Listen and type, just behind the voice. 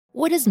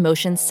What does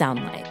motion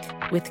sound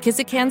like? With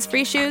Kizik Hands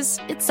Free Shoes,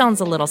 it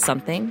sounds a little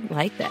something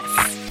like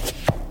this.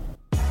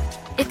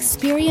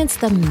 Experience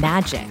the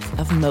magic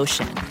of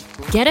motion.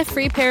 Get a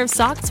free pair of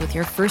socks with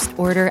your first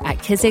order at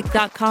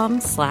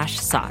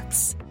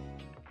kizik.com/socks.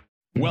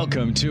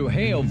 Welcome to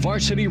Hail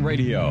Varsity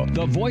Radio,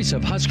 the voice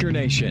of Husker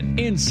Nation.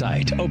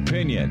 Insight,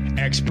 opinion,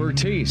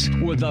 expertise,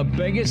 with the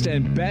biggest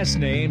and best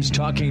names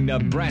talking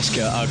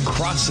Nebraska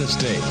across the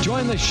state.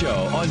 Join the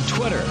show on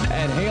Twitter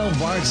at Hail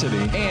Varsity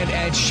and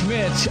at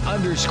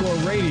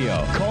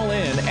Schmitz_radio. Call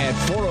in at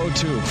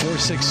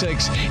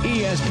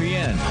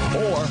 402-466-ESPN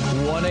or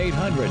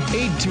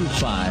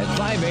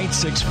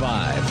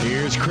 1-800-825-5865.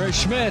 Here's Chris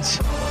Schmitz.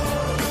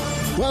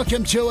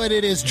 Welcome to it.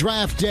 It is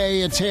draft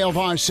day. It's Hail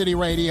Varsity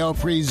Radio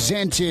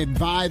presented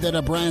by the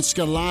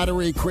Nebraska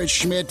Lottery. Chris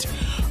Schmidt,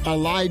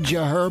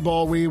 Elijah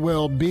Herbal. We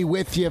will be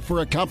with you for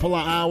a couple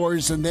of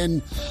hours and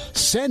then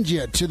send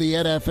you to the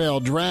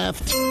NFL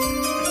draft.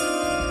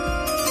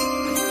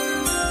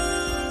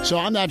 So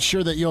I'm not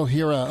sure that you'll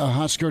hear a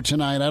Husker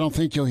tonight. I don't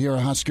think you'll hear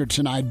a Husker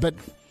tonight. But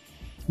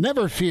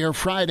never fear,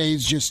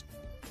 Friday's just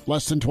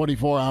less than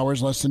 24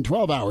 hours, less than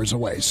 12 hours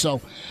away. So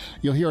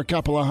you'll hear a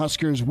couple of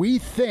Huskers, we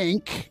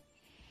think,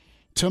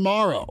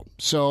 tomorrow.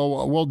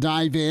 So we'll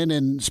dive in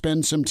and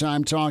spend some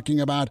time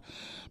talking about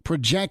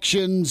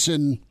projections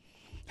and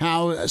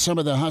how some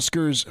of the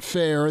Huskers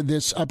fare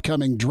this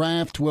upcoming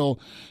draft. We'll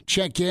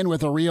check in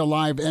with a real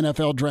live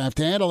NFL draft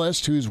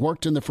analyst who's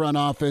worked in the front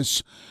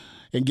office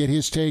and get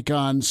his take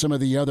on some of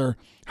the other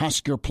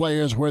Husker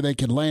players, where they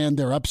can land,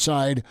 their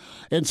upside,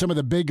 and some of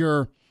the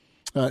bigger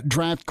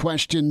draft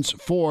questions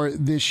for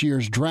this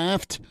year's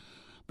draft.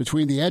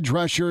 Between the edge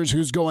rushers,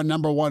 who's going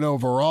number one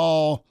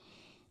overall.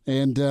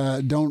 And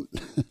don't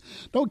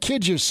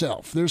kid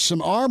yourself. There's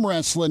some arm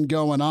wrestling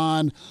going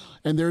on,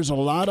 and there's a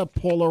lot of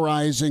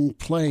polarizing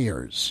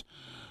players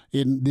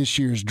in this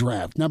year's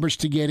draft. Numbers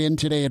to get in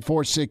today at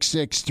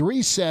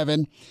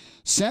 466-3776,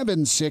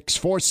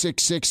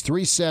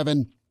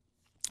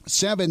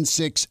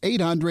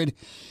 466-3776,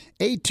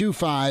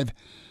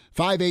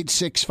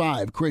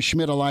 800-825-5865. Chris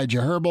Schmidt,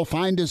 Elijah Herbal.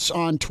 Find us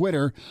on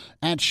Twitter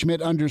at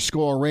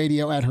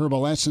Schmidt_radio, at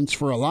Herbal Essence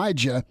for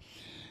Elijah.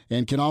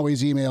 And can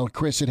always email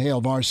Chris at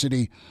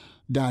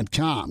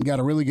HailVarsity.com. Got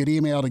a really good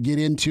email to get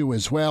into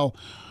as well.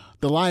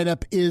 The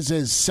lineup is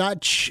as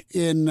such.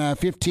 In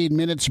 15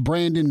 minutes,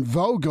 Brandon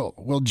Vogel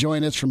will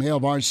join us from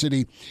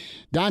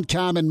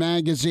HailVarsity.com and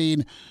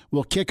magazine.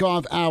 We'll kick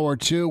off hour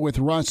two with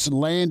Russ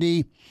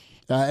Landy,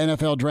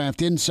 NFL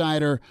Draft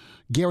Insider,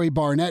 Gary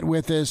Barnett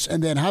with us.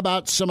 And then how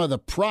about some of the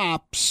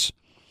props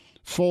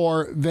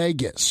for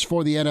Vegas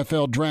for the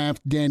NFL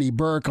Draft? Danny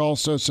Burke,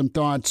 also some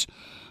thoughts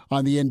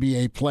on the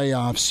NBA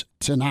playoffs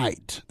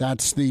tonight.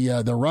 That's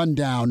the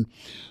rundown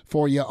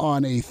for you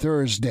on a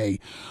Thursday.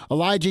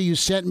 Elijah, you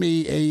sent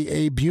me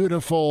a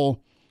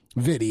beautiful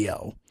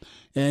video,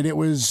 and it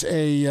was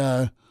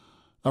a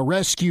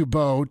rescue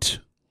boat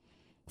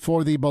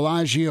for the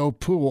Bellagio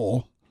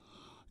pool,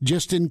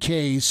 just in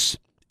case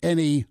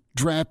any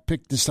draft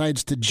pick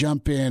decides to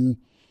jump in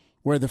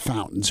where the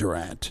fountains are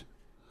at.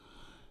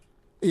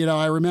 You know,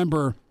 I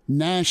remember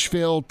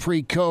Nashville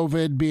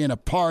pre-COVID being a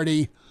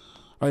party.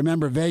 I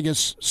remember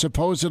Vegas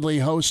supposedly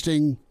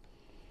hosting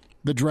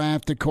the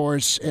draft, of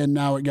course, and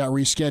now it got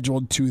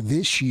rescheduled to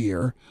this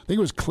year. I think it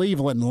was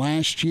Cleveland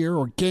last year,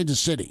 or Kansas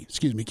City.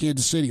 Excuse me,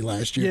 Kansas City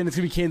last year. Yeah, and it's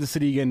going to be Kansas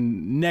City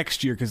again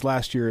next year, because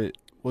last year it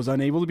was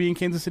unable to be in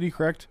Kansas City,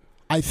 correct?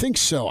 I think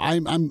so.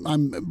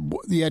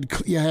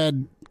 You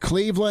had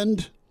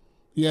Cleveland,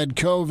 you had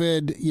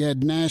COVID, you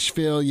had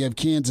Nashville, you have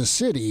Kansas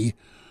City,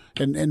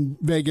 and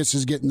Vegas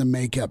is getting the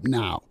makeup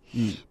now.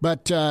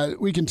 But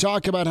we can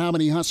talk about how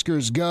many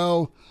Huskers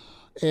go.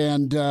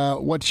 And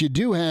what you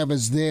do have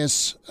is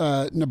this.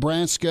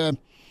 Nebraska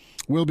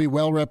will be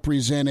well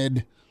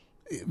represented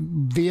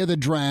via the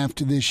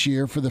draft this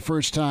year for the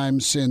first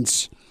time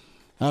since,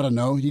 I don't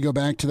know, you go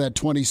back to that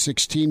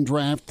 2016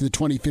 draft, the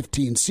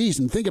 2015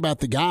 season. Think about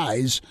the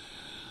guys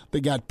that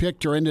got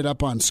picked or ended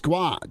up on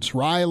squads.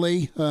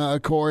 Riley,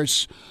 of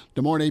course,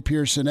 DeMornay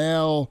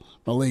Pearson-L,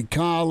 Malik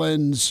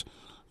Collins.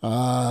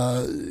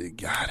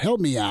 God,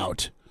 help me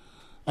out.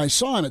 I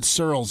saw him at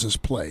Searles'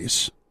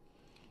 place.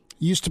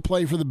 Used to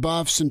play for the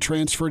Buffs and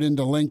transferred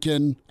into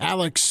Lincoln.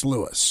 Alex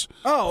Lewis.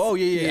 Oh,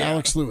 yeah.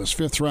 Alex Lewis,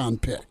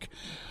 5th-round pick.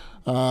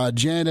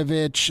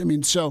 Janovich. I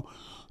mean, so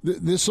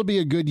this will be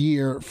a good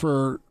year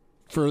for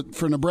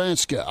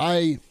Nebraska.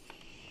 I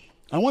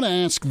want to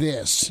ask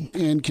this,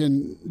 and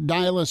can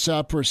dial us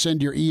up or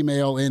send your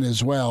email in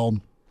as well.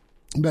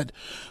 But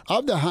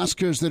of the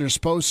Huskers that are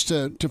supposed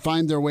to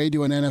find their way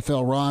to an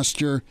NFL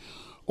roster,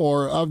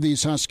 or of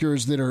these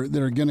Huskers that are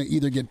going to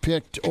either get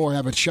picked or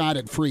have a shot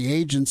at free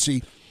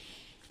agency,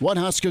 what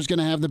Husker's going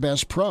to have the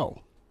best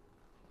pro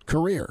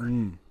career?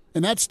 And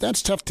that's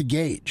tough to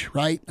gauge,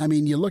 right? I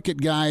mean, you look at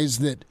guys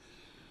that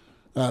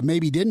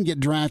maybe didn't get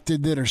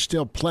drafted that are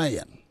still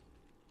playing,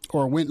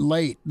 or went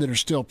late that are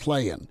still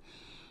playing.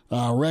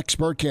 Rex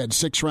Burkhead,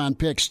 6th-round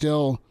pick,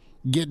 still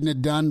getting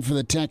it done for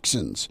the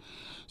Texans.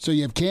 So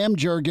you have Cam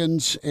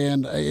Jurgens,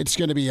 and it's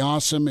going to be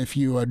awesome if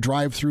you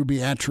drive through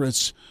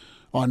Beatrice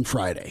on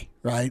Friday,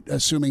 right?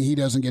 Assuming he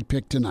doesn't get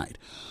picked tonight.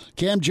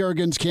 Cam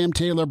Jurgens, Cam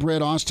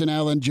Taylor-Britt, Austin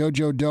Allen,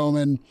 JoJo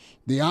Domann,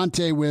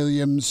 Deontay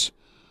Williams,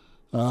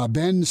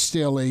 Ben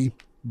Stille,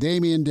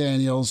 Damian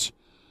Daniels,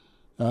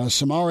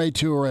 Samori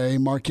Toure,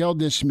 Markel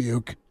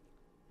Dismuke,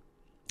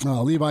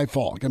 Levi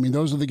Falk. I mean,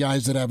 those are the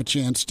guys that have a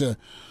chance to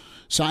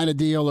sign a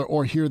deal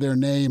or hear their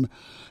name.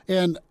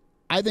 And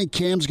I think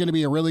Cam's going to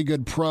be a really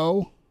good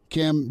pro,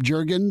 Cam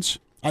Jurgens.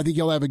 I think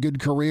he'll have a good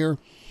career.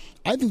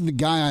 I think the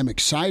guy I'm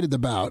excited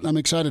about, I'm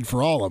excited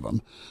for all of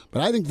them,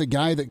 but I think the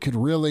guy that could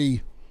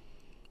really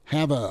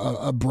have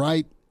a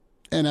bright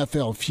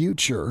NFL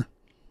future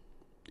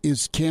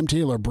is Cam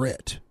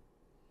Taylor-Britt.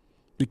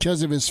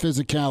 Because of his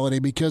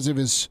physicality, because of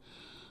his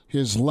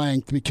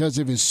length, because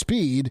of his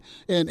speed,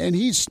 and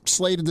he's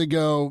slated to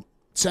go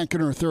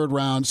second or third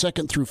round,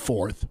 second through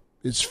fourth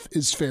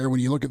is fair when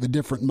you look at the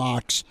different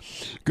mocks.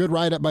 Good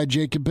write-up by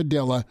Jacob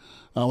Padilla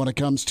when it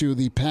comes to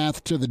the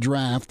path to the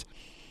draft.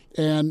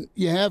 And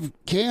you have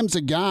Cam's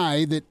a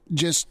guy that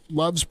just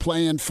loves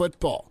playing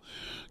football.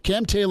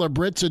 Cam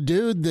Taylor-Britt's a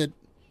dude that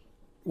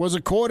was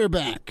a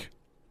quarterback.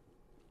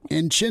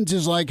 And Chins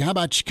is like, how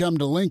about you come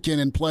to Lincoln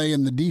and play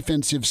in the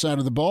defensive side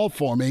of the ball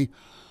for me?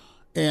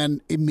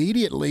 And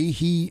immediately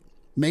he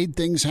made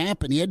things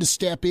happen. He had to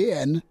step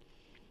in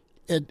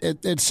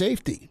at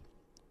safety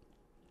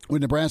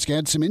when Nebraska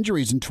had some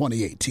injuries in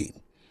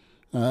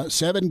 2018.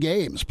 7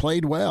 games,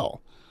 played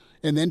well,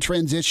 and then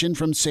transitioned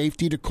from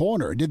safety to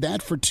corner. Did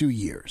that for 2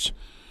 years.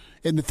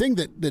 And the thing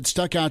that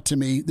stuck out to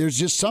me, there's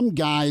just some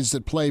guys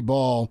that play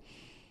ball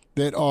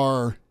that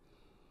are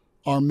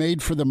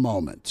made for the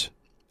moment.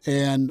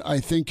 And I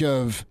think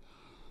of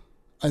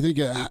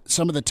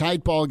some of the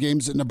tight ball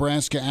games that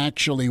Nebraska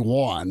actually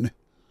won.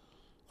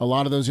 A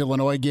lot of those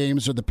Illinois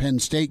games or the Penn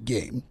State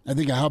game. I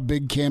think of how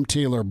big Cam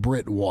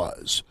Taylor-Britt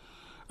was.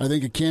 I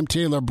think of Cam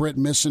Taylor-Britt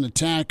missing a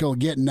tackle,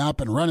 getting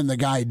up and running the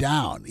guy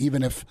down,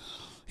 even if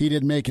he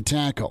didn't make a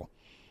tackle.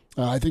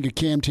 I think of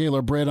Cam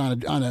Taylor-Britt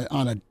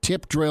on a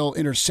tip drill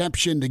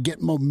interception to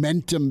get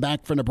momentum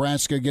back for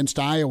Nebraska against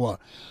Iowa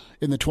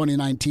in the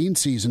 2019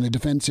 season, a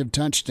defensive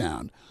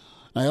touchdown.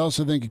 I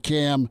also think of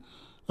Cam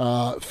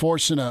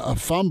forcing a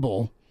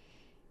fumble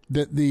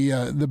that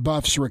the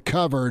Buffs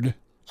recovered,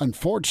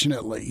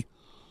 unfortunately,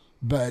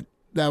 but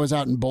that was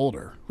out in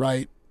Boulder,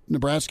 right?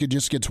 Nebraska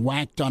just gets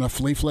whacked on a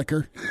flea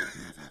flicker.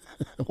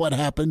 What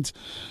happens?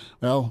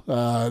 Well,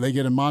 they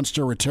get a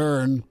monster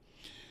return,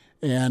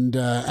 and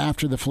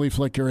after the flea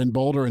flicker in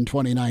Boulder in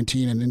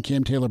 2019, and then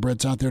Cam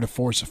Taylor-Britt's out there to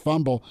force a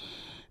fumble,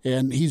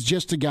 and he's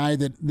just a guy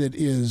that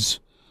is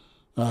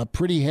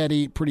pretty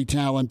heady, pretty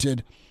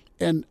talented.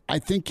 And I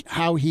think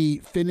how he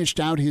finished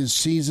out his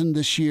season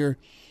this year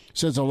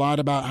says a lot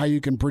about how you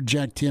can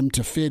project him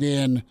to fit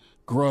in,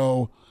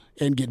 grow,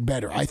 and get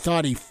better. I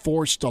thought he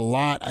forced a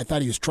lot. I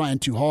thought he was trying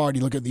too hard.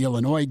 You look at the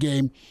Illinois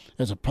game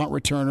as a punt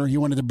returner. He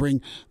wanted to bring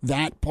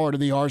that part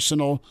of the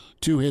arsenal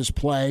to his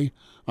play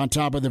on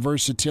top of the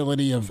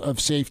versatility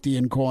of safety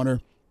and corner.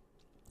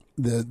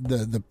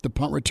 The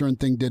punt return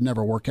thing did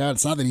never work out.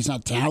 It's not that he's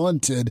not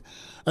talented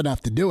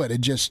enough to do it. It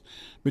just,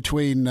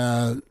 between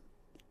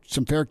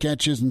some fair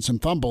catches and some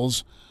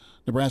fumbles,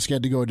 Nebraska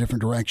had to go a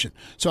different direction.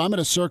 So I'm going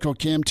to circle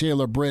Cam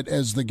Taylor-Britt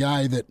as the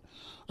guy that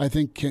I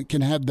think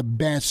can have the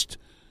best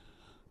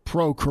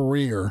pro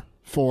career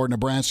for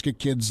Nebraska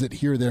kids that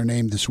hear their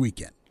name this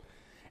weekend.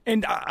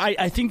 And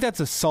I think that's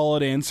a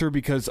solid answer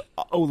because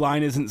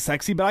O-line isn't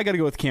sexy, but I got to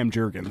go with Cam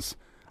Jurgens.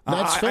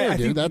 That's fair,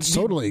 dude. That's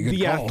totally a good call.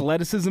 The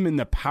athleticism and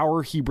the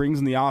power he brings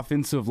in the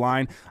offensive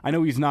line. I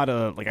know he's not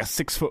a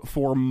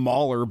 6'4"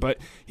 mauler, but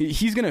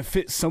he's going to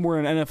fit somewhere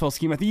in an NFL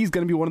scheme. I think he's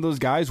going to be one of those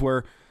guys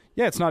where,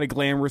 yeah, it's not a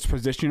glamorous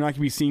position. You're not going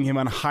to be seeing him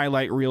on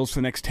highlight reels for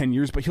the next 10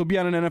 years, but he'll be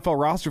on an NFL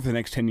roster for the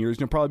next 10 years, and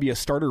he'll probably be a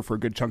starter for a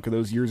good chunk of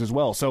those years as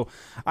well. So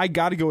I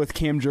got to go with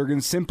Cam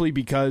Jurgens simply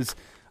because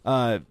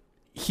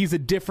he's a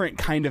different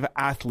kind of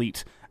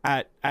athlete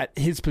at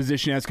his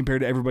position as compared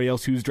to everybody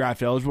else who's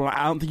draft eligible.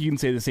 I don't think you can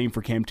say the same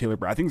for Cam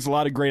Taylor-Britt. I think there's a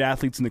lot of great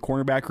athletes in the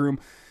cornerback room.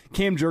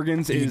 Cam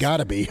Jurgens is... You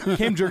gotta be.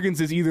 Cam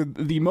Jurgens is either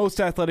the most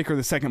athletic or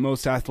the second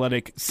most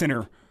athletic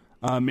center.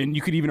 And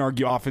you could even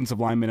argue offensive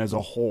lineman as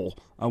a whole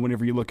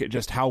whenever you look at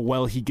just how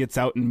well he gets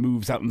out and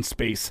moves out in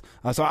space.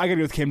 So I got to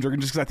go with Cam Jurgens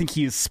just because I think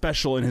he is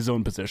special in his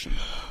own position.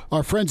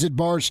 Our friends at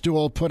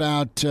Barstool put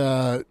out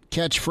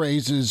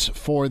catchphrases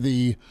for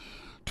the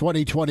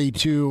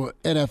 2022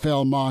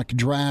 NFL mock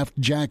draft.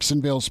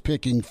 Jacksonville's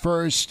picking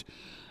first,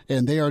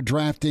 and they are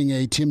drafting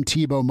a Tim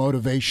Tebow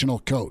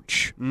motivational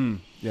coach. Yeah,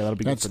 that'll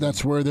be good.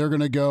 That's where they're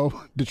going to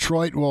go.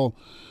 Detroit will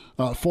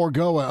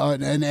forego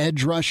an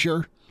edge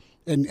rusher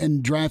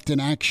and draft an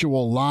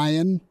actual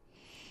Lion.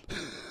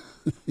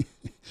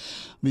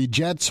 The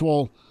Jets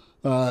will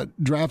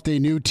draft a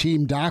new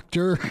team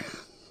doctor.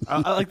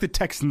 I like the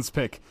Texans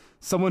pick.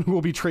 Someone who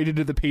will be traded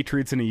to the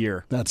Patriots in a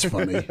year. That's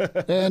funny.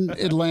 And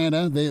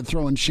Atlanta, they're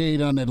throwing shade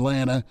on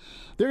Atlanta.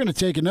 They're going to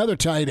take another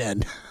tight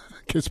end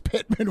because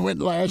Pittman went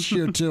last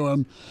year to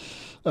him.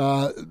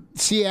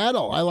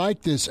 Seattle, I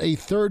like this. A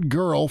third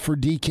girl for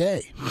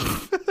DK.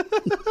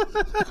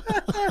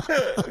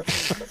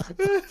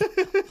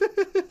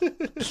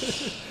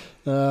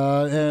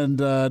 And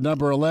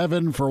number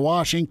 11 for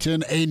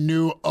Washington, a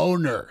new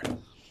owner.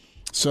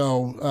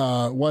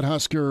 So what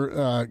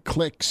Husker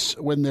clicks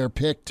when they're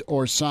picked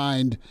or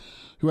signed,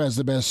 who has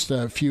the best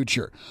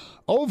future.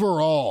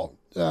 Overall,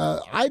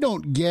 I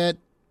don't get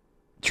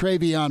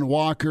Travion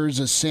Walker's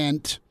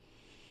ascent.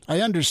 I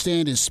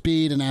understand his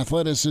speed and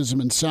athleticism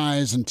and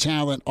size and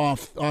talent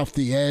off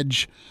the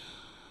edge,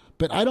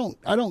 but I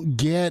don't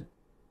get.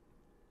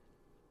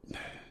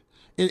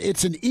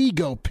 It's an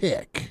ego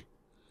pick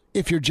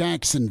if you're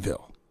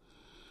Jacksonville.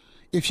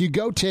 If you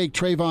go take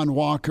Trayvon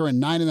Walker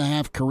and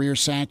 9.5 career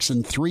sacks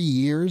in 3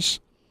 years,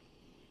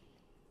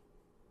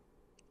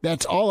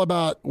 that's all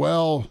about,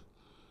 well,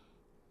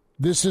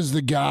 this is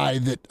the guy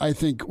that I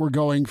think we're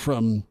going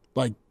from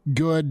like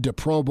good to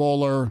Pro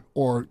Bowler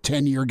or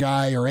 10-year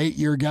guy or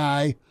 8-year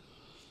guy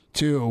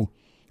to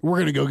we're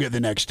going to go get the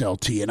next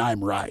LT and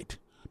I'm right.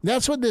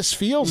 That's what this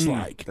feels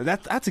like.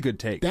 That's a good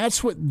take.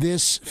 That's what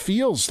this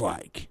feels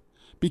like.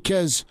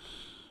 Because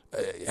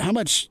how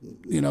much,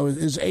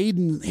 is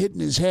Aiden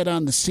hitting his head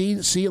on the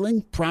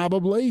ceiling?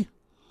 Probably.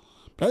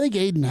 But I think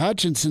Aiden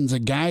Hutchinson's a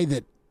guy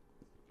that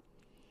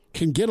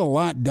can get a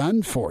lot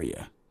done for you.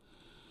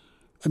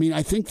 I mean,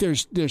 I think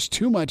there's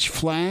too much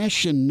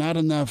flash and not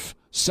enough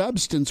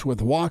substance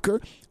with Walker.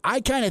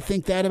 I kind of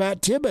think that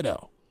about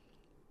Thibodeau.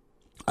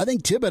 I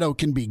think Thibodeau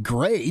can be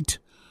great.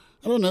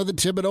 I don't know that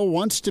Thibodeau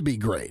wants to be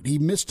great. He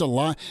missed a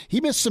lot. He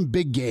missed some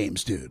big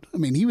games, dude. I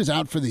mean, he was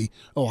out for the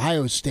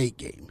Ohio State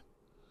game.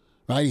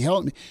 Right? He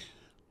helped me.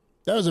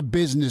 That was a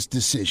business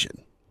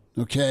decision,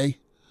 okay?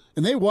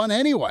 And they won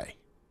anyway.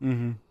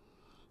 Mm-hmm.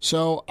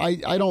 So I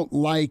don't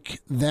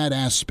like that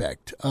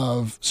aspect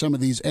of some of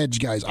these edge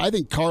guys. I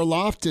think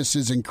Karlaftis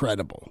is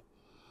incredible.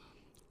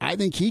 I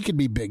think he could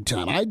be big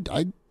time.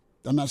 I'm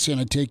not saying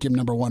I'd take him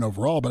number 1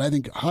 overall, but I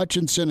think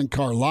Hutchinson and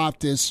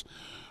Karlaftis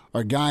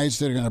are guys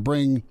that are going to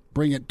bring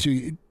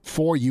it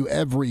for you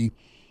every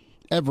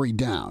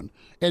down.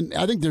 And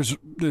I think there's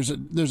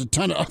a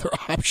ton of other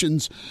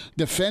options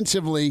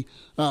defensively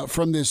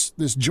from this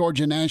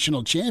Georgia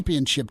National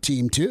Championship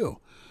team too.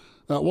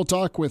 We'll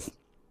talk with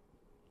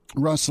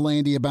Russ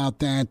Landy about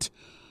that.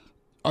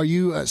 Are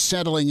you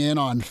settling in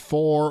on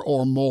 4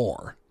 or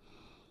more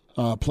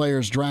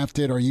players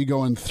drafted? Or are you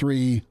going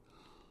 3?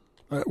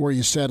 Where are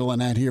you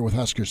settling at here with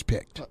Huskers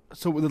picked?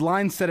 So the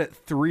line's set at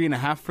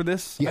 3.5 for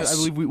this. Yes. I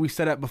believe we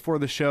set it before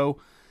the show.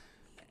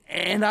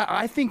 And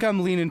I think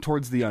I'm leaning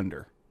towards the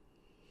under.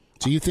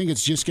 So you think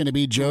it's just going to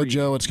be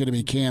JoJo, it's going to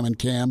be Cam and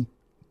Cam?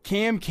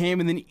 Cam,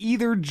 and then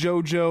either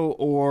JoJo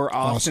or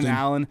Austin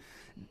Allen.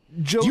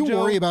 JoJo, do you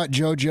worry about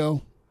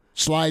JoJo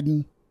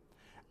sliding?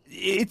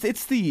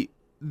 It's the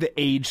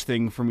age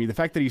thing for me. The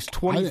fact that he's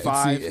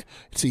 25.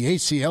 It's the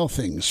ACL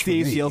things for me.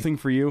 It's the ACL thing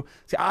for you.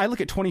 See, I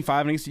look at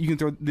 25, and you can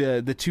throw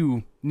the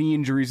 2 knee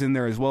injuries in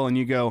there as well, and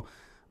you go,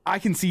 I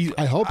can see.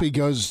 I hope he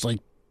goes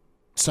like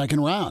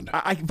second round.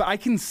 I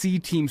can see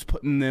teams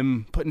putting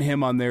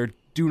him on their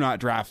do not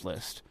draft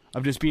list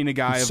of just being a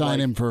guy.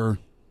 Sign him for.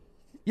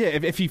 Yeah,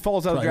 if he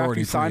falls out of the draft,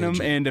 you sign him,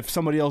 and if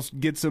somebody else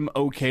gets him,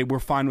 okay, we're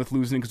fine with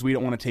losing because we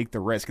don't want to take the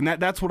risk. And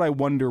that's what I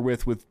wonder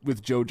with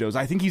JoJo's.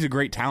 I think he's a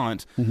great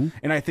talent,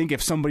 and I think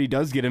if somebody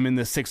does get him in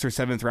the 6th or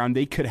 7th round,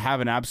 they could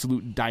have an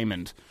absolute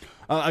diamond.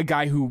 A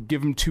guy who,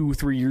 give him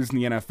 2-3 years in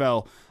the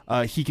NFL,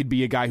 he could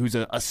be a guy who's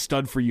a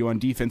stud for you on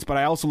defense. But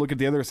I also look at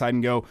the other side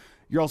and go,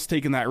 you're also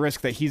taking that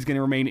risk that he's going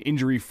to remain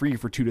injury-free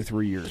for 2 to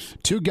 3 years.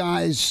 2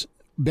 guys,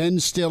 Ben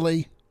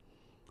Stille.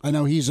 I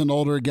know he's an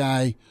older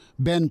guy.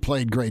 Ben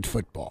played great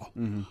football.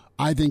 Mm-hmm.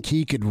 I think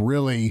he could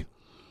really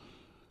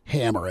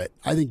hammer it.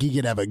 I think he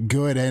could have a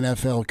good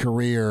NFL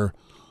career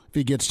if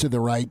he gets to the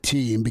right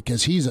team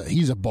because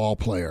he's a ball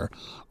player.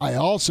 I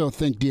also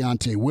think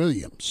Deontay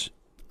Williams.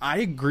 I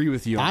agree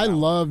with you. I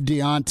love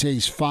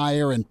Deontay's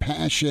fire and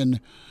passion,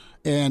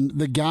 and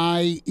the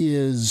guy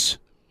is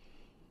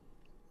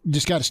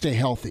just got to stay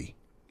healthy.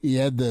 He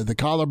had the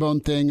collarbone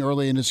thing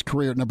early in his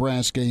career at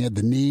Nebraska. He had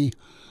the knee,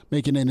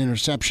 making an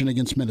interception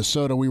against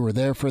Minnesota. We were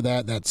there for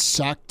that. That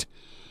sucked.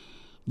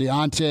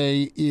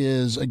 Deontay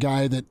is a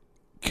guy that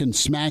can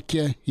smack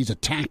you. He's a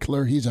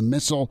tackler. He's a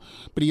missile.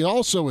 But he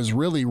also is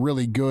really,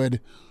 really good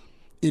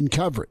in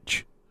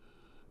coverage.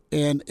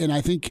 And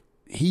I think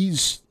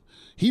as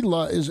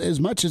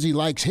much as he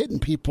likes hitting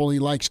people, he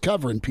likes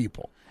covering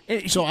people.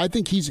 So I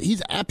think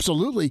he's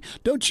absolutely.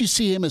 Don't you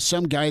see him as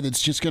some guy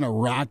that's just going to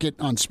rock it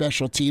on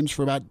special teams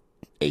for about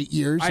 8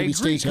 years if he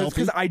stays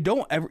healthy?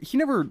 Because he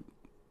never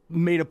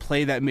made a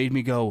play that made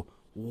me go,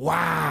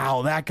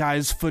 wow, that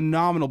guy's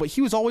phenomenal. But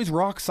he was always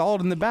rock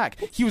solid in the back.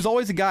 He was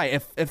always a guy.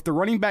 If the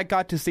running back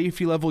got to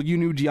safety level, you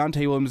knew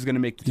Deontay Williams was going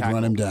to make the tackle.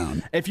 Run him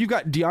down. If you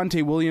got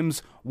Deontay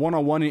Williams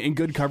one-on-one in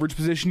good coverage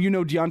position, you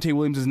know Deontay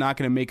Williams is not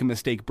going to make a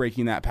mistake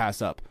breaking that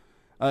pass up.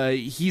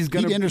 He's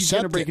gonna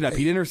break it up.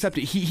 He'd intercept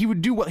it. He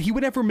would do what he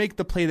would never make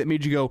the play that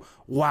made you go,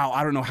 wow,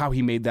 I don't know how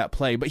he made that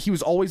play. But he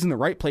was always in the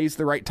right place,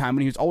 the right time,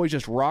 and he was always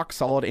just rock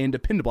solid and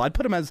dependable. I'd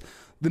put him as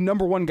the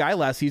number one guy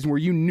last season, where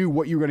you knew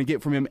what you were going to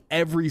get from him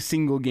every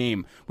single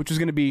game, which was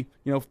going to be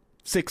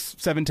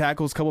 6-7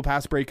 tackles, couple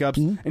pass breakups,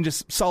 and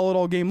just solid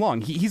all game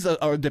long. He's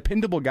a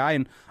dependable guy,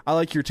 and I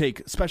like your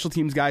take. Special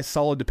teams guy,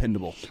 solid,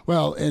 dependable.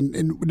 Well,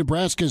 and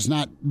Nebraska's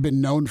not been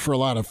known for a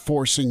lot of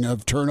forcing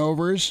of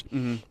turnovers,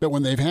 but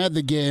when they've had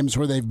the games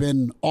where they've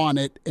been on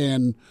it,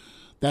 and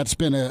that's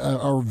been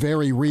a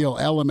very real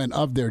element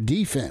of their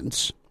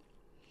defense,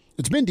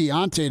 it's been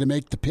Deontay to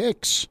make the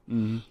picks,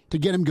 to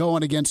get him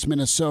going against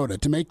Minnesota,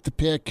 to make the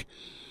pick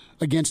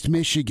against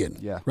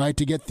Michigan, right?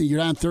 To get you're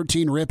down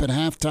 13 rip at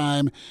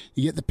halftime,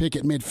 you get the pick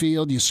at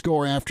midfield, you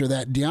score after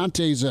that.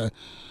 Deontay's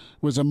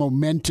was a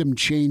momentum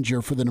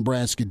changer for the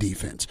Nebraska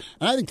defense.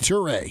 And I think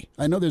Toure,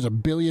 I know there's a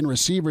billion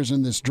receivers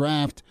in this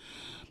draft,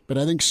 but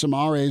I think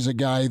Samare is a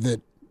guy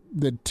that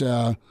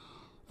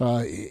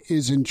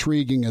is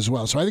intriguing as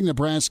well. So I think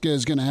Nebraska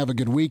is going to have a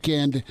good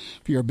weekend.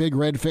 If you're a big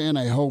Red fan,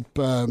 I hope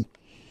that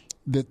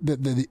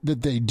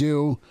they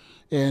do.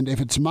 And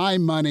if it's my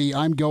money,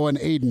 I'm going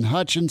Aiden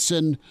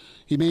Hutchinson.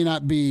 He may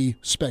not be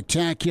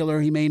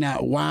spectacular. He may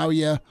not wow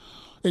you.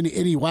 And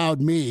he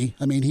wowed me.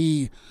 I mean,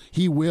 he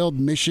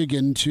willed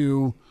Michigan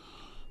to,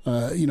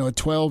 a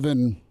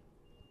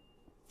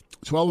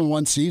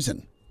 12-1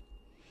 season.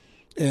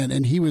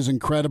 And he was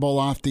incredible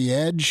off the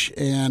edge.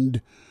 And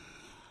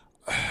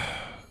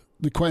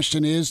the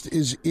question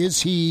is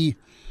he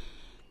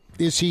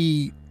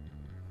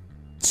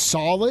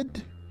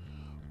solid,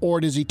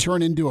 or does he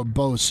turn into a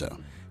Bosa?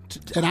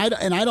 And I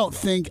don't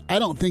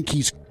think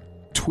he's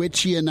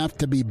twitchy enough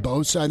to be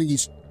Bosa. I think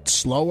he's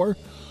slower.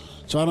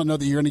 So I don't know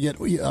that you're going to get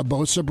a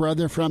Bosa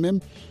brother from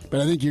him,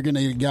 but I think you're going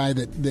to get a guy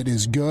that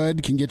is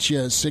good, can get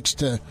you 6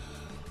 to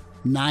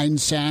 9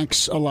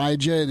 sacks,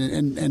 Elijah,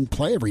 and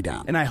play every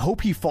down. And I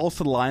hope he falls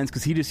to the Lions,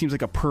 because he just seems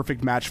like a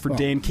perfect match for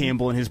Dan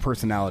Campbell and his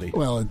personality.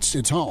 Well,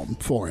 it's home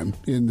for him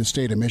in the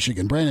state of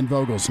Michigan. Brandon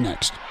Vogel's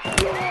next.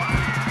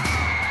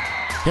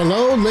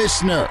 Hello,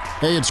 listener.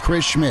 Hey, it's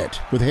Chris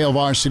Schmidt with Hail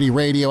Varsity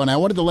Radio, and I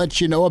wanted to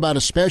let you know about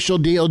a special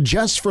deal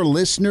just for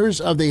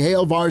listeners of the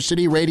Hail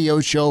Varsity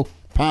Radio Show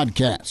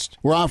podcast.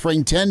 We're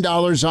offering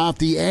 $10 off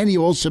the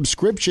annual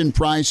subscription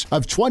price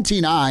of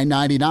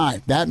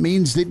 $29.99. That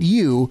means that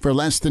you, for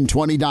less than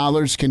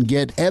 $20, can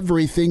get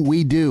everything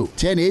we do.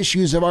 10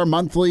 issues of our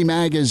monthly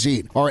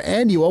magazine, our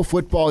annual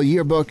football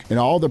yearbook, and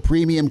all the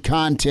premium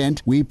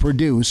content we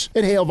produce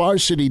at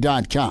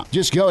HailVarsity.com.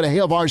 Just go to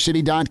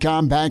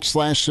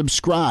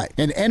HailVarsity.com/subscribe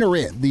and enter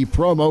in the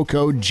promo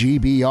code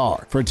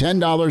GBR for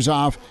 $10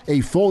 off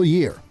a full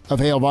year of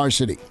Hail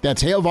Varsity.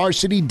 That's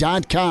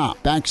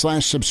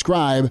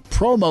HailVarsity.com/subscribe,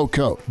 promo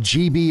code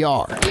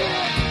GBR.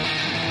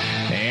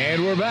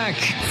 And we're back.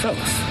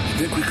 Fellas,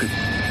 think we could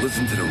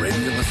listen to the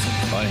radio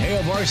on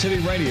Hail Varsity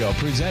Radio,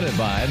 presented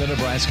by the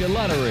Nebraska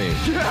Lottery.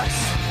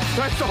 Yes!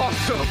 That's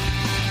awesome!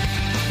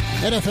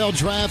 NFL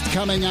Draft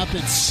coming up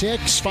at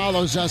 6.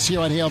 Follows us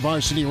here on Hail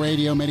Varsity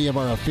Radio, many of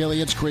our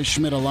affiliates, Chris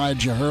Schmidt,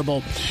 Elijah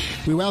Herbal.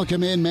 We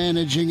welcome in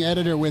managing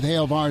editor with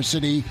Hail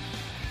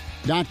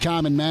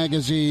Varsity.com and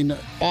magazine,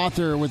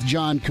 author with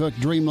John Cook,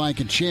 Dream Like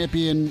a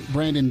Champion,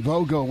 Brandon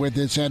Vogel with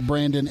us at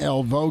Brandon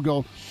L.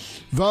 Vogel.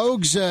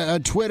 Vogue's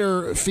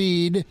Twitter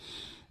feed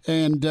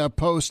and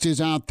post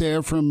is out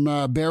there from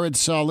Barrett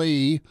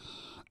Salih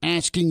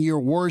asking your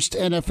worst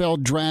NFL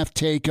draft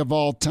take of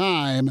all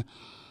time.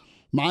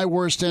 My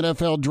worst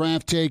NFL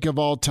draft take of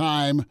all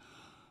time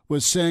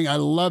was saying I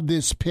love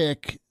this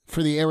pick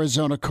for the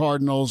Arizona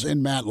Cardinals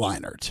and Matt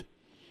Leinart.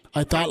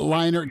 I thought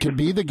Leinart could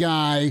be the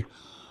guy.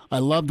 I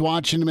loved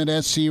watching him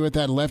at SC with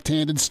that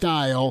left-handed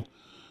style.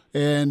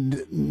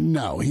 And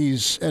no,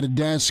 he's at a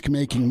desk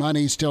making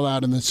money, still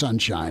out in the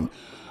sunshine.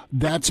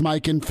 That's my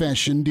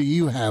confession. Do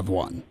you have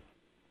one?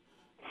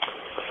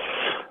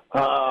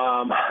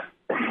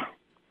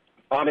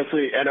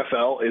 Honestly,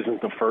 NFL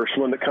isn't the first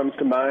one that comes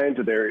to mind.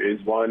 There is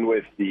one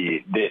with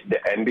the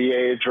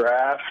NBA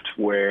draft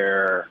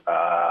where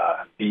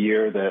the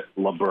year that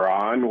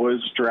LeBron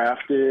was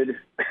drafted,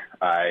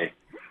 I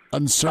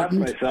asked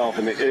myself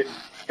and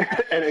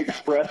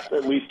expressed,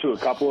 at least to a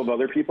couple of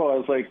other people, I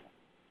was like,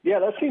 yeah,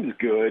 that seems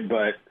good,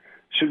 but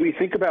should we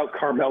think about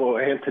Carmelo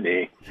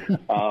Anthony?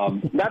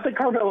 Not that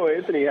Carmelo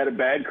Anthony had a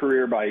bad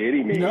career by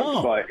any means,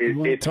 but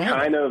it's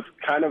kind of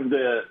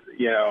the,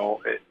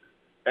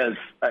 as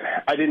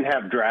I didn't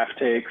have draft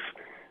takes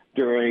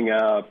during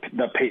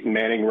the Peyton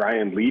Manning,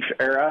 Ryan Leaf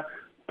era,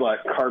 but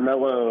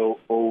Carmelo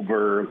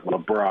over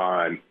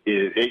LeBron,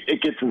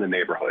 it gets in the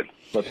neighborhood.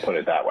 Let's put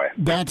it that way.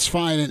 That's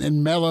fine.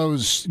 And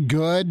Melo's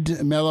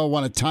good. Melo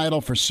won a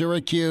title for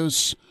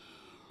Syracuse.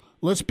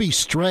 Let's be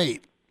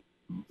straight.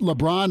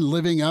 LeBron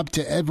living up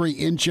to every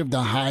inch of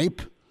the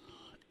hype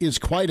is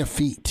quite a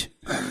feat.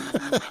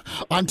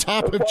 On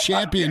top of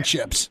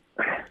championships.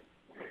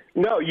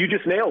 No, you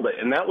just nailed it.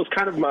 And that was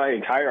kind of my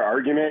entire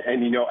argument.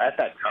 And, at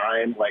that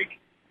time,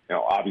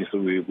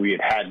 obviously we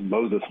had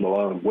Moses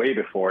Malone way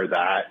before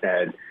that.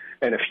 And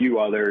and a few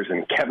others,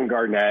 and Kevin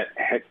Garnett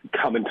had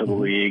come into the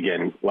league,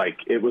 and like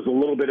it was a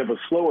little bit of a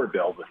slower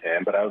build with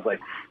him. But I was like,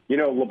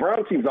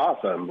 LeBron seems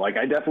awesome. Like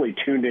I definitely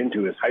tuned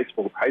into his high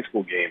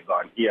school games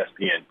on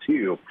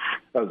ESPN2.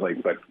 I was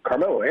like, but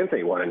Carmelo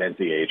Anthony won an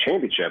NCAA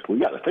championship. We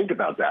got to think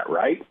about that,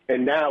 right?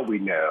 And now we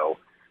know.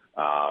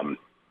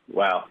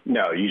 Well,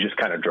 no, you just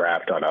kind of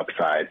draft on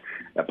upside,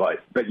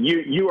 but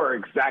you are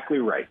exactly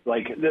right.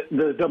 Like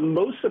the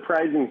most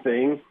surprising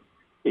thing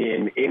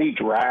in any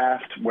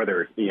draft,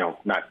 whether,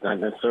 not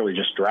necessarily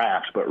just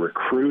draft, but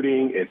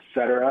recruiting, et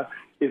cetera,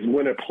 is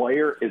when a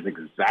player is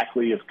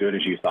exactly as good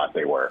as you thought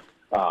they were.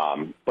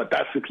 But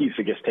that's the piece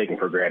that gets taken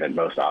for granted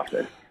most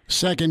often.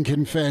 Second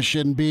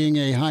confession, being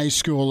a high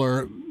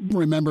schooler,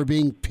 remember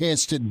being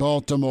pissed at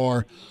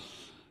Baltimore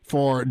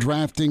for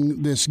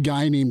drafting this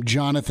guy named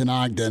Jonathan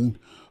Ogden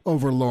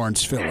over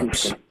Lawrence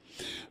Phillips.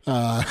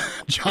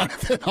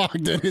 Jonathan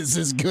Ogden is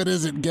as good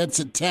as it gets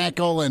at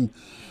tackle, and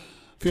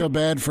feel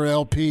bad for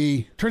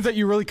LP. Turns out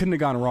you really couldn't have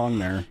gone wrong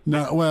there.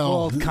 No,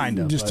 well kind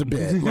of. Just a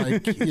bit.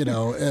 Like,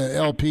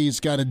 LP's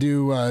got to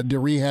do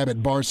rehab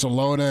at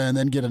Barcelona and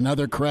then get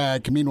another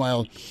crack.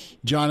 Meanwhile,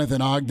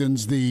 Jonathan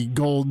Ogden's the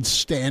gold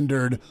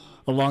standard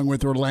along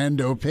with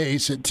Orlando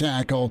Pace at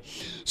tackle.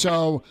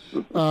 So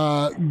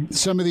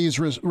some of these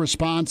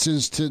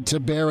responses to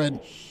Barrett,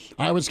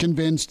 I was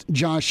convinced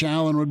Josh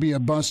Allen would be a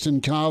bust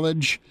in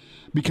college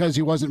because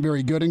he wasn't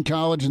very good in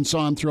college and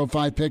saw him throw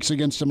 5 picks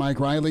against a Mike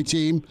Riley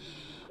team.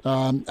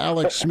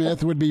 Alex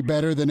Smith would be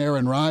better than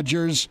Aaron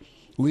Rodgers.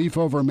 Leaf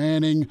over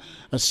Manning.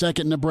 A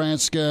second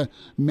Nebraska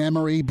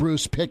memory.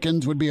 Bruce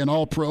Pickens would be an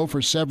all-pro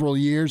for several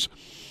years.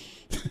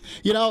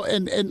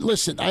 And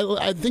listen,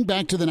 I think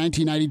back to the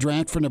 1990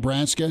 draft for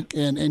Nebraska,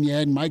 and you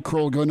had Mike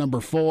Kroll go number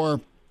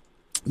 4.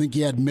 I think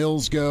you had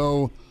Mills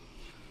go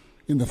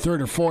in the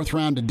 3rd or 4th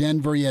round to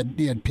Denver. You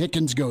had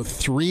Pickens go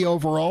 3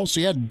 overall. So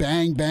you had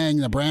bang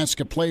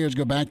Nebraska players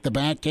go back to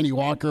back. Kenny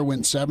Walker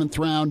went 7th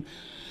round.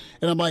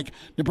 And I'm like,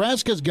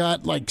 Nebraska's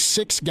got like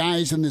 6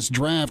 guys in this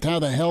draft. How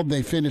the hell did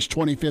they finish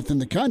 25th in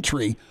the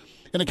country?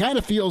 And it kind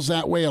of feels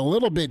that way a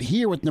little bit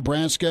here with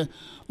Nebraska.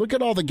 Look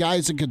at all the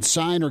guys that could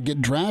sign or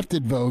get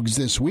drafted, Vogues,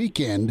 this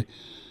weekend,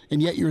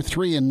 and yet you're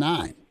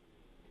 3-9.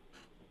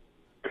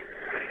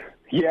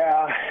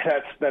 Yeah,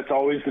 that's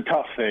always the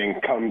tough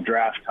thing come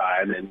draft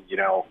time. And,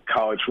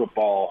 college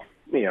football,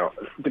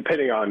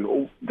 depending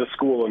on the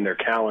school and their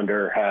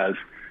calendar, has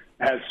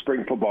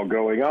spring football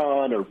going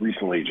on or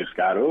recently just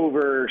got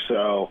over.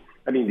 So,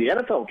 the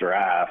NFL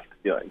draft,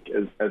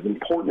 as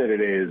important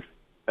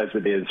as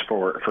it is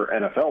for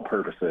NFL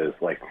purposes,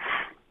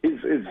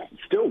 is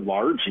still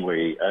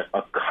largely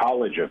a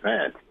college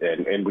event.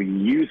 And we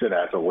use it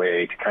as a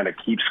way to kind of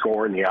keep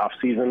score in the off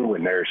season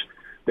when there's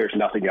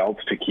nothing else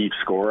to keep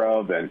score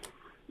of. And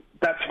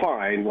that's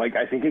fine.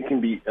 I think it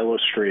can be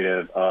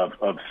illustrative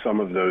of some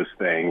of those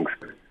things.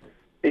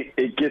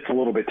 It gets a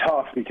little bit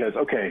tough because,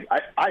 okay,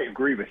 I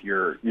agree with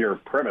your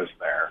premise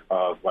there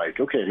of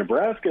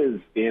Nebraska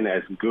is in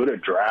as good a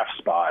draft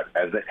spot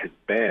as it has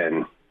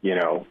been,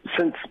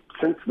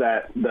 since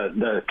that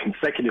the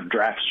consecutive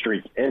draft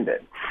streak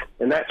ended.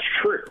 And that's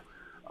true.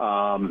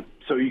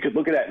 So you could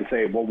look at that and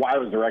say, well, why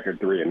was the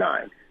record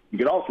 3-9? You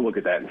could also look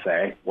at that and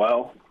say,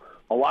 well,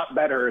 a lot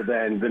better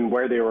than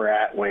where they were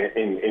at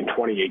in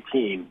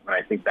 2018 when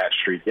I think that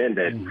streak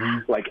ended.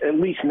 Mm-hmm. At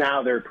least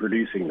now they're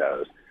producing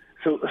those.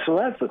 So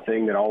that's the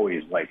thing that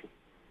always,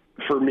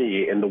 for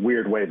me, in the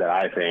weird way that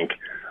I think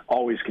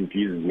always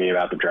confuses me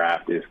about the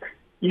draft is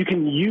you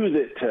can use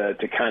it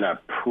to kind of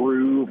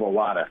prove a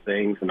lot of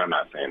things, and I'm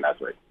not saying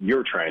that's what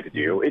you're trying to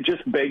do. It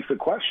just begs the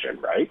question,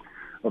 right,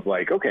 of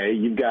okay,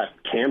 you've got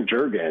Cam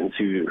Jurgens,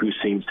 who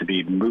seems to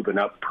be moving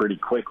up pretty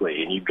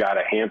quickly, and you've got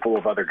a handful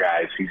of other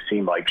guys who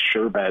seem like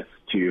sure bets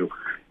to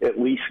at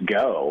least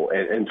go,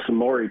 and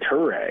Samori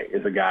Toure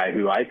is a guy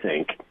who I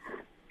think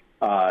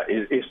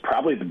is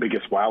probably the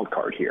biggest wild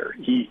card here.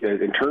 He,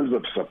 in terms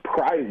of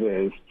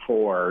surprises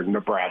for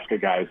Nebraska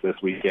guys this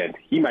weekend,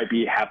 he might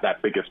have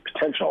that biggest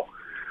potential.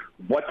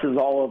 What does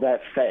all of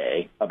that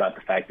say about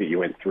the fact that you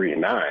went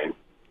 3-9?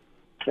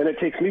 And it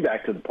takes me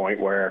back to the point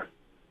where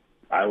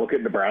I look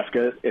at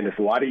Nebraska, and it's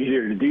a lot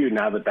easier to do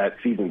now that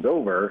season's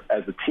over,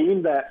 as a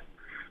team that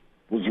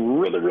was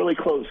really, really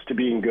close to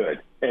being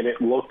good. And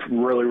it looked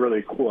really,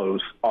 really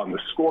close on the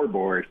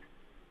scoreboard,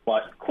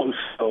 but close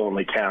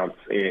only counts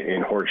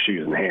in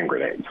horseshoes and hand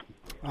grenades.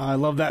 I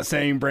love that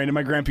saying, Brandon.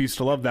 My grandpa used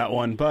to love that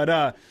one. But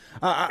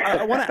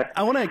I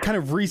want to kind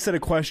of reset a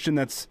question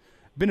that's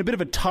been a bit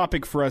of a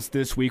topic for us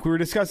this week. We were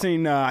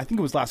discussing, I think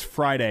it was last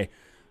Friday,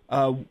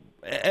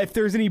 if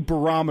there's any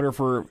barometer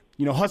for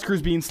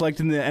Huskers being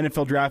selected in the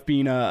NFL draft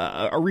being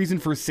a reason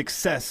for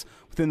success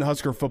within the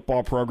Husker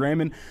football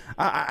program. And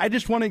I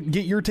just want to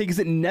get your take. Is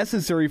it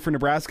necessary for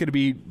Nebraska to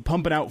be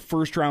pumping out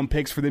first-round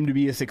picks for them to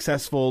be a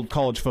successful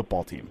college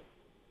football team?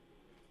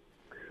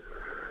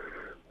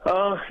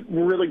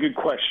 Really good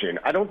question.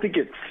 I don't think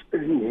it's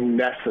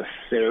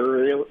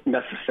necessary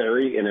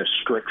in a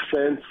strict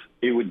sense.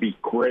 It would be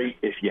great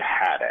if you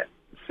had it.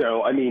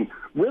 So, I mean,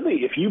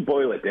 really, if you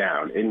boil it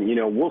down, and,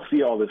 we'll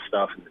see all this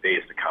stuff in the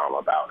days to come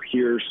about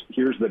here's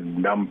the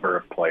number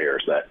of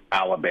players that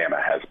Alabama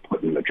has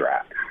put in the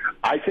draft.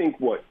 I think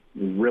what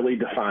really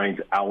defines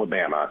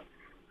Alabama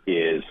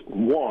is,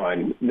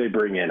 one, they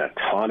bring in a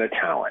ton of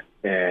talent.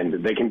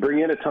 And they can bring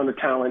in a ton of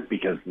talent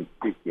because,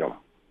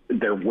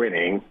 they're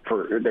winning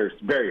there's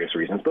various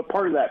reasons. But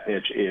part of that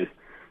pitch is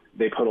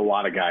they put a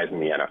lot of guys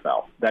in the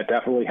NFL. That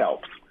definitely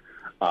helps.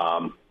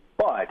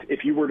 But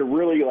if you were to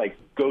really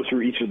go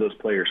through each of those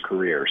players'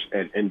 careers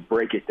and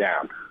break it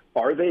down,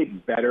 are they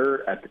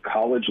better at the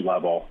college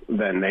level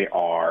than they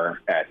are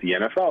at the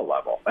NFL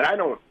level? And I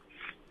don't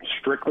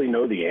strictly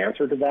know the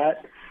answer to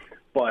that,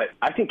 but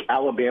I think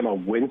Alabama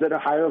wins at a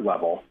higher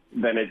level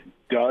than it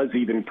does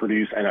even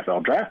produce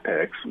NFL draft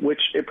picks,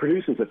 which it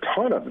produces a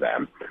ton of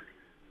them.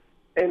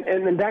 And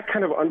then that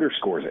kind of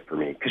underscores it for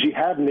me, because you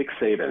have Nick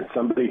Saban,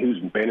 somebody who's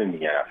been in the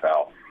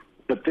NFL.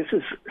 But this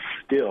is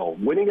still,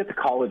 winning at the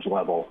college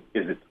level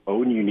is its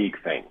own unique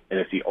thing.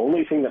 And it's the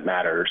only thing that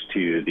matters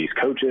to these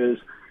coaches,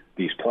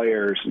 these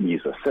players,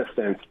 these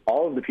assistants,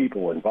 all of the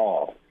people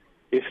involved.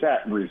 If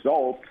that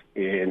results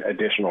in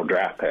additional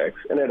draft picks,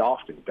 and it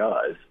often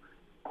does,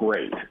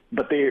 great.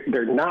 But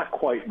they're not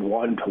quite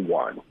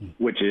one-to-one,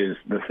 which is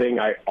the thing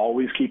I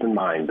always keep in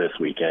mind this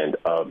weekend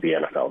of the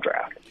NFL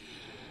draft.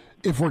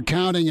 If we're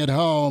counting at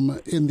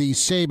home, in the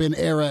Saban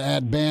era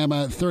at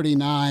Bama,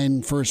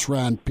 39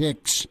 first-round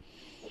picks,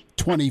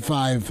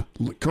 25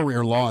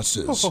 career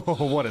losses.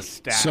 Oh, what a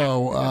stat.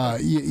 So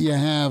you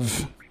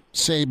have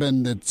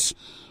Saban that's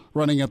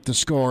running up the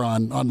score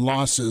on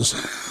losses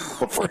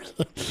for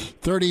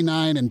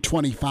 39 and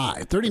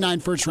 25. 39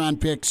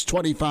 first-round picks,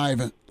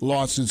 25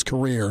 losses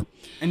career.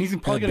 And he's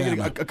probably going to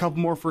get a couple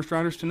more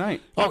first-rounders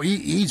tonight. Oh,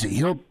 easy.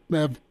 He'll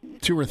have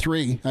 2 or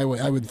 3, I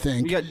would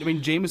think.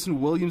 Jamison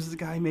Williams is a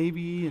guy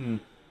maybe, and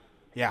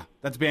yeah,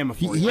 that's Bama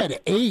for you. He had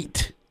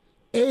 8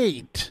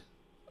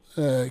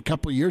 a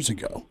couple of years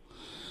ago.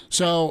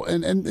 So,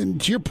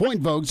 and to your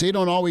point, Vogues, they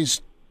don't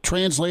always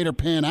translate or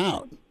pan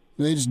out.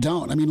 They just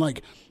don't. I mean,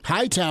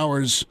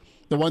 Hightower's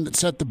the one that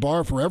set the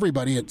bar for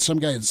everybody. At some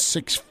guy at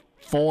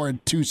 6'4"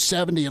 and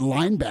 270 at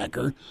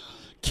linebacker,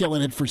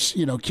 killing it for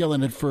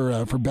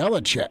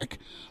Belichick.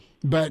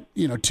 But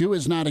Tua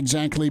has not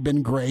exactly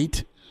been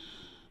great.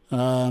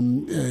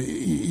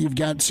 You've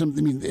got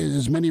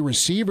as many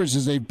receivers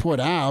as they've put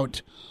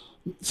out.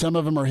 Some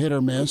of them are hit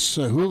or miss.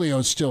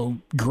 Julio's still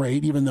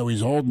great, even though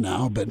he's old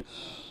now. But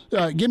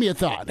give me a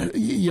thought.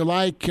 You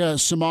like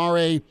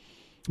Samari,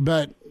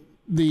 but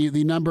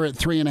the number at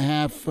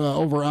 3.5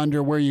 over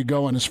under. Where are you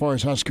going as far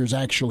as Huskers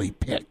actually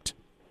picked?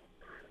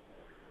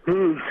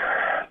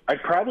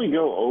 I'd probably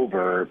go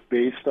over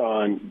based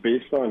on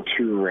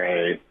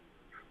Toure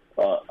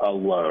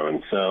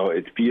alone. So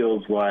it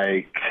feels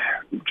like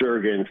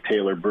Juergens,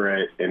 Taylor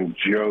Britt, and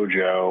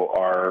JoJo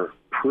are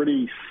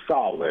pretty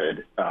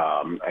solid.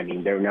 I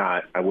mean, they're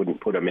not. I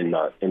wouldn't put them in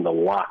the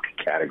lock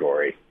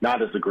category,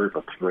 not as a group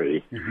of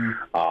 3.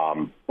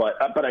 Mm-hmm.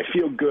 But I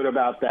feel good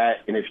about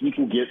that. And if you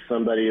can get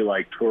somebody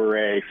like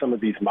Toure, some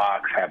of these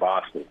mocks have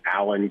Austin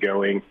Allen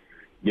going,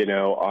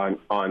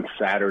 on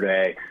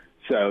Saturday.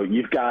 So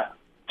you've got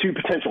 2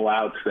 potential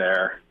outs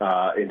there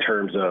in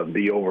terms of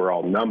the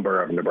overall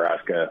number of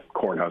Nebraska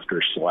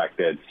Cornhuskers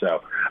selected.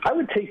 So I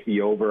would take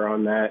the over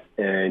on that.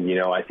 And,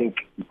 I think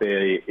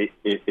if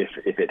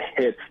it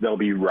hits, they'll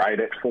be right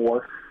at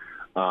 4.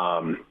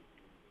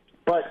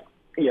 But,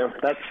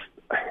 that's –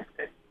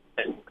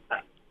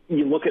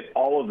 you look at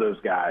all of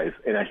those guys,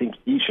 and I think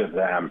each of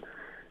them,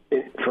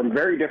 from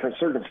very different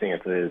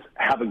circumstances,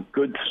 have a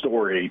good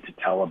story to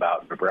tell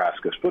about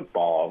Nebraska's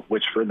football,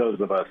 which for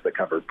those of us that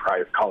cover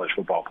college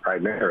football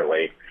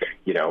primarily,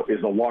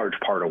 is a large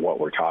part of what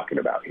we're talking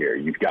about here.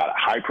 You've got a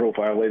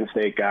high-profile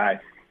in-state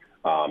guy.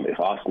 If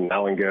Austin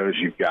Allen goes,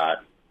 you've got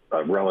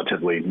a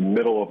relatively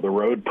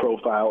middle-of-the-road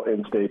profile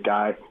in-state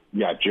guy. You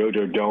got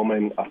JoJo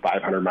Domann, a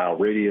 500-mile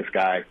radius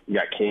guy. You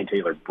got Kane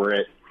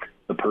Taylor-Britt,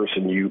 the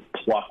person you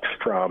plucked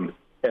from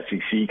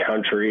SEC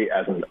country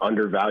as an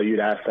undervalued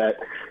asset.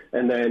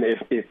 And then if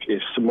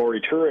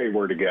Samori Toure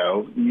were to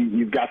go,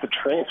 you've got the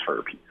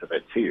transfer piece of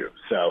it too.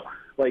 So,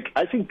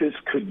 I think this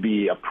could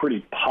be a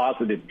pretty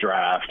positive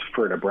draft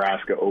for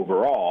Nebraska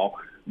overall,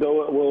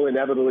 though it will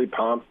inevitably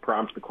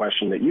prompt the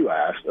question that you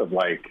asked of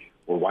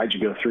why'd you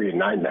go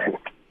 3-9 then?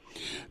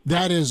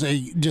 That is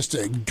just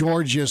a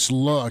gorgeous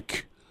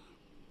look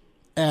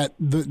at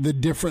the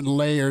different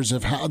layers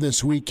of how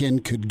this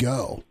weekend could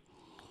go.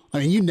 I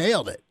mean, you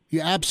nailed it.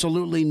 You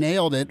absolutely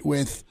nailed it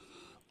with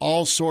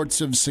all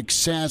sorts of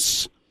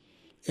success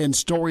and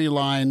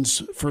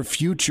storylines for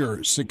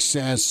future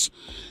success.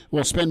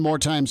 We'll spend more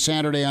time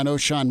Saturday on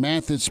O'Shawn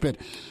Mathis, but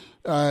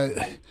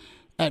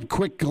at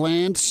quick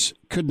glance,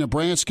 could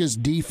Nebraska's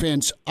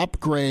defense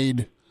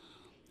upgrade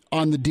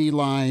on the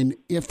D-line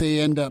if they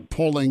end up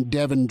pulling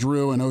Devin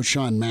Drew and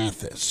O'Shawn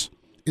Mathis?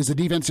 Is the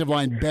defensive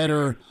line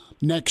better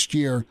next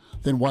year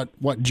than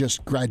what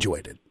just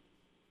graduated?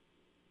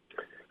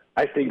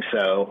 I think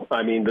so.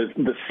 I mean,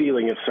 the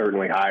ceiling is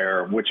certainly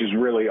higher, which is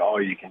really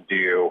all you can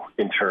do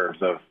in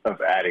terms of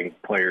adding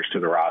players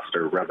to the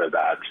roster, whether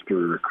that's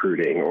through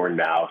recruiting or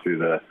now through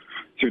the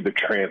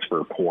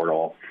transfer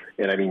portal.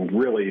 And I mean,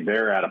 really,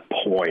 they're at a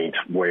point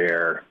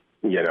where,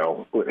 you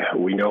know,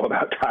 we know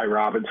about Ty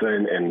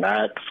Robinson, and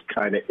that's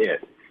kind of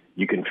it.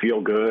 You can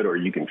feel good or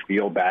you can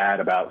feel bad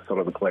about some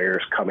of the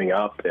players coming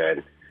up,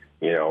 and,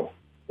 you know,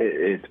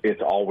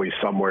 it's always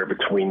somewhere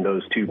between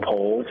those two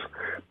poles.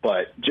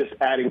 But just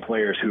adding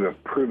players who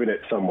have proven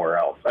it somewhere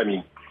else. I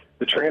mean,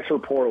 the transfer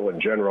portal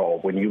in general,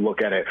 when you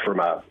look at it from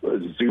a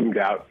zoomed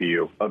out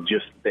view of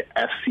just the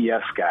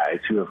FCS guys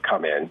who have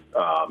come in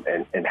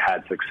and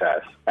had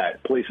success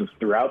at places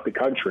throughout the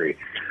country,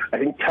 I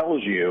think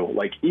tells you,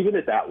 like, even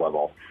at that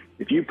level,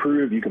 if you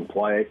prove you can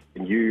play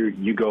and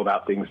you go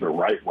about things the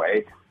right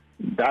way,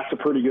 that's a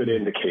pretty good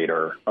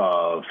indicator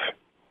of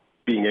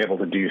being able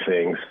to do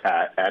things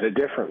at a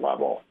different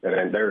level.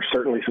 And there are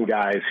certainly some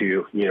guys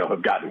who, you know,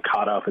 have gotten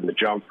caught up in the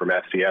jump from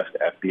FCS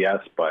to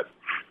FBS, but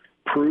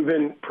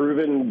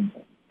proven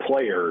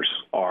players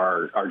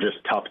are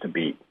just tough to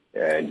beat,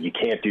 and you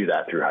can't do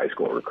that through high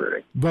school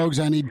recruiting.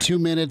 Bogues, I need 2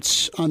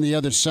 minutes on the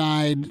other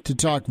side to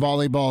talk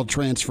volleyball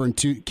transfer. And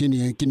can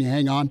you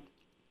hang on?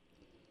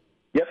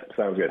 Yep,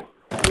 sounds good.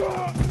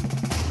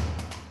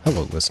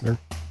 Hello, listener.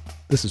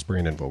 This is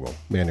Brandon Vogel,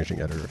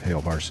 managing editor of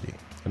Hail Varsity,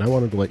 and I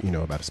wanted to let you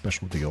know about a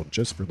special deal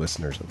just for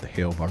listeners of the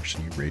Hail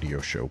Varsity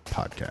Radio Show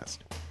podcast.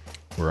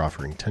 We're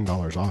offering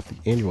 $10 off the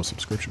annual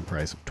subscription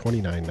price of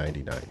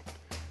 $29.99.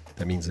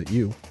 That means that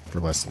you,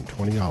 for less than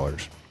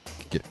 $20,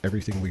 get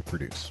everything we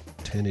produce: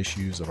 10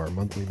 issues of our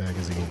monthly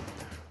magazine,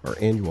 our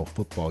annual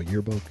football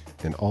yearbook,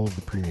 and all of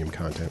the premium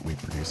content we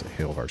produce at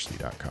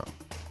HailVarsity.com.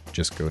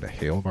 Just go to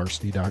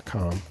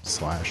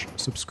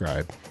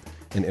HailVarsity.com/subscribe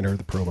and enter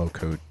the promo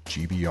code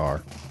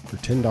GBR for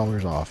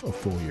 $10 off a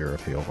full year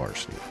of Hail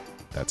Varsity.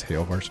 That's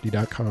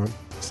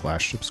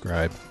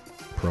HailVarsity.com/subscribe,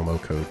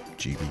 promo code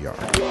GBR.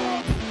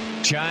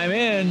 Chime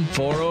in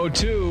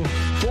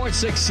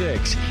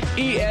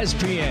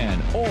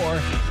 402-466-ESPN or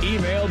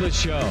email the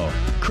show,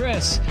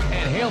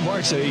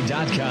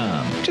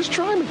 Chris@HailVarsity.com. Just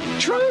try me.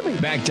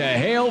 Back to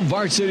Hail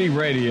Varsity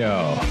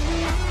Radio.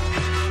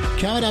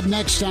 Coming up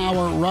next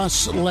hour,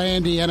 Russ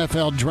Landy,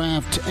 NFL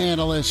draft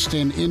analyst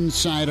and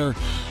insider.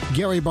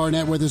 Gary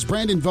Barnett with us.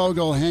 Brandon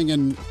Vogel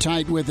hanging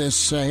tight with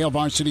us,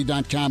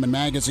 HailVarsity.com and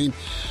magazine.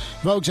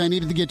 Vogues, I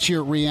needed to get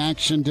your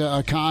reaction to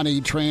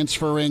Akani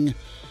transferring.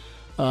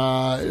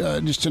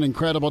 Just an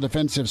incredible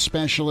defensive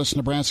specialist.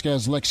 Nebraska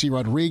has Lexi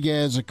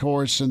Rodriguez, of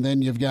course, and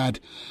then you've got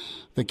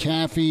the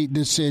Caffey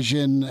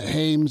decision,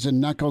 Hames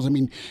and Knuckles. I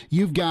mean,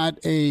 you've got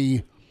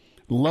a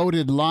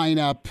loaded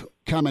lineup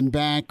coming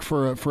back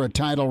for a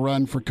title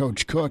run for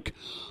Coach Cook.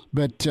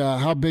 But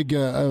how big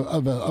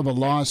of a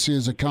loss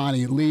is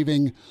Akani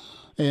leaving,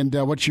 and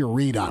what's your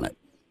read on it?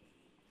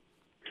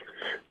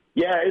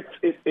 Yeah,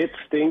 it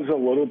stings a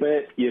little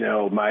bit. You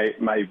know, my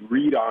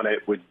read on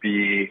it would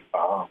be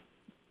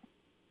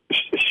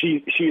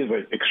she is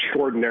an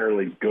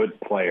extraordinarily good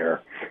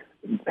player.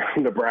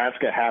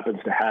 Nebraska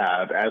happens to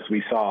have, as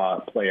we saw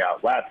play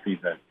out last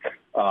season,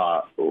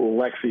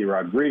 Lexi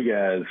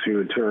Rodriguez,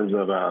 who in terms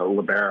of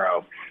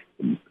libero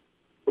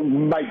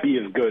might be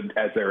as good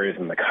as there is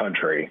in the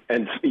country.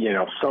 And, you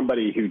know,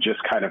 somebody who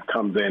just kind of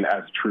comes in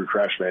as a true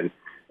freshman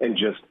and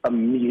just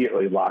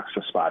immediately locks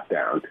the spot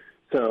down.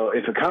 So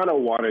if Akana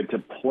wanted to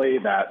play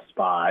that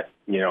spot,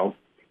 you know,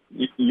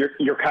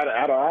 you're kind of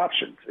out of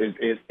options.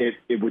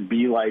 It would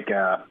be like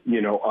a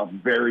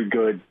very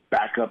good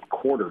backup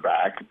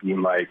quarterback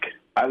being like,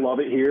 I love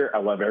it here. I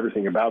love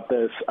everything about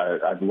this.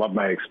 I love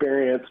my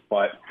experience,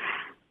 but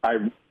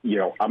I'm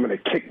going to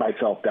kick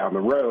myself down the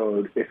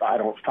road if I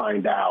don't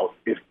find out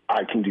if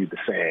I can do the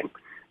same.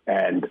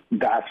 And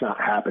that's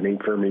not happening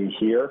for me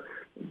here.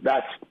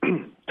 That's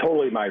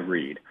totally my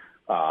read.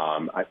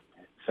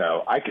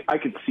 So I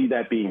could see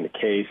that being the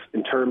case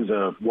in terms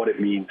of what it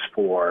means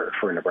for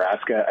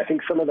Nebraska. I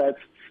think some of that's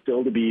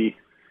still to be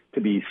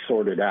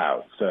sorted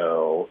out.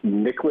 So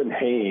Nicklin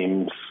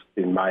Hames,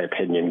 in my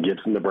opinion,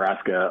 gives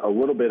Nebraska a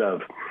little bit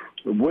of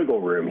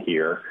wiggle room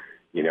here.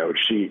 You know,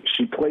 she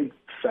played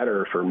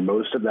center for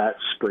most of that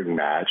spring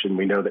match, and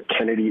we know that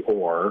Kennedy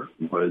Orr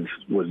was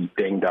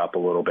dinged up a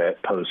little bit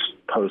post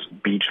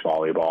beach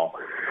volleyball.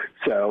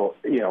 So,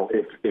 you know,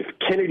 if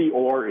Kennedy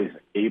Orr is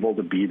able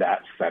to be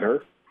that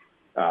center,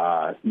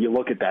 you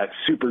look at that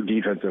super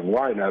defensive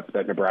lineup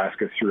that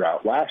Nebraska threw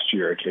out last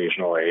year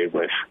occasionally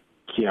with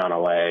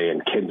Kiana Lay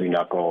and Kinsey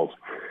Knuckles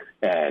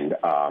and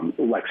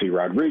Lexi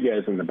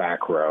Rodriguez in the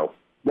back row.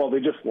 Well, they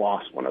just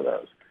lost one of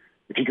those.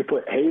 If you could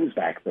put Haynes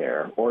back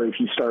there, or if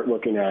you start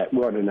looking at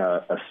running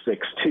a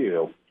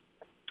 6-2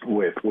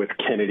 with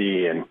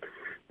Kennedy and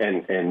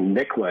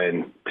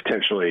Nicklin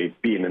potentially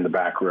being in the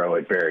back row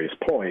at various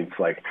points,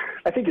 like,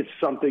 I think it's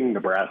something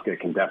Nebraska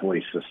can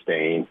definitely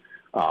sustain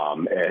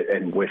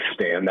and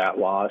withstand that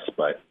loss.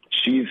 But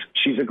she's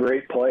a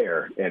great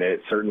player, and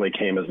it certainly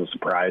came as a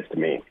surprise to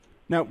me.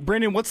 Now,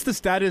 Brandon, what's the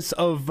status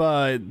of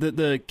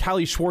the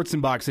Callie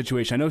Schwarzenbach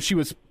situation? I know she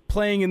was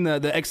playing in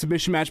the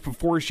exhibition match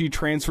before she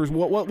transfers.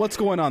 What's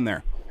going on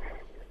there?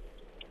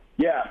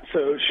 Yeah,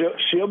 so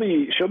she'll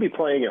be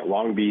playing at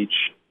Long Beach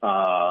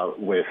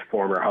with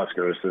former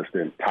Husker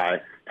assistant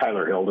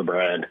Tyler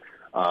Hildebrand,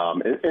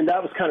 and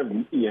that was kind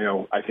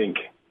of I think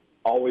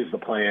always the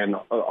plan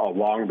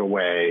along the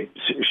way.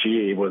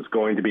 She was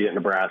going to be at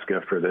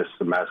Nebraska for this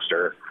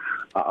semester,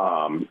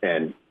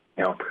 and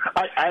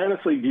I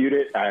honestly viewed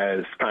it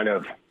as kind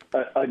of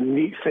a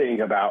neat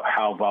thing about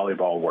how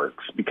volleyball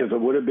works, because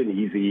it would have been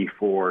easy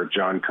for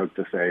John Cook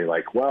to say,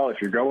 like, well, if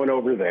you're going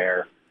over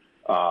there,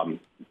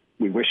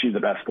 we wish you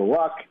the best of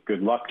luck.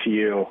 Good luck to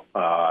you.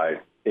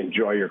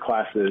 Enjoy your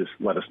classes.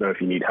 Let us know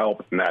if you need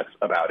help, and that's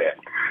about it.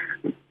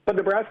 But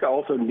Nebraska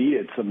also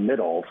needed some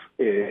middles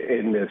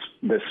in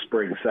this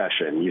spring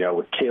session.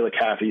 With Kayla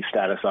Caffey's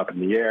status up in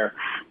the air,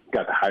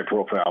 got the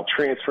high-profile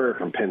transfer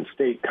from Penn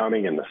State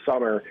coming in the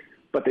summer,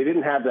 but they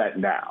didn't have that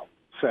now.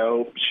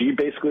 So she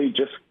basically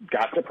just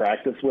got to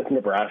practice with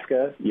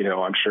Nebraska.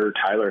 I'm sure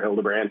Tyler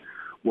Hildebrand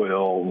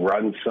will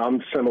run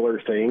some similar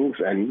things,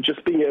 and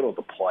just being able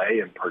to play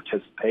and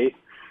participate,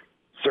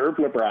 serve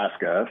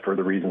Nebraska for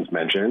the reasons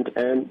mentioned,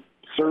 and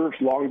serve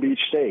Long Beach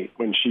State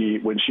when she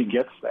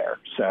gets there.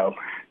 So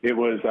it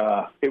was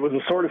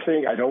the sort of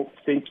thing I don't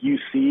think you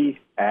see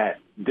at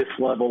this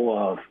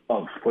level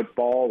of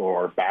football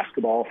or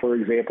basketball, for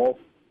example.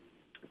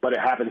 But it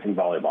happens in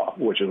volleyball,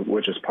 which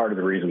is part of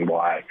the reason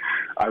why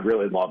I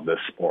really love this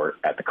sport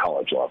at the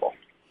college level.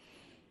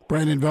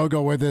 Brandon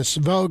Vogel with us.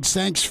 Vogues,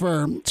 thanks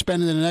for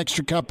spending an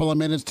extra couple of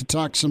minutes to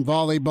talk some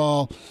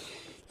volleyball.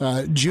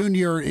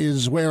 Junior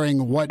is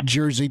wearing what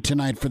jersey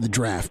tonight for the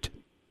draft?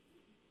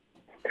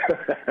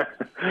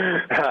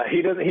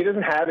 He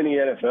doesn't have any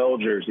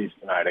NFL jerseys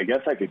tonight. I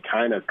guess I could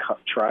kind of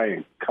try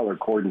and color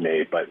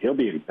coordinate, but he'll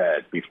be in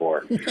bed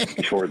before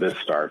this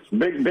starts.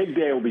 Big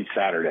day will be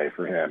Saturday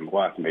for him.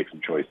 We'll have to make some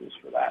choices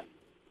for that.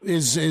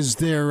 Is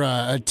there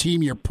a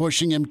team you're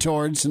pushing him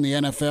towards in the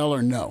NFL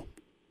or no?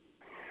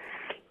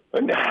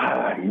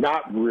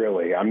 Not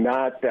really. I'm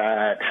not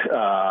that.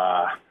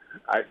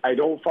 I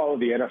don't follow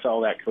the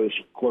NFL that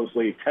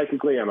closely.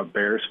 Technically, I'm a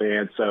Bears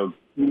fan, so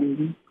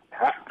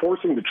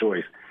forcing the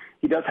choice.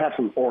 He does have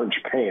some orange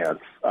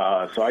pants,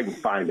 so I can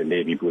find a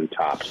navy blue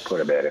top to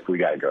put him in if we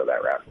got to go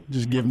that route.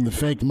 Just give him the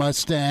fake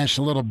mustache,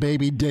 a little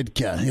baby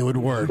Ditka. It would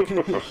work.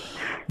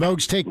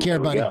 Vogues, take care,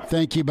 buddy.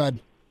 Thank you,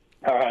 bud.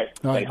 All right.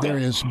 There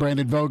he is.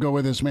 Brandon Vogel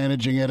with us,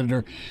 managing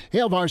editor.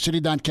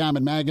 HailVarsity.com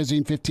and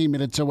magazine. 15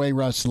 minutes away,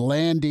 Russ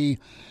Landy,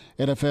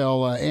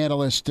 NFL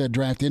analyst,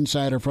 draft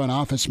insider, front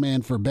office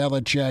man for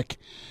Belichick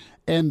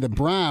and the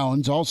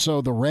Browns,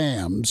 also the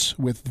Rams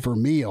with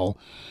Vermeil.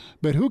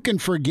 But who can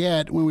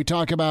forget when we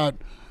talk about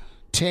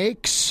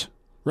takes,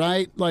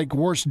 right? Like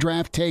worst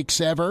draft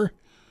takes ever.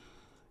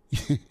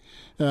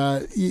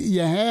 You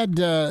had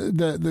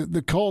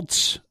the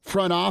Colts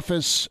front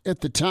office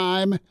at the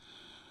time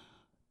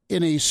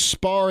in a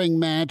sparring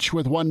match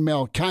with one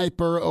Mel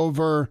Kiper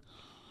over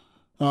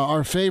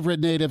our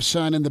favorite native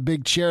son in the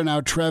big chair now,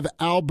 Trev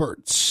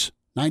Alberts.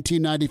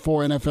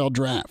 1994 NFL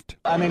Draft.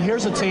 I mean,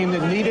 here's a team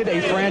that needed a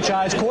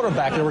franchise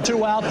quarterback. There were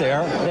two out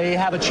there. They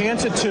have a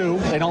chance at two.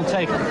 They don't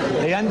take it.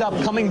 They end up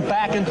coming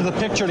back into the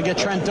picture to get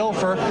Trent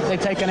Dilfer. They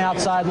take an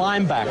outside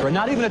linebacker.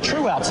 Not even a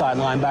true outside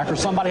linebacker.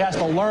 Somebody has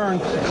to learn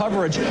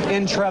coverage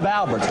in Trev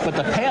Alberts. But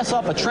to pass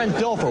up a Trent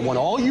Dilfer when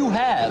all you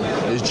have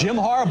is Jim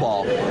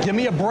Harbaugh, give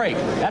me a break.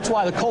 That's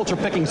why the Colts are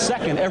picking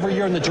second every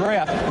year in the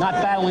draft, not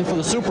battling for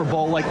the Super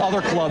Bowl like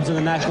other clubs in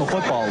the National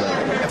Football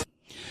League.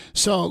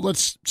 So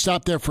let's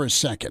stop there for a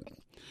second.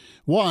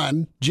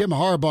 One, Jim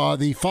Harbaugh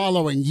the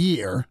following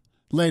year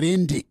led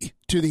Indy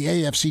to the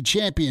AFC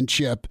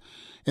Championship,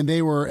 and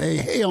they were a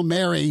Hail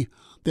Mary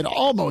that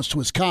almost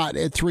was caught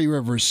at Three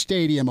Rivers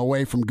Stadium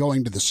away from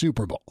going to the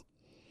Super Bowl.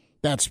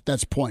 That's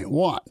point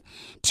one.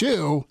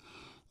 Two,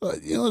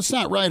 let's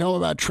not write home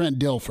about Trent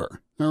Dilfer,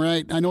 all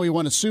right? I know he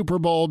won a Super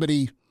Bowl, but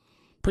he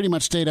pretty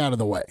much stayed out of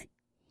the way.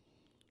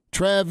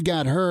 Trev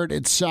got hurt.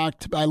 It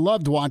sucked. I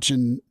loved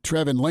watching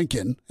Trev and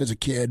Lincoln as a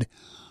kid,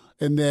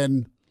 and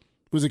then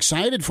was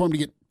excited for him to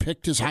get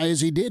picked as high as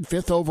he did,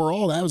 5th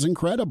overall. That was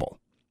incredible.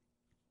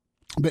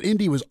 But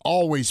Indy was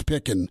always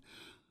picking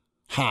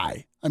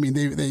high. I mean,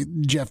 they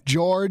Jeff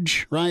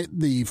George, right,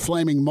 the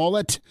flaming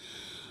mullet,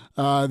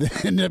 they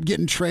ended up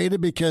getting traded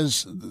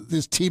because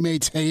his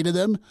teammates hated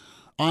him.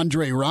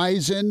 Andre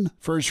Rison,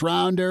 first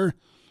rounder.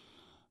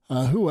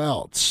 Who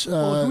else? Who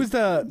was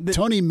the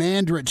Tony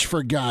Mandrich,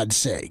 for God's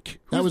sake.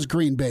 That was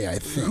Green Bay, I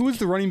think. Who was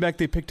the running back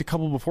they picked a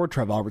couple before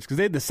Trev Alberts? Because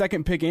they had the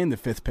 2nd pick and the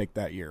 5th pick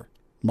that year.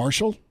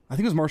 Marshall? I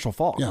think it was Marshall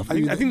Faulk. Yeah,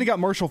 I think they got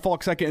Marshall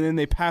Faulk 2nd, and then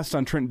they passed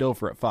on Trent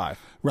Dilfer at 5.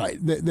 Right.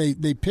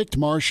 They picked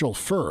Marshall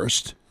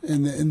first,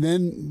 and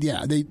then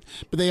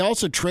but they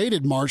also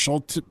traded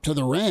Marshall to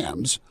the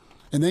Rams,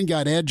 and then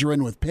got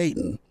Edgerrin with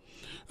Peyton.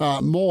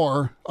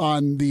 More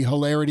on the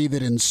hilarity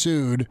that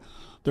ensued,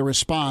 the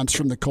response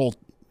from the Colt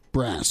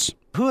brass.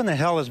 Who in the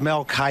hell is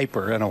Mel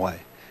Kiper, in a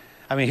way?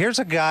 I mean, here's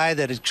a guy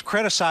that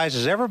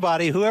criticizes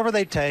everybody, whoever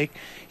they take.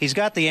 He's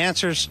got the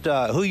answers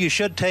to who you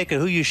should take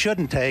and who you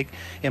shouldn't take.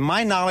 In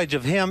my knowledge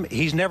of him,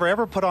 he's never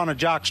ever put on a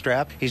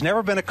jockstrap. He's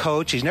never been a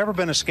coach. He's never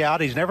been a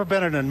scout. He's never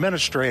been an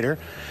administrator.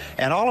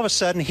 And all of a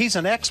sudden, he's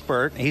an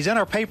expert. He's in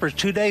our papers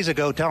 2 days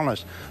ago telling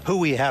us who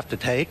we have to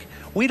take.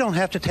 We don't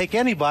have to take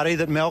anybody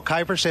that Mel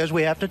Kiper says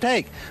we have to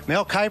take.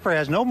 Mel Kiper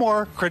has no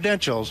more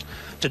credentials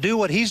to do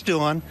what he's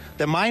doing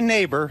than my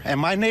neighbor, and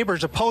my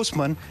neighbor's a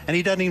postman, and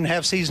he doesn't even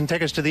have season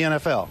tickets to the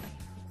NFL.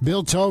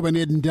 Bill Tobin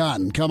isn't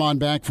done. Come on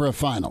back for a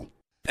final.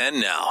 And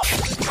now,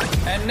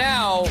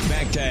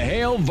 back to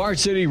Hail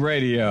Varsity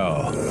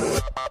Radio.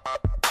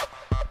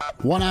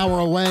 1 hour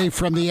away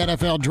from the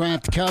NFL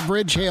draft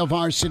coverage. Hail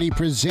Varsity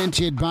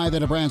presented by the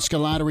Nebraska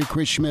Lottery.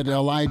 Chris Schmidt,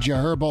 Elijah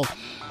Herbal.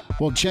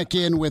 We'll check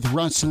in with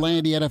Russ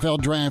Landy,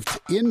 NFL draft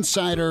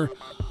insider,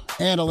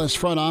 analyst,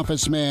 front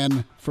office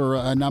man for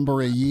a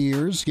number of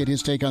years. Get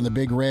his take on the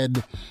Big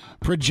Red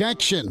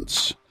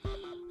projections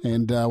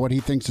and what he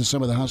thinks of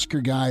some of the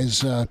Husker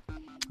guys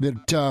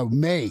that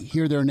may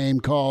hear their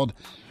name called.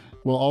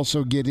 We'll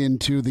also get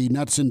into the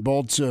nuts and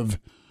bolts of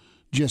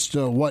just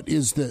what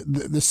is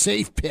the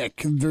safe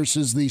pick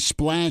versus the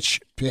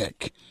splash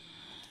pick,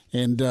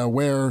 and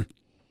where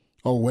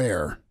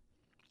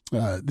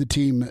the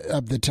team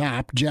up the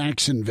top,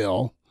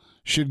 Jacksonville,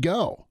 should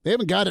go. They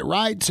haven't got it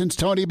right since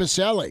Tony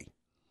Baselli.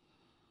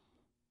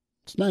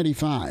 It's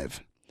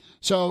 95.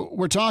 So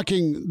we're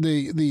talking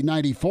the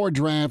 94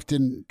 draft,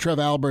 and Trev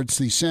Albert's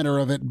the center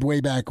of it way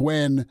back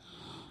when,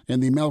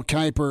 and the Mel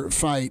Kiper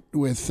fight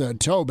with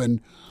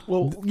Tobin.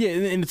 Well, yeah,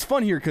 and it's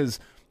fun here because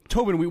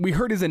Tobin, we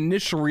heard his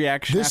initial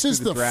reaction. This is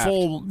the draft.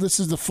 This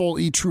is the full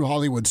E! True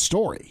Hollywood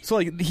story. So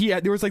like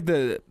there was like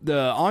the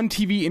on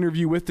TV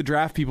interview with the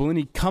draft people, and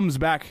he comes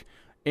back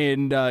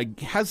and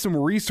has some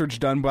research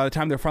done by the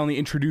time they're finally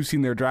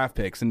introducing their draft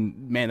picks.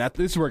 And man,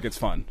 this is where it gets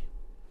fun.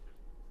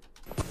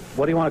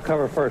 What do you want to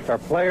cover first, our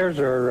players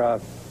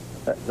or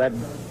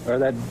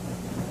that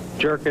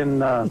jerk in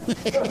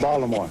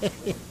Baltimore?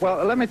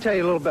 Well, let me tell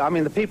you a little bit. I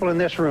mean, the people in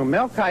this room.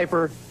 Mel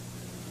Kiper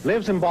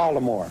lives in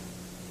Baltimore.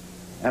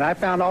 And I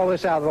found all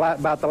this out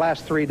about the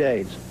last 3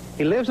 days.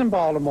 He lives in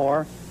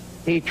Baltimore.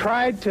 He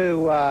tried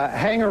to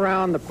hang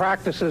around the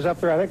practices up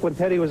there, I think when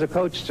Teddy was a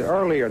coach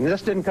earlier. And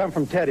this didn't come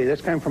from Teddy.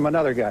 This came from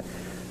another guy.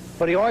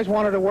 But he always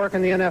wanted to work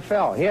in the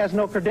NFL. He has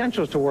no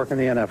credentials to work in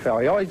the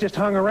NFL. He always just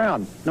hung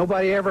around.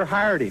 Nobody ever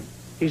hired him.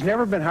 He's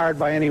never been hired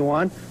by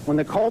anyone. When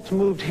the Colts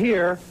moved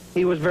here,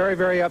 he was very,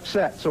 very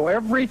upset. So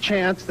every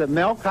chance that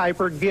Mel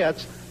Kiper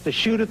gets to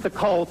shoot at the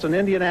Colts in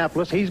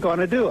Indianapolis, he's going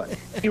to do it.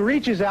 He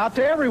reaches out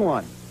to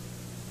everyone.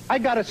 I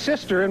got a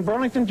sister in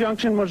Burlington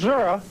Junction,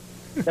 Missouri,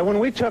 that when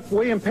we took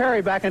William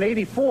Perry back in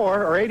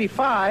 84 or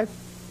 85,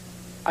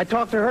 I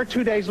talked to her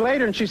 2 days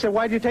later, and she said,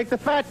 "Why'd you take the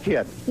fat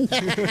kid?"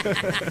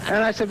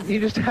 And I said, "You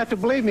just have to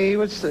believe me. He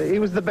was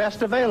the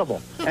best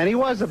available." And he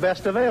was the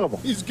best available.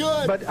 He's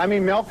good. But, I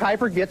mean, Mel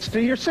Kiper gets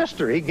to your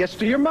sister. He gets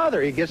to your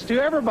mother. He gets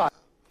to everybody.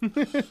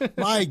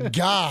 My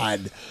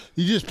God,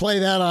 you just play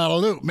that on a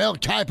loop. Mel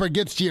Kiper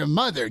gets to your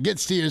mother,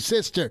 gets to your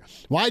sister.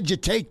 Why'd you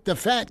take the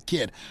fat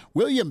kid?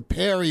 William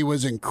Perry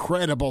was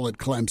incredible at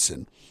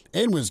Clemson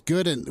and was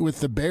good with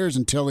the Bears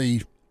until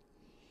he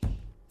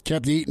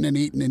kept eating and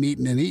eating and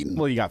eating and eating.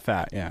 Well, he got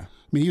fat, yeah.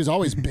 I mean, he was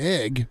always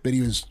big, but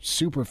he was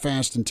super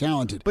fast and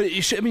talented. But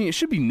it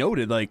should be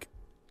noted, like,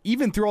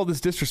 even through all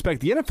this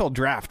disrespect, the NFL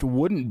draft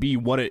wouldn't be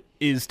what it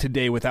is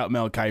today without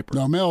Mel Kiper.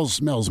 No,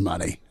 Mel's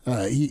money.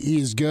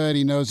 He is good.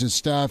 He knows his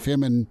stuff.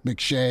 Him and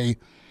McShay.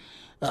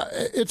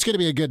 It's going to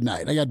be a good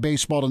night. I got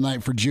baseball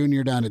tonight for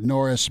Junior down at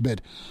Norris, but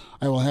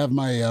I will have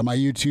my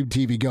YouTube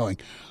TV going.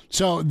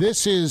 So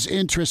this is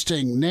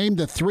interesting. Name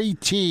the 3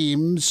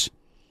 teams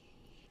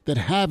that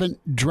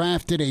haven't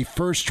drafted a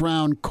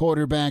first-round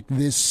quarterback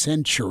this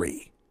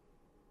century.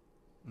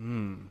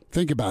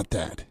 Think about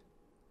that.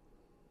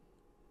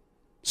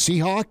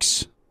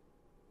 Seahawks.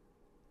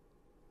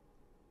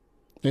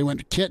 They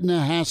went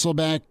Kitna,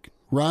 Hasselbeck,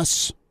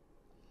 Russ.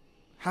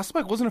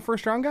 Hasselbeck wasn't a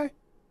first-round guy?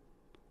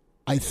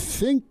 I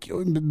think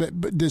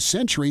this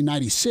century,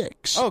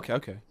 96.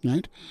 Okay.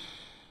 Right?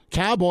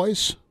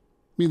 Cowboys.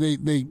 I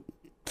mean, they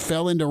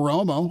fell into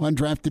Romo,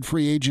 undrafted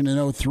free agent in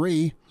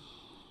 2003.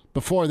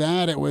 Before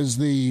that, it was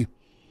the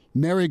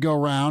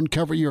merry-go-round,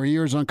 cover your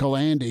ears, Uncle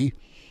Andy,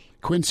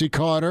 Quincy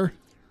Carter,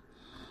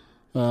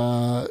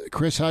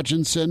 Chris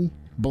Hutchinson,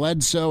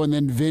 Bledsoe, and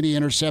then Vinny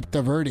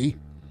Interceptaverti.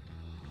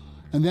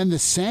 And then the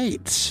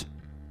Saints.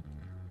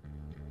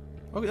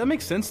 Okay, that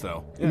makes sense,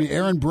 though. Yeah. I mean,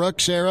 Aaron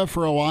Brooks era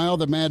for a while,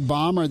 the Mad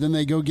Bomber. Then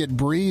they go get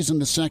Breeze in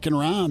the second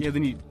round. Yeah,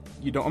 then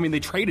you don't. I mean, they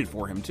traded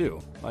for him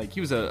too. Like, he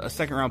was a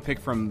second-round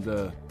pick from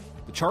the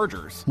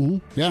Chargers. Mm-hmm.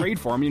 Yeah. Trade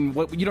for him.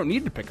 I mean, you don't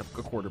need to pick a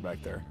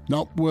quarterback there.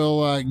 Nope.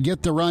 We'll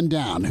get the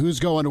rundown. Who's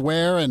going to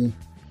where and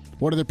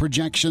what are the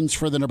projections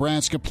for the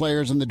Nebraska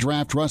players in the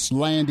draft? Russ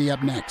Landy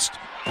up next.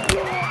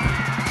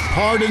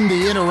 Pardon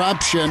the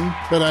interruption,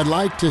 but I'd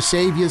like to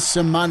save you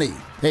some money.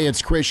 Hey,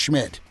 it's Chris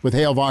Schmidt. with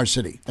Hail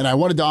Varsity. And I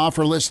wanted to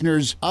offer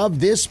listeners of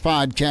this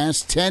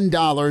podcast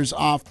 $10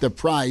 off the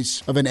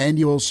price of an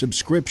annual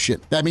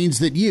subscription. That means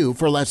that you,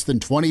 for less than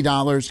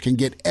 $20, can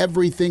get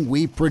everything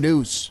we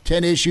produce.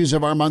 10 issues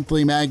of our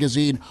monthly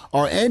magazine,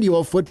 our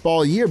annual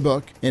football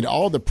yearbook, and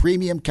all the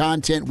premium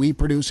content we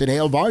produce at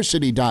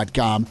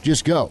HailVarsity.com.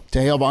 Just go to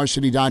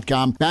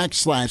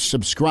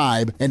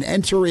HailVarsity.com/subscribe and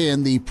enter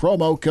in the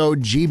promo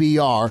code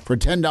GBR for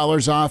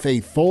 $10 off a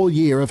full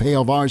year of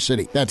Hail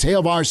Varsity. That's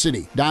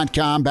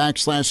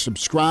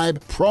HailVarsity.com/subscribe,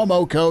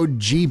 promo code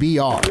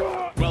GBR.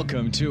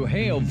 Welcome to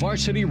Hail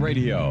Varsity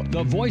Radio,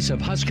 the voice of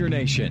Husker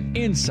Nation.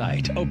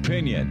 Insight,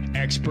 opinion,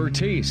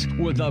 expertise,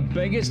 with the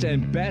biggest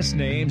and best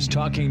names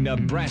talking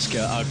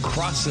Nebraska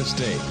across the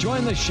state.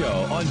 Join the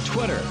show on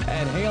Twitter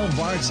at Hail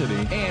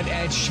Varsity and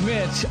at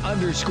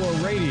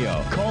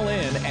Schmidt_radio. Call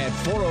in at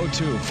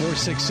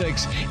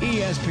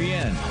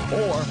 402-466-ESPN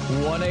or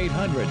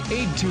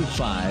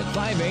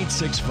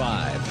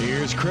 1-800-825-5865.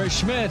 Here's Chris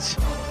Schmidt.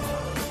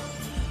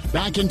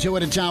 Back into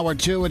it. It's Hour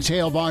 2. It's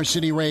Hail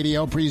Varsity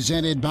Radio,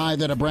 presented by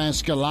the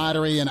Nebraska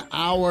Lottery. An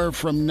hour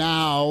from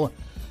now,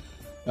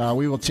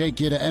 we will take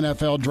you to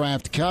NFL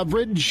draft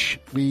coverage.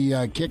 We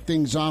kick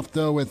things off,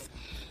 though, with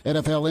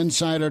NFL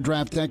insider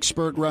draft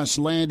expert Russ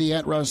Landy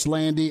at Russ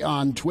Landy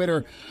on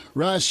Twitter.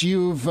 Russ,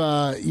 you've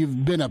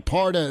been a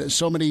part of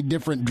so many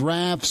different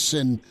drafts,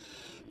 and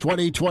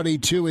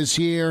 2022 is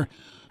here.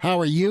 How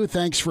are you?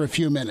 Thanks for a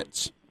few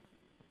minutes.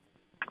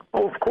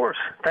 Oh, of course.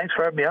 Thanks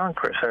for having me on,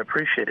 Chris. I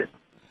appreciate it.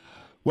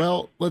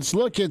 Well, let's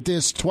look at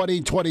this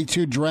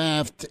 2022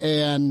 draft,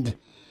 and,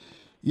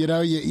 you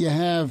know, you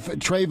have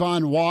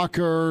Trayvon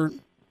Walker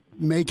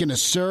making a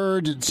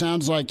surge. It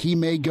sounds like he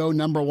may go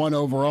number 1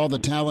 overall, the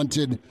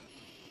talented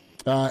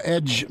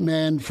edge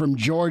man from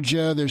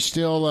Georgia. There's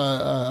still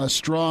a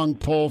strong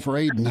pull for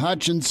Aiden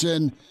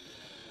Hutchinson.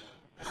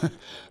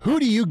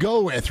 Who do you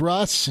go with,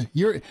 Russ?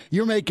 You're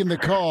making the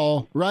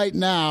call right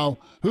now.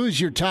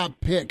 Who's your top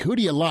pick? Who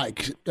do you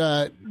like?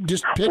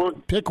 Just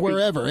pick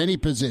wherever, any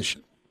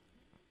position.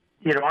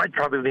 You know, I'd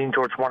probably lean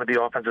towards one of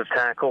the offensive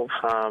tackles.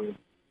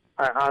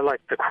 I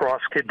like the Cross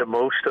kid the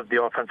most of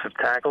the offensive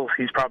tackles.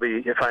 He's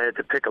probably, if I had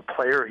to pick a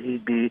player,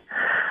 he'd be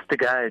the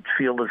guy I'd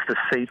feel is the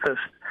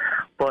safest.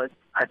 But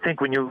I think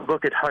when you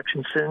look at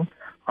Hutchinson,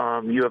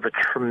 you have a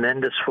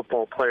tremendous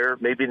football player,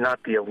 maybe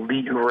not the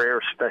elite,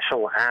 rare,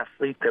 special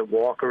athlete that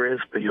Walker is,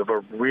 but you have a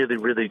really,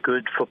 really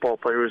good football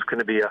player who's going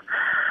to be a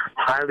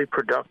highly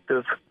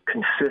productive,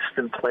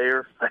 consistent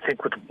player. I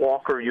think with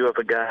Walker, you have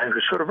a guy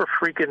who's sort of a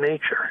freak of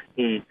nature.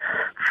 He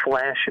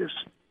flashes.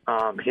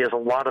 He has a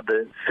lot of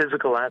the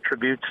physical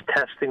attributes,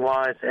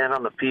 testing-wise and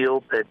on the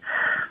field, that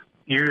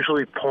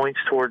usually points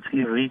towards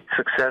elite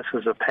success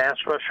as a pass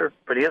rusher,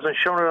 but he hasn't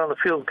shown it on the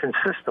field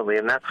consistently,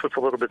 and that's what's a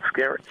little bit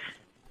scary.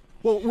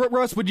 Well,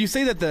 Russ, would you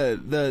say that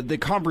the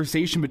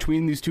conversation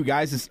between these two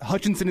guys is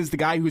Hutchinson is the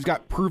guy who's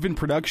got proven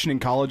production in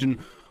college, and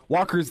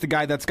Walker is the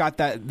guy that's got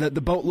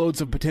the boatloads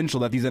of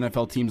potential that these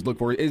NFL teams look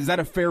for? Is that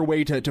a fair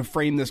way to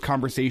frame this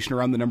conversation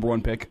around the number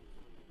 1 pick?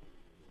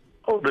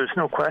 Oh, there's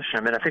no question.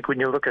 I mean, I think when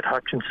you look at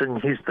Hutchinson,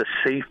 he's the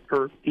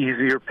safer,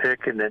 easier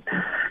pick, and that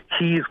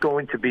he's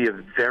going to be a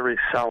very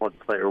solid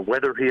player.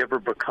 Whether he ever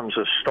becomes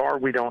a star,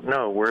 we don't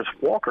know. Whereas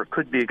Walker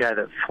could be a guy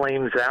that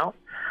flames out,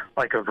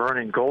 like a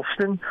Vernon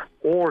Golston,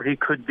 or he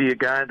could be a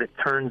guy that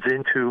turns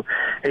into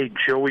a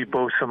Joey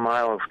Bosa,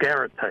 Myles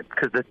Garrett type.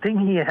 Because the thing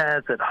he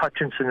has that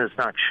Hutchinson has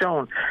not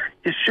shown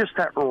is just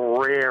that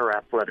rare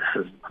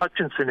athleticism.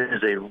 Hutchinson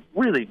is a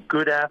really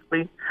good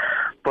athlete,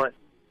 but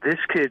this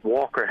kid,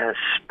 Walker, has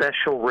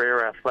special,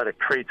 rare athletic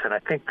traits, and I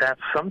think that's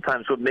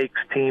sometimes what makes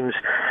teams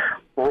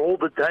roll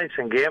the dice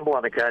and gamble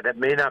on a guy that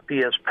may not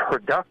be as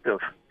productive.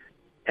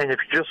 And if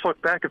you just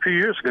look back a few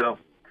years ago,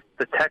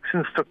 the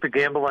Texans took the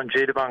gamble on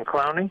Jadeveon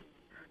Clowney.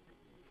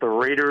 The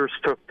Raiders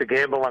took the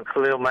gamble on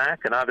Khalil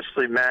Mack, and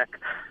obviously Mack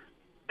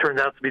turned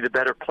out to be the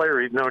better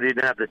player, even though he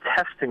didn't have the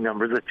testing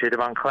numbers that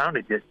Jadeveon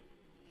Clowney did.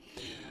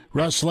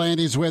 Russ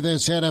Landy's with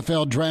us,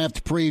 NFL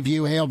Draft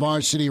Preview, Hail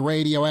Varsity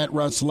Radio, at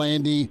Russ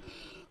Landy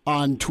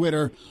on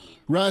Twitter.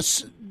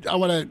 Russ, I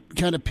want to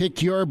kind of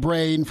pick your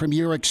brain from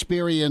your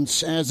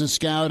experience as a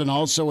scout and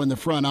also in the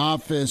front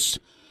office.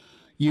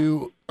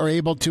 You are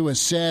able to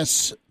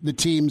assess the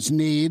team's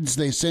needs.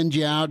 They send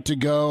you out to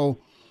go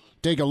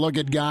take a look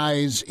at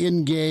guys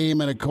in game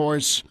and, of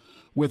course,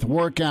 with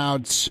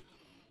workouts.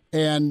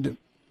 And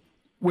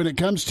when it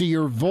comes to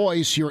your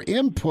voice, your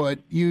input,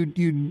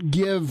 you'd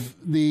give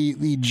the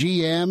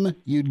GM,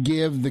 you'd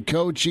give the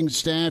coaching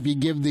staff, you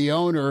give the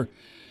owner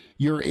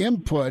your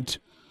input.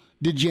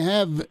 Did you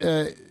have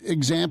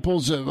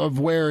examples of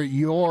where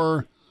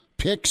your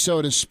pick,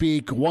 so to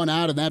speak, won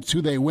out and that's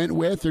who they went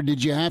with? Or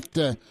did you have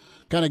to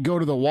kind of go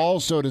to the wall,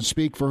 so to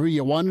speak, for who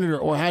you wanted?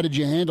 Or how did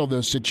you handle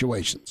those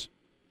situations?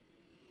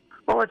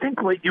 Well, I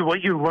think what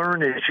you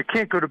learn is you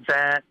can't go to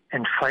bat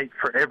and fight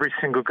for every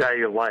single guy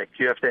you like.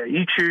 You have to,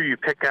 each year you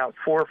pick out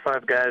 4 or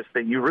 5 guys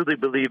that you really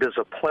believe as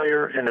a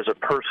player and as a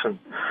person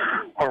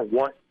are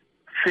what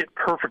fit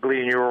perfectly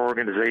in your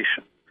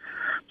organization.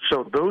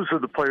 So those are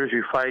the players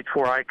you fight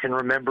for. I can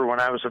remember when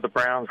I was at the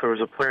Browns, there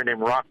was a player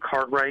named Rock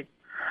Cartwright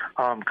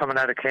coming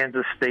out of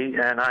Kansas State,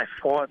 and I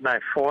fought and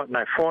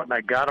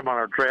I got him on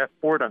our draft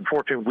board.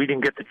 Unfortunately, we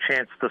didn't get the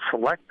chance to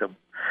select him.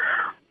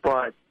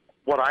 But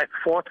what I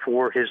fought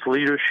for, his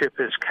leadership,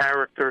 his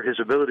character, his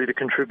ability to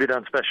contribute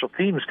on special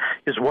teams,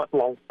 is what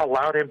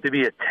allowed him to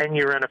be a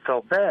 10-year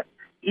NFL vet.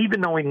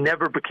 Even though he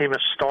never became a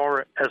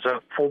star as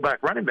a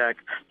fullback running back,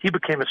 he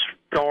became a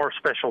star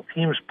special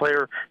teams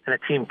player and a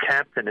team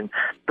captain. And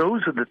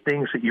those are the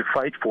things that you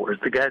fight for, is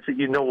the guys that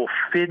you know will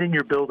fit in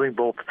your building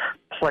both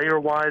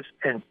player-wise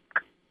and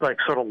like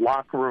sort of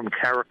locker room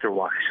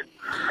character-wise.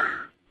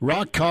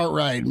 Rock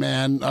Cartwright,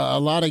 man, a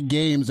lot of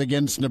games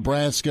against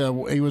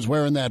Nebraska, he was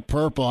wearing that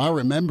purple. I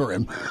remember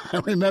him. I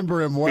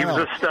remember him well. He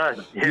was a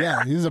stud.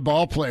 Yeah, he's a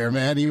ball player,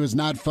 man. He was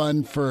not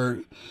fun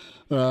for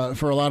a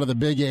lot of the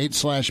Big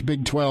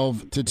 8/Big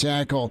 12 to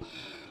tackle.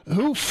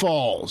 Who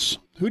falls?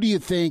 Who do you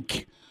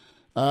think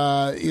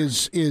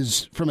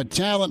is from a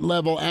talent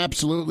level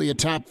absolutely a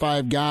top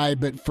 5 guy,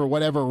 but for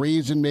whatever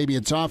reason, maybe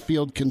it's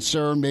off-field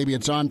concern, maybe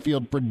it's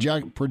on-field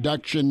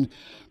projection.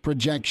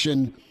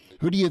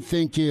 Who do you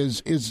think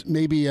is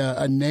maybe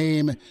a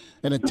name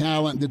and a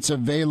talent that's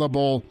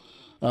available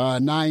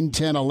 9,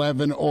 10,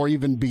 11, or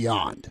even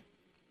beyond?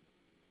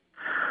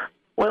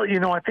 Well,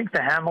 I think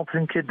the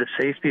Hamilton kid, the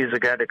safety, is a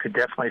guy that could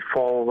definitely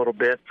fall a little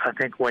bit. I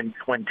think when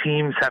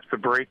teams have to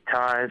break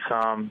ties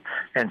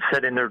and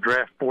set in their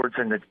draft boards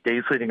in the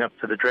days leading up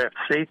to the draft,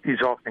 safeties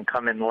often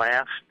come in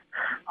last.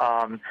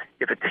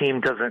 If a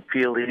team doesn't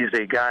feel he's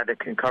a guy that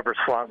can cover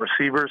slot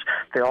receivers,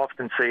 they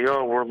often say,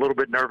 we're a little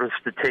bit nervous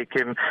to take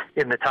him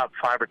in the top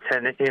 5 or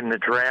 10 in the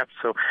draft.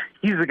 So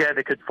he's a guy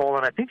that could fall,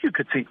 and I think you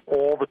could see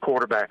all the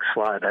quarterbacks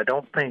slide. I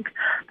don't think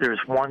there's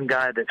one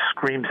guy that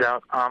screams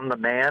out, I'm the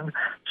man.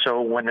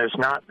 So when there's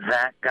not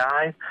that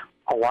guy,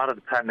 a lot of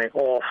the time they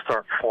all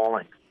start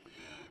falling.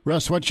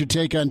 Russ, what's your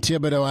take on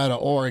Thibodeau out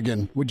of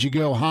Oregon? Would you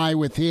go high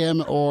with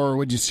him, or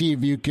would you see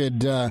if you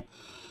could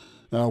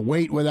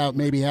wait without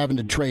maybe having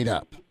to trade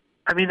up?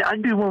 I mean,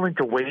 I'd be willing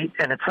to wait,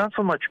 and it's not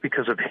so much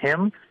because of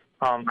him.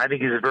 I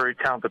think he's a very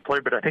talented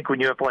player, but I think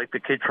when you have like the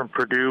kid from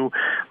Purdue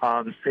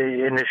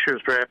in this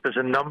year's draft, there's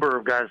a number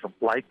of guys that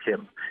like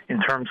him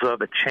in terms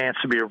of a chance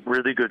to be a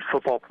really good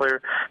football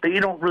player, that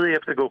you don't really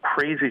have to go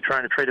crazy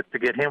trying to trade up to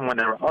get him when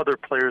there are other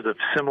players of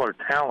similar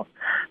talent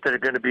that are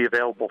going to be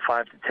available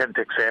 5 to 10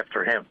 picks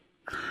after him.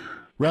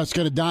 Russ,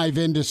 going to dive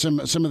into some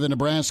of the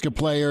Nebraska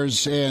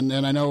players, and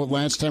I know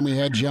last time we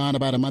had John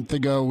about a month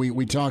ago,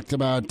 we talked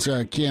about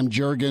Cam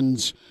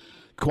Jurgens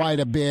quite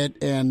a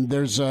bit, and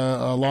there's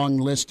a long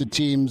list of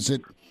teams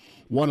that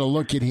want to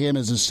look at him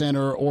as a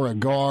center or a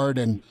guard,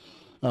 and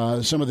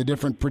some of the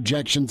different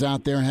projections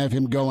out there have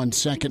him going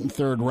second and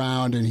third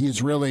round, and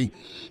he's really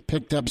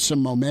picked up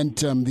some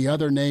momentum. The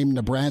other name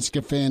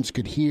Nebraska fans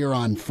could hear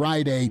on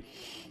Friday,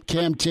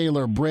 Cam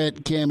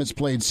Taylor-Britt. Cam has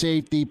played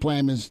safety.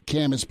 Cam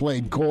has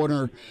played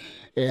corner,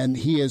 and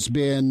he has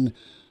been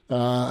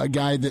a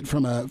guy that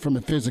from a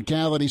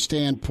physicality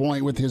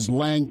standpoint, with his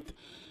length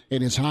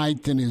and his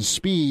height and his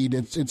speed,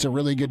 it's a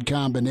really good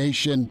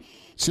combination.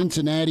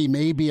 Cincinnati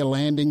may be a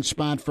landing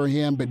spot for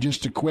him, but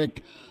just a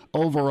quick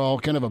overall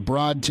kind of a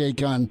broad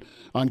take on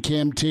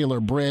Cam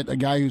Taylor-Britt, a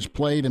guy who's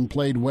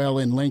played well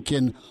in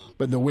Lincoln,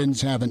 but the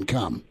wins haven't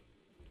come.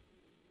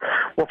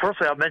 Well,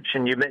 firstly, I'll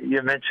mention you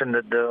mentioned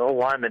that the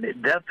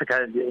O-lineman. That's the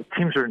guy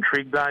teams are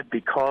intrigued by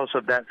because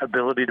of that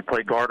ability to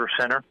play guard or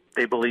center.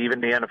 They believe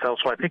in the NFL,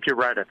 so I think you're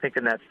right. I think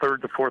in that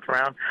 3rd to 4th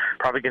round,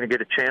 probably going to get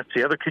a chance.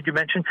 The other kid you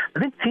mentioned, I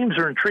think teams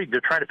are intrigued.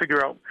 They're trying to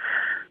figure out,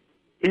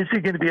 is he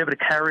going to be able to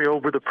carry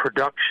over the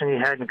production he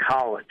had in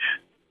college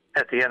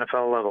at the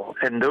NFL level?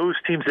 And those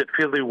teams that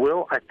feel he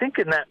will, I think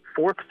in that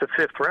 4th to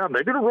 5th round,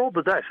 they're going to roll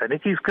the dice. I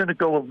think he's going to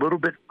go a little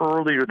bit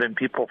earlier than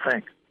people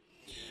think.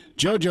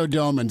 JoJo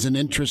Domann's an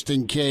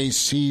interesting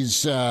case.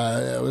 He's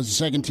was a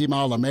second-team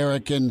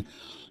All-American.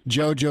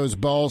 JoJo's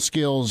ball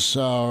skills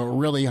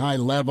really high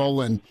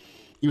level, and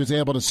he was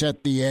able to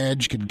set the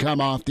edge, could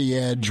come off the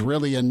edge,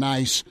 really a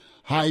nice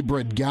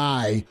hybrid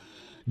guy.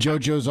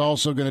 JoJo's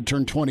also going to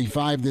turn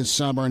 25 this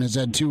summer and has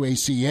had 2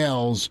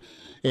 ACLs,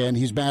 and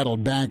he's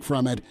battled back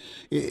from it.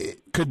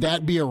 Could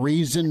that be a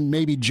reason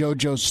maybe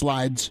JoJo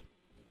slides?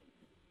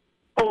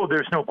 Oh,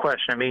 there's no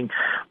question. I mean,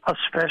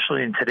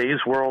 especially in today's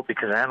world,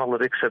 because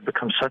analytics have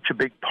become such a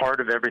big part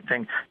of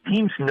everything,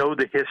 teams know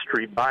the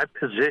history by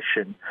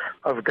position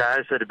of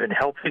guys that have been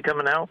healthy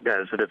coming out,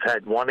 guys that have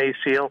had 1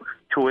 ACL,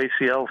 2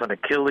 ACLs, an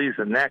Achilles,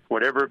 a neck,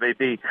 whatever it may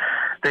be.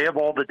 They have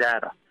all the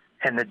data.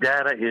 And the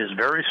data is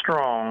very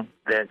strong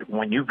that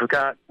when you've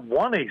got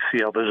 1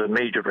 ACL, there's a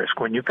major risk.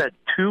 When you've had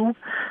 2,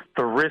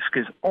 the risk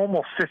is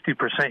almost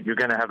 50% you're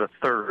going to have a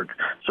 3rd.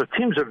 So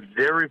teams are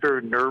very,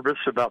 very nervous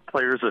about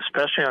players,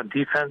 especially on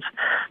defense,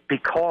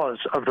 because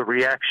of the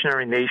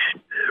reactionary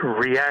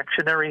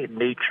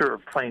nature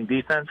of playing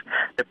defense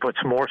that puts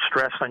more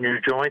stress on your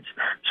joints.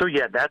 So,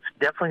 yeah, that's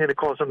definitely going to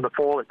cause him to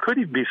fall. It could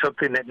even be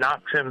something that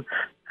knocks him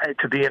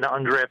to be an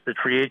undrafted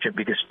free agent,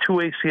 because 2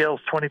 ACLs,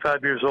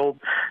 25 years old,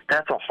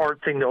 that's a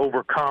hard thing to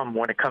overcome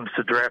when it comes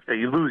to draft day.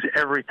 You lose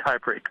every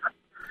tiebreaker.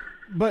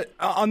 But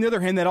on the other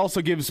hand, that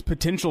also gives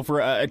potential for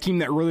a team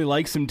that really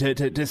likes him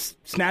to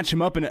snatch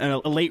him up in a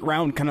late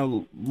round, kind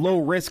of low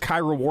risk, high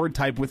reward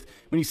type. With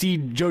when you see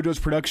JoJo's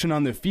production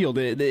on the field,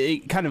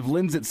 it kind of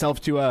lends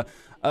itself to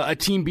a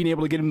team being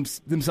able to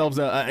get themselves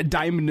a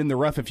diamond in the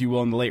rough, if you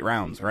will, in the late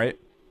rounds, right?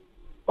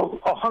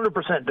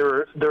 100%.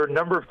 There are a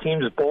number of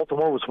teams.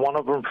 Baltimore was one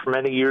of them for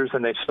many years,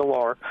 and they still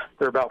are.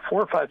 There are about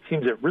 4 or 5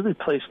 teams that really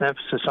place an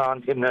emphasis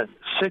on in the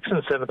 6th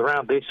and 7th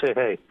round. They say,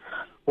 hey,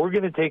 we're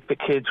going to take the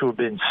kids who have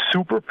been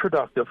super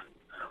productive,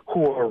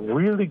 who are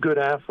really good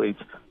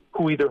athletes,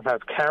 who either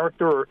have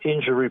character or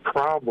injury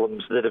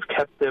problems that have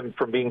kept them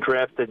from being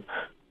drafted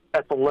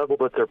at the level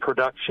that their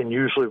production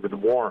usually would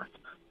warrant.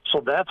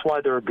 So that's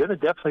why there are going to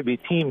definitely be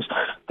teams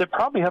that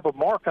probably have a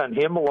mark on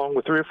him, along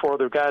with 3 or 4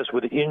 other guys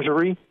with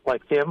injury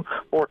like him,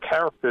 or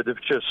character that's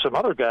just some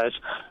other guys,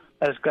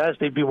 as guys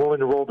they'd be willing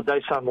to roll the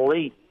dice on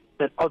late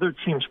that other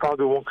teams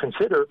probably won't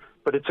consider,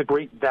 but it's a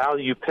great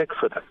value pick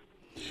for them.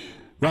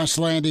 Russ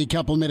Landy,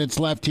 couple minutes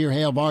left here.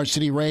 Hail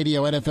Varsity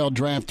Radio, NFL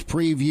Draft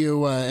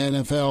Preview,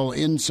 NFL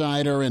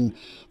insider and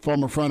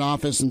former front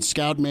office and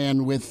scout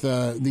man with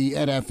the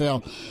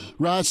NFL.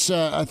 Russ,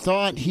 a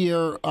thought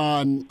here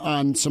on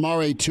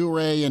Samori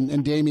Toure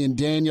and Damian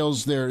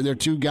Daniels. They're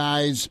 2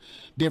 guys,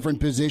 different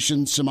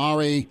positions.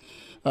 Samori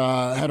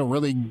had a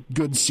really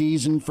good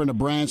season for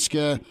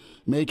Nebraska,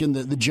 making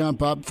the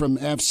jump up from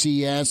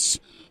FCS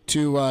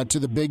to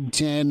the Big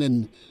Ten,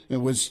 and it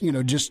was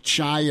just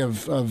shy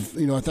of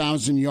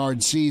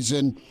 1,000-yard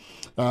season.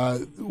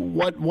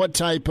 What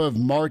type of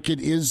market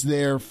is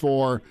there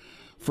for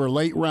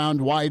late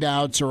round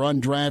wideouts or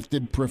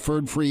undrafted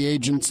preferred free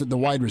agents at the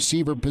wide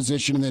receiver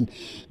position? And then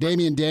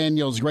Damian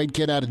Daniels, great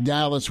kid out of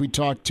Dallas, we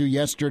talked to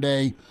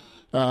yesterday.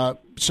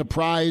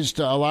 Surprised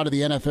a lot of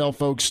the NFL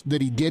folks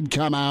that he did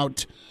come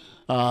out,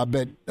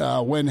 but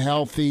when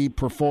healthy,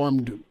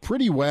 performed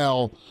pretty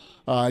well.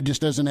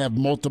 Just doesn't have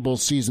multiple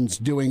seasons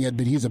doing it,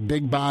 but he's a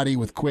big body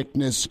with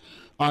quickness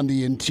on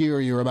the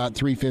interior, about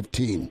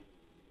 315.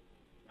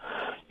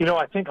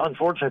 I think,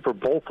 unfortunately for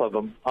both of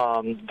them,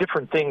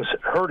 different things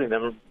hurting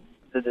them.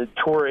 The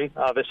Toure,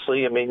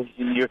 obviously, I mean,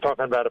 you're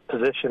talking about a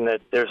position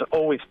that there's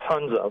always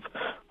tons of.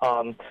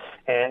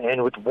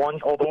 And with one,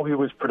 although he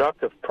was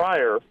productive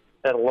prior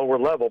at a lower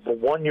level, but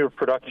 1 year of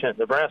production at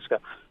Nebraska,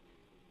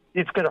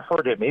 it's going to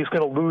hurt him. He's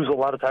going to lose a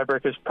lot of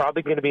tiebreakers,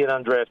 probably going to be an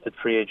undrafted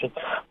free agent.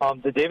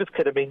 The Davis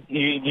kid, I mean,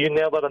 you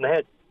nailed it on the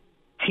head.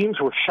 Teams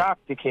were shocked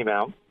he came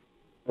out.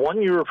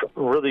 1 year of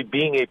really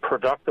being a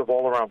productive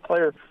all-around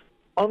player,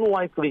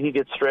 unlikely he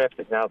gets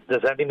drafted. Now,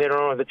 does that mean they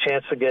don't have a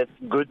chance to get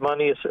good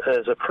money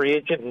as a free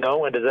agent?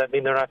 No. And does that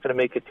mean they're not going to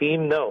make a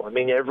team? No. I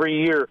mean,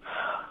 every year,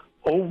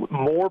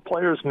 more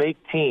players make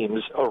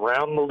teams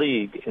around the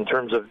league in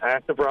terms of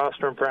active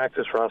roster and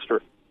practice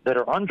roster that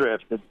are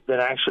undrafted than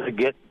actually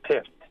get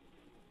picked.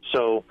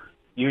 So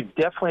you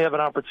definitely have an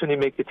opportunity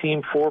to make a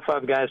team. 4 or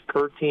 5 guys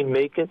per team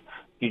make it.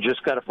 You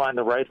just got to find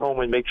the right home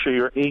and make sure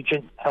your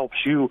agent helps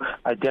you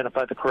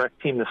identify the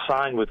correct team to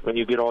sign with when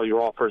you get all your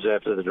offers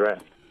after the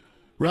draft.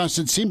 Russ,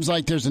 it seems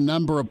like there's a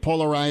number of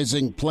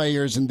polarizing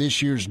players in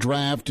this year's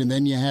draft, and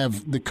then you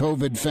have the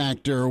COVID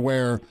factor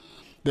where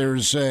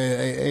there's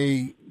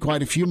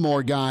quite a few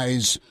more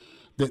guys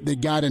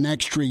that got an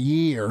extra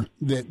year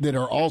that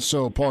are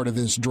also part of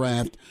this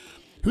draft.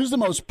 Who's the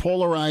most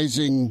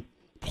polarizing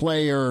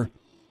player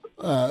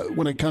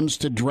when it comes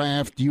to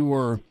draft you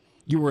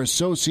were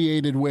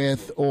associated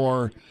with,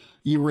 or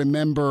you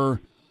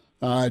remember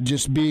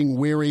just being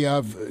weary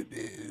of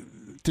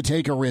to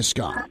take a risk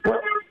on?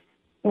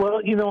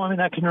 Well,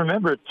 I can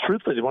remember,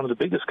 truthfully, one of the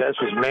biggest guys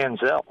was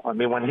Manziel. I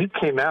mean, when he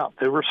came out,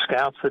 there were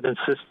scouts that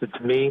insisted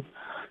to me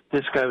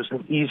this guy was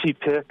an easy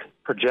pick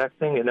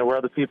projecting, and there were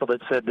other people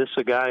that said this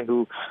is a guy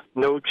who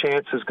no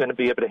chance is going to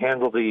be able to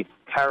handle the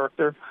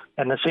character.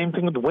 And the same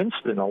thing with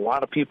Winston. A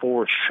lot of people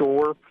were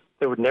sure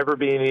there would never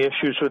be any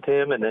issues with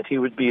him and that he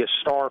would be a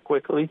star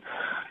quickly.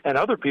 And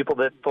other people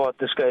that thought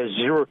this guy has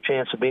zero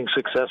chance of being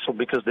successful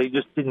because they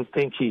just didn't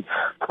think he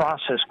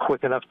processed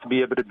quick enough to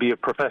be able to be a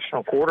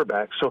professional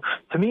quarterback. So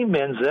to me,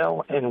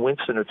 Manziel and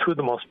Winston are 2 of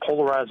the most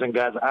polarizing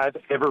guys I've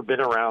ever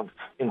been around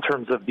in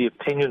terms of the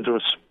opinions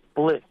were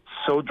split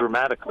so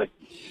dramatically.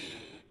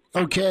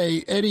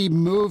 Okay, any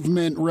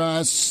movement,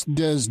 Russ?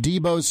 Does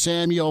Deebo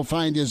Samuel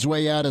find his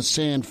way out of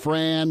San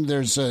Fran?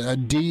 There's a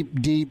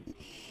deep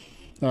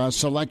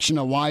selection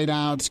of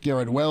wideouts.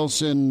 Garrett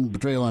Wilson,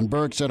 Treylon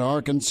Burks out of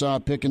Arkansas,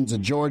 Pickens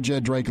of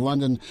Georgia, Drake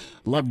London.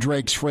 Love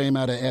Drake's frame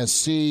out of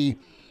SC.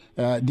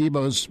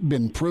 Deebo's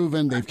been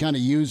proven. They've kind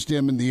of used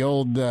him in the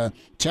old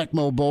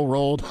Tecmo Bowl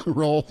role,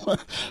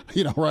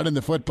 running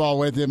the football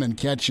with him and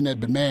catching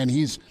it. But, man,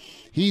 he's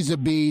a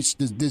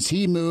beast. Does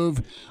he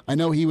move? I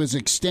know he was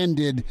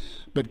extended,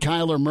 but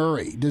Kyler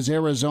Murray, does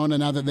Arizona,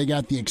 now that they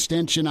got the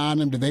extension on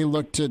him, do they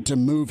look to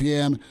move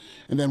him?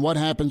 And then what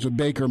happens with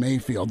Baker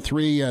Mayfield?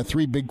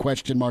 Three big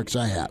question marks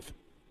I have.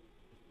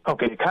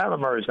 Okay, Kyler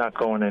Murray's not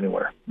going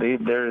anywhere.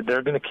 They're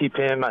going to keep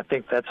him. I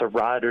think that's a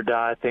ride or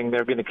die thing.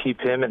 They're going to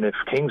keep him, and if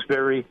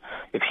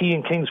he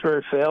and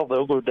Kingsbury fail,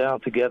 they'll go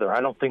down together.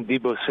 I don't think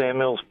Deebo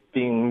Samuel's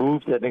being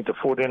moved. I think the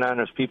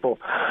 49ers people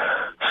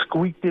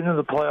squeaked into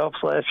the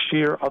playoffs last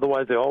year.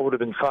 Otherwise, they all would have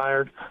been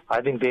fired.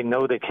 I think they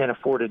know they can't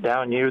afford a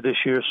down year this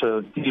year,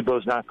 so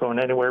Deebo's not going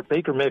anywhere.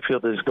 Baker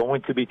Mayfield is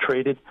going to be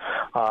traded.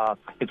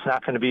 It's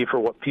not going to be for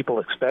what people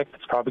expect.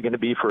 It's probably going to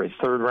be for a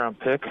third-round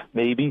pick,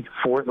 maybe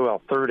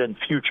third and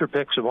future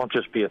picks. It won't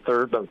just be a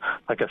third, but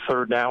like a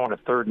third now and a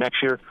third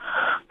next year.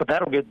 But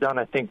that'll get done,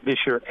 I think, this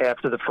year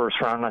after the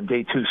first round. On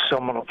day 2,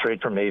 someone will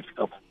trade for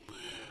Mayfield.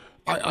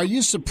 Are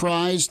you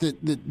surprised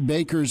that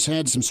Baker's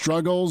had some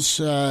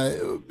struggles?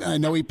 I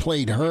know he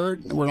played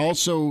hurt. We're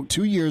also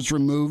 2 years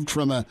removed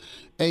from a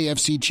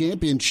AFC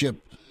Championship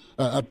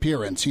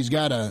appearance. He's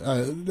got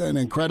an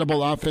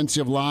incredible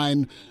offensive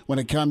line when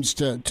it comes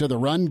to the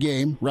run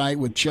game, right,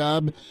 with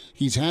Chubb.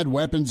 He's had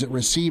weapons at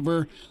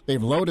receiver.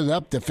 They've loaded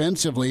up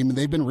defensively. I mean,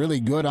 they've been really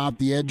good off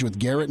the edge with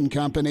Garrett and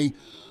company.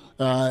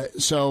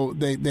 So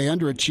they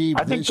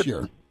underachieved this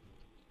year.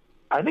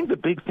 I think the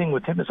big thing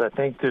with him is I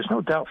think there's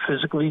no doubt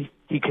physically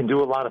he can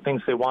do a lot of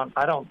things they want.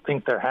 I don't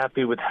think they're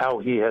happy with how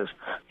he has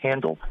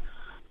handled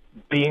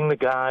being the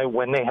guy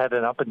when they had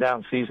an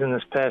up-and-down season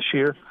this past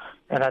year.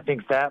 And I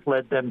think that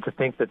led them to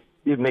think that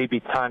it may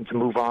be time to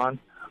move on.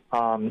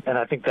 And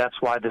I think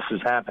that's why this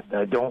has happened.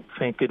 I don't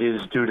think it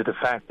is due to the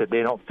fact that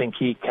they don't think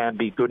he can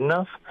be good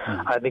enough.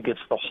 I think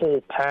it's the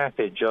whole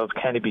package of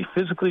can he be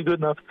physically good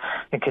enough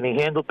and can he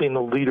handle being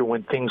the leader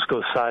when things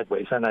go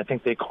sideways. And I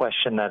think they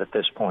question that at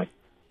this point.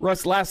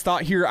 Russ, last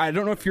thought here. I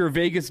don't know if you're a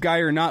Vegas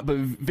guy or not, but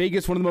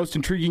Vegas, one of the most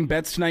intriguing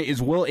bets tonight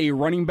is will a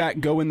running back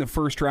go in the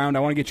first round?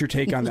 I want to get your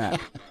take on that.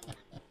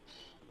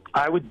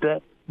 I would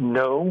bet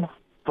no,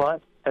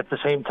 but at the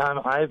same time,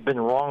 I've been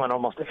wrong on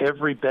almost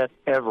every bet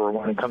ever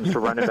when it comes to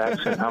running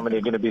backs and how many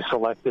are going to be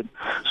selected.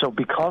 So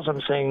because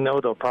I'm saying no,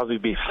 there'll probably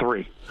be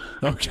 3.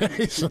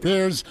 Okay, so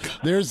there's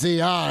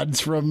the odds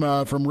from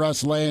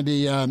Russ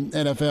Landy,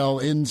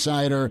 NFL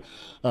insider,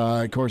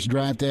 of course,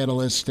 draft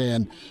analyst,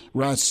 and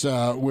Russ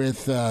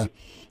with the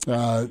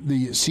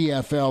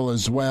CFL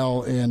as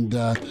well. And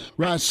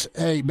Russ,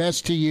 hey,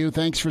 best to you.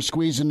 Thanks for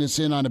squeezing this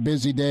in on a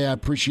busy day. I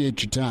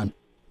appreciate your time.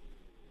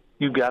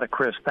 You got it,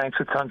 Chris. Thanks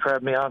a ton for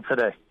having me on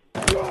today.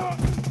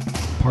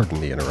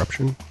 Pardon the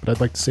interruption, but I'd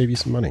like to save you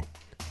some money.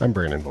 I'm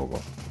Brandon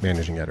Vogel,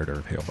 managing editor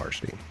of Hail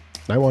Varsity,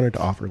 and I wanted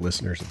to offer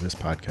listeners of this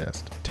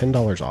podcast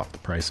 $10 off the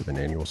price of an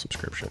annual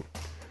subscription.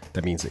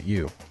 That means that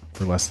you,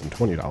 for less than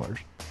 $20,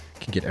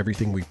 can get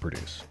everything we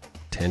produce,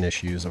 10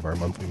 issues of our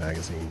monthly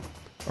magazine,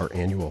 our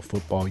annual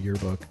football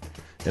yearbook,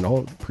 and all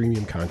of the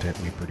premium content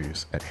we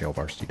produce at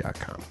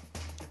hailvarsity.com.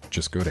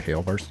 Just go to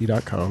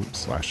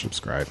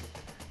hailvarsity.com/subscribe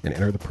and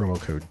enter the promo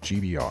code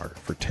GBR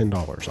for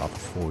 $10 off a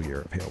full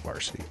year of Hail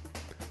Varsity.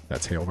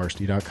 That's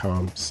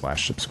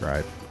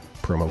hailvarsity.com/subscribe,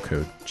 promo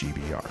code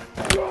GBR.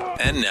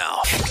 And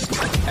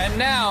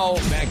now,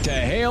 back to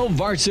Hail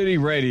Varsity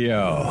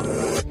Radio.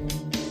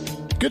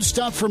 Good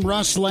stuff from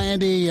Russ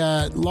Landy,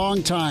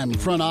 longtime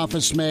front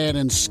office man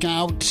and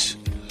scout,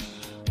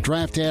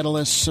 draft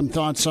analyst. Some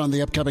thoughts on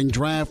the upcoming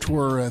draft.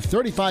 We're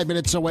 35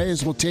 minutes away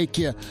as we'll take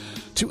you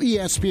to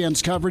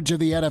ESPN's coverage of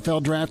the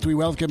NFL draft. We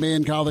welcome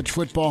in College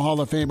Football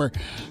Hall of Famer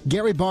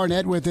Gary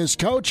Barnett with us.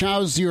 Coach,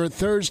 how's your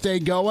Thursday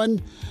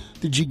going?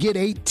 Did you get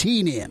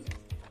 18 in?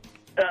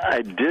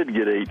 I did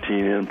get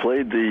 18 in.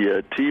 Played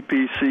the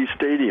TPC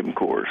Stadium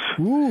course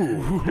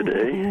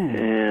today,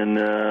 and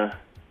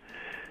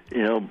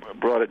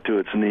brought it to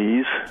its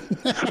knees.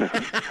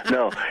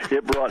 No,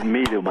 it brought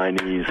me to my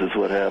knees is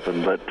what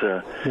happened. But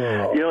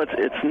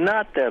it's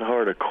not that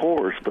hard a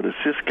course, but it's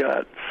just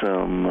got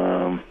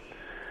some.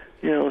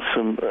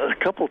 A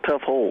couple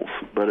tough holes,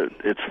 but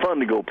it's fun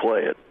to go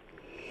play it.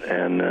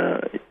 And,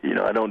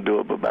 I don't do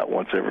it about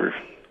once every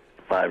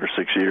 5 or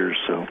 6 years,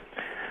 so.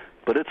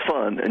 But it's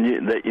fun, and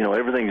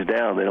everything's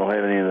down. They don't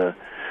have any of the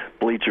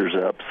bleachers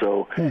up.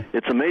 So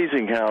it's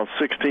amazing how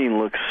 16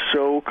 looks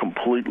so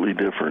completely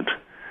different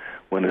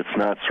when it's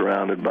not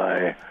surrounded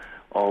by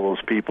all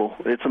those people.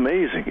 It's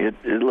amazing.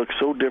 It looks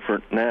so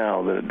different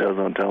now than it does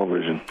on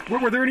television.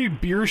 Were there any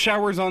beer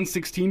showers on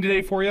 16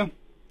 today for you?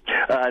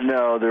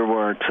 No, there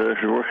weren't. There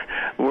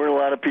weren't a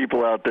lot of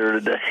people out there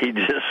today,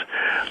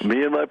 just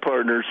me and my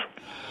partners.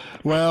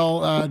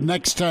 Well,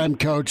 next time,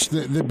 Coach,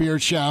 the beer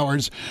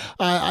showers.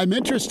 I'm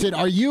interested.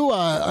 Are you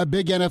a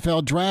big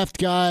NFL draft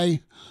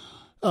guy?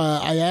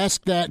 I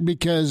ask that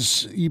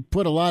because you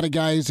put a lot of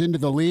guys into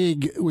the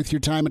league with your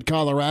time at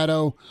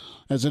Colorado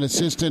as an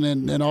assistant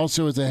and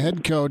also as a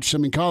head coach. I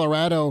mean,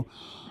 Colorado,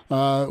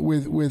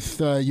 with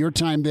your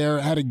time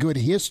there, had a good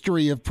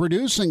history of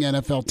producing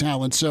NFL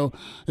talent. So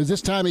does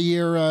this time of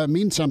year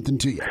mean something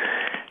to you?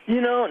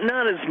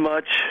 Not as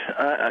much,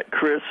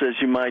 Chris, as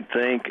you might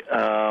think.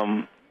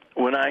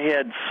 When I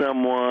had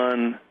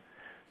someone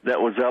that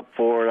was up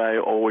for it, I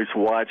always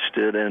watched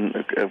it. And,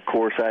 of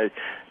course,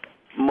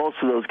 most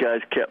of those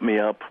guys kept me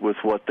up with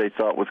what they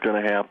thought was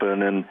going to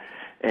happen.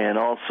 And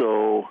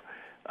also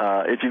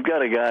if you've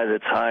got a guy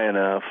that's high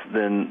enough,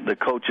 then the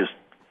coaches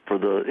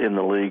in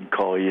the league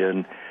call you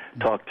and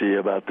talk to you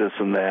about this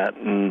and that,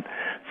 and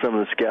some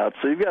of the scouts.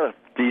 So you've got a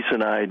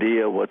decent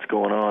idea of what's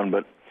going on.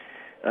 But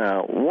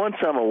once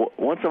I'm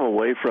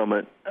away from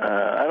it,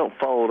 I don't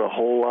follow it a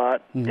whole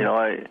lot. Mm-hmm. You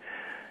know,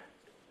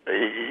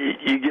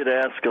 you get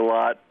asked a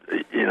lot.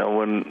 You know,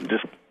 when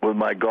just with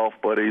my golf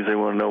buddies, they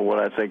want to know what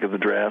I think of the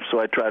draft. So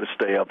I try to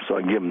stay up so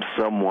I can give them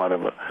somewhat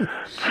of a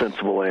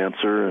sensible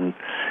answer. And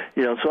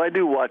you know, so I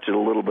do watch it a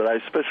little bit. I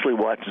especially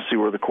watch to see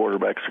where the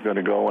quarterbacks are going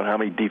to go and how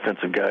many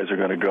defensive guys are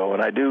going to go.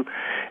 And I do,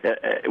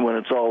 when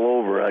it's all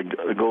over, I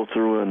go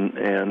through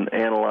and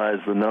analyze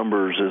the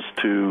numbers as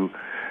to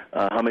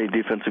how many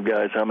defensive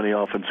guys, how many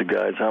offensive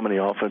guys, how many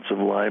offensive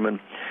linemen.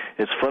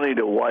 It's funny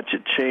to watch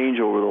it change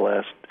over the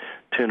last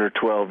 10 or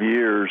 12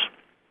 years.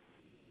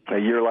 A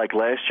year like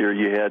last year,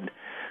 you had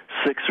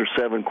 6 or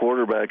 7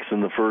 quarterbacks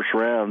in the first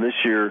round. This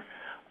year,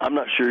 I'm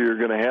not sure you're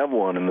going to have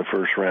one in the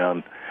first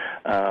round.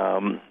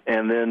 And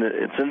then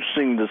it's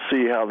interesting to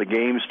see how the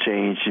game's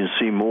changed. You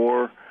see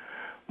more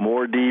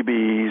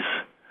DBs,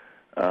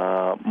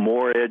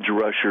 more edge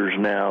rushers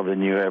now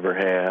than you ever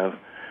have.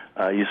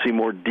 You see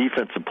more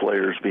defensive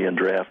players being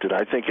drafted.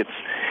 I think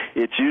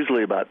it's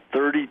usually about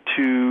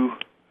 22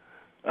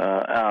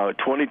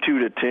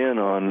 to 10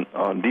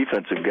 on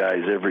defensive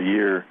guys every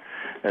year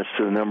as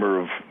to the number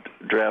of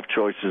draft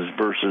choices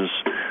versus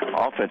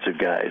offensive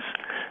guys.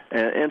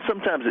 And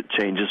sometimes it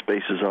changes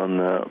based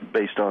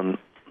on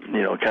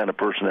you know, kind of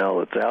personnel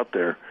that's out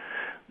there.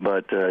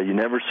 But you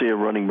never see a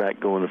running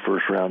back go in the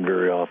first round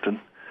very often.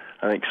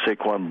 I think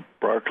Saquon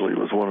Barkley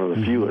was one of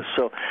the fewest.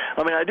 So,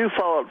 I mean, I do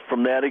follow it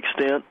from that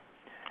extent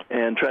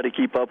and try to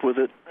keep up with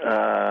it.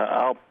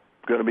 I'm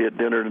going to be at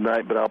dinner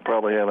tonight, but I'll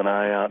probably have an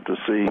eye out to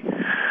see,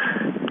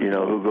 you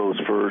know, who goes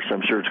first.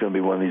 I'm sure it's going to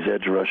be one of these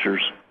edge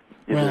rushers,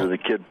 either the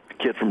kid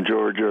from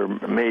Georgia or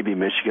maybe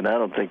Michigan. I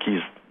don't think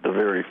he's the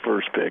very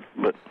first pick,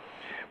 but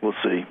we'll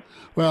see.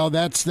 Well,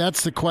 that's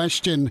the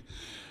question,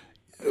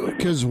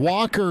 because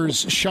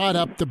Walker's shot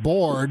up the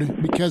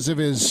board because of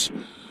his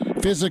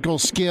physical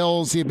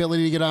skills, the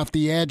ability to get off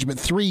the edge, but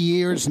 3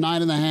 years,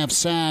 9.5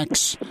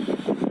 sacks,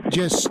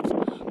 just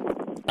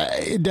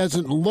it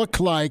doesn't look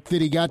like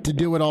that he got to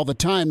do it all the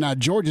time. Now,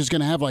 Georgia's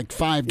going to have like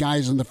 5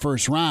 guys in the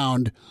first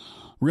round,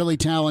 really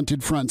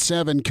talented front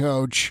seven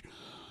coach,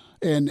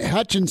 and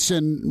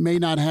Hutchinson may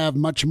not have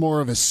much more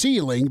of a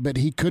ceiling, but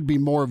he could be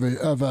more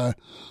of a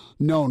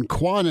known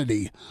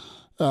quantity.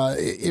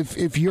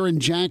 If you're in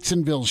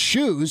Jacksonville's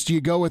shoes, do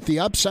you go with the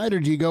upside or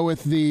do you go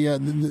with the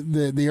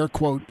air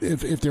quote,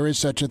 if there is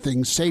such a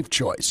thing, safe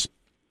choice?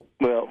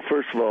 Well,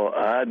 first of all,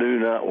 I do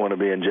not want to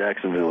be in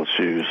Jacksonville's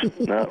shoes,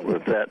 not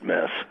with that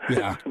mess.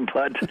 Yeah.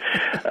 But,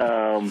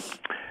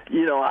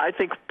 you know, I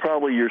think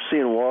probably you're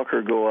seeing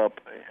Walker go up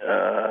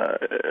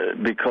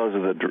because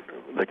of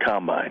the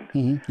combine.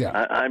 Mm-hmm.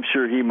 Yeah. I'm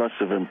sure he must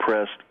have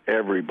impressed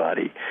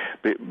everybody.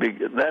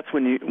 That's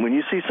when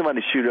you see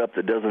somebody shoot up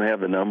that doesn't have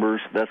the numbers,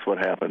 that's what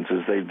happens, is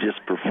they've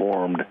just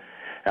performed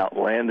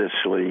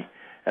outlandishly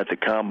at the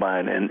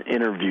combine and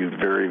interviewed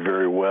very,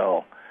 very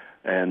well.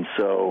 And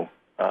so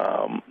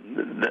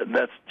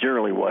that's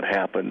generally what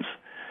happens.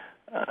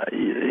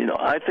 You know,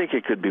 I think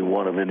it could be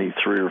one of any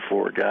 3 or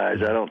 4 guys.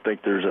 I don't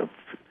think there's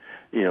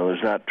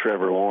not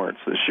Trevor Lawrence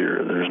this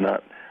year. There's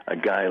not a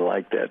guy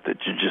like that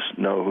you just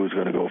know who's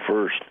going to go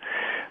first.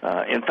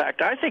 In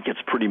fact, I think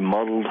it's pretty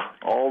muddled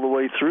all the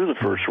way through the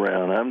first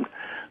round.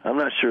 I'm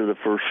not sure the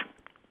first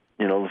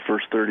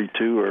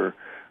 32 are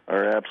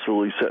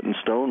absolutely set in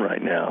stone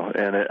right now.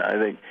 And I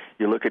think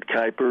you look at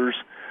Kuiper's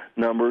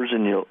numbers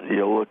and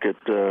you'll look at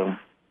the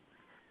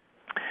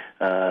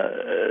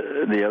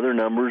other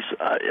numbers.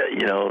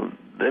 You know,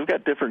 they've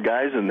got different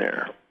guys in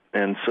there.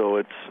 And so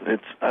I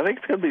think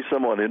it's going to be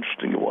somewhat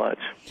interesting to watch.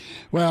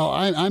 Well,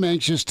 I'm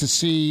anxious to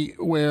see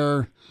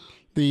where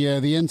the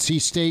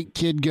NC State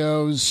kid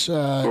goes,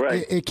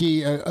 right. Ike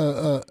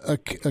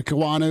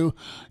Ekwonu,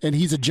 and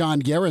he's a John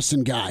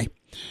Garrison guy.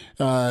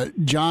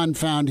 John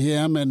found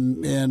him,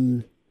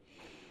 and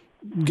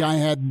guy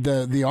had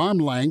the arm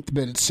length,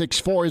 but at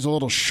 6'4", he's a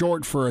little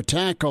short for a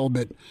tackle.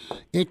 But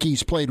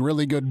Ike's played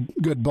really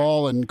good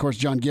ball, and of course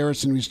John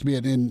Garrison used to be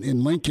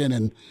in Lincoln,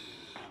 and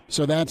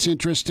so that's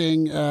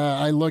interesting.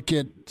 I look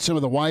at some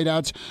of the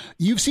wideouts.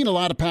 You've seen a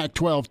lot of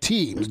Pac-12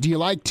 teams. Do you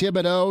like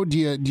Thibodeau?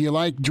 Do you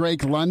like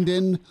Drake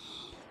London?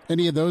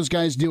 Any of those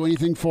guys do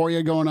anything for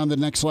you going on the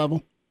next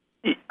level?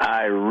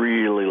 I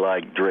really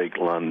like Drake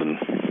London.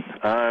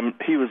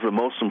 He was the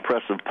most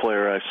impressive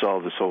player I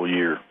saw this whole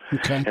year.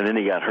 Okay. And then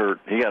he got hurt.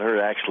 He got hurt,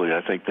 actually,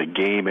 I think the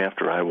game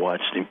after I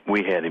watched him.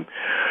 We had him.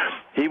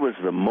 He was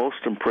the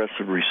most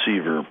impressive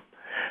receiver.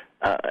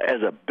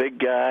 As a big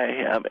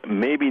guy,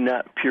 maybe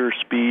not pure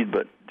speed,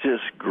 but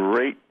just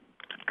great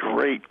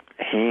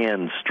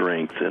hand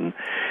strength, and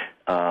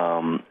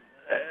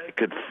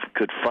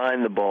could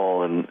find the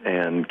ball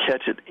and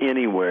catch it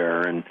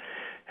anywhere, and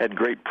had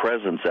great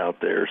presence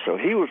out there. So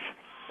he was,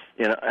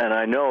 and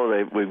I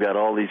know we've got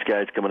all these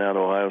guys coming out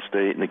of Ohio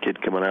State and the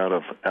kid coming out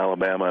of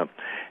Alabama,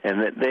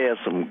 and they have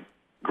some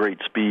great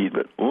speed.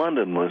 But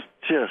London was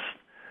just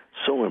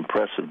so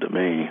impressive to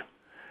me.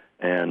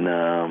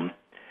 And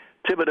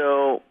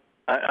Thibodeau,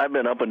 I've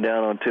been up and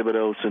down on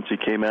Thibodeau since he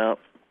came out.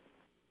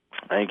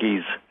 I think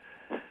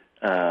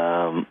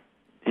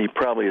he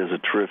probably is a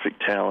terrific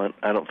talent.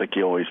 I don't think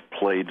he always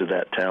played to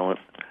that talent.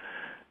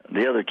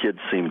 The other kids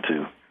seem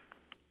to.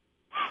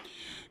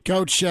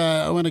 Coach,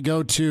 I want to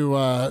go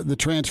to the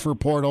transfer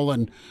portal,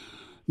 and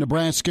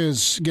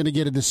Nebraska's going to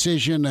get a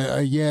decision,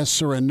 a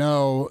yes or a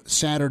no,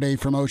 Saturday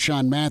from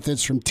O'Shawn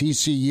Mathis from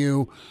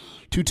TCU,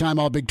 two-time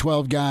All-Big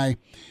 12 guy,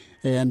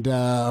 and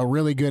a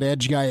really good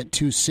edge guy at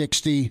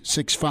 260,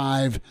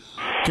 6'5".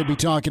 Could be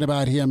talking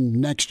about him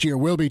next year.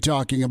 We'll be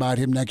talking about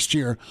him next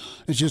year.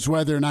 It's just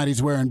whether or not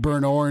he's wearing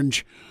burnt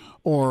orange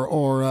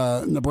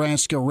or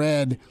Nebraska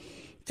red.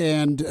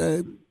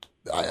 And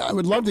I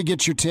would love to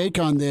get your take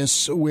on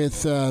this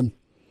with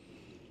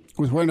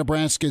where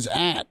Nebraska's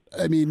at.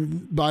 I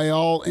mean, by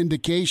all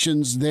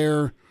indications,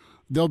 they'll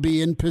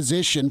be in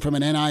position from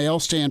an NIL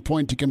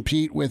standpoint to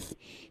compete with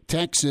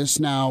Texas.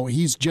 Now,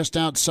 he's just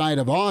outside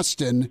of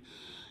Austin,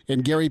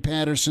 and Gary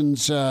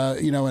Patterson's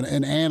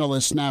an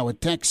analyst now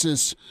at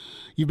Texas.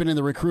 You've been in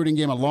the recruiting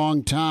game a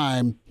long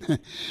time.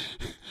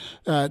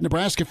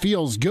 Nebraska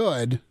feels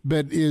good,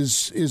 but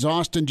is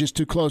Austin just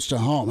too close to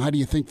home? How do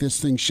you think this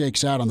thing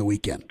shakes out on the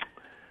weekend?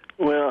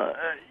 Well,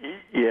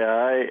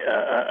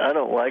 I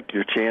don't like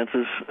your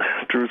chances,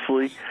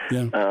 truthfully.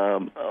 Yeah.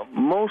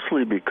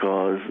 Mostly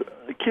because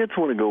kids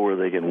want to go where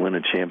they can win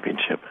a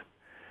championship,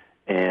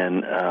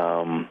 and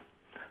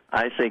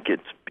I think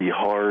it'd be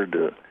hard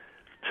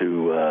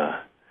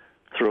to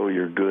throw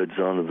your goods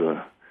onto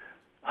the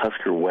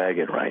Husker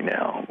wagon right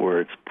now,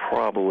 where it's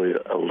probably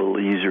a little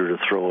easier to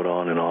throw it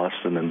on in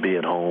Austin and be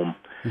at home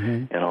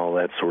and all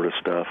that sort of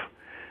stuff.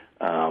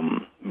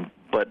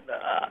 But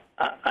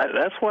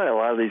that's why a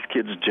lot of these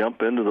kids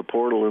jump into the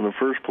portal in the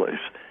first place,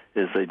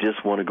 is they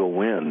just want to go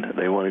win.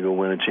 They want to go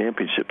win a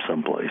championship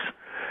someplace.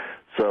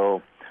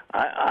 So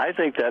I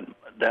think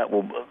that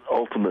will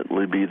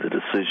ultimately be the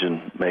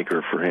decision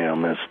maker for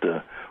him as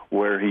to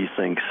where he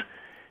thinks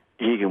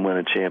he can win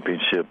a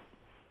championship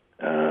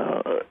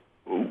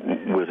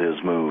with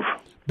his move.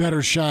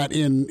 Better shot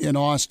in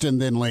Austin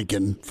than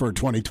Lincoln for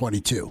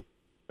 2022.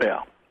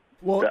 Yeah.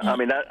 Well, I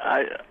mean,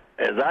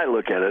 as I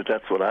look at it,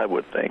 that's what I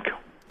would think.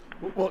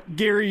 Well,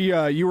 Gary,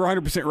 you were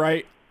 100%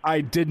 right. I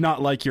did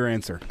not like your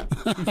answer.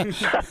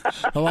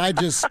 Well, I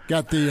just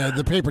got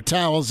the paper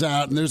towels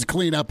out, and there's a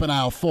cleanup in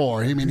aisle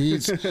 4. I mean,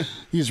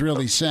 he's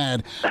really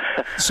sad.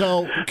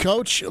 So,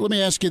 Coach, let me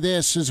ask you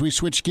this as we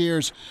switch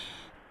gears.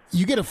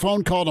 You get a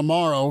phone call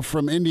tomorrow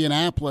from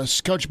Indianapolis.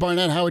 Coach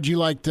Barnett, how would you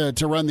like to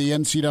run the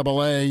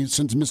NCAA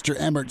since Mr.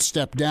 Emmert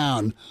stepped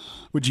down?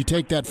 Would you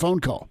take that phone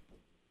call?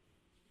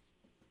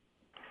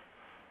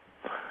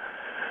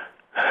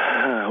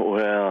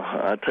 Well,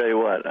 I'll tell you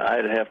what,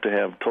 I'd have to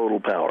have total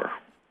power.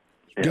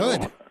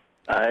 Good.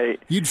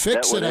 You'd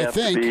fix it, I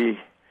think.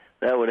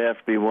 That would have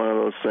to be one of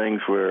those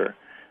things where,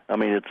 I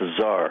mean, it's a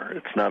czar.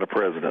 It's not a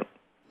president.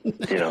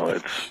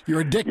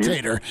 You're a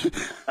dictator.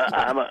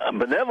 I'm a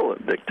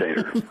benevolent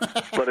dictator,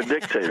 but a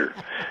dictator.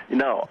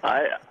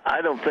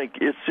 I don't think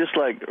it's just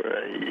like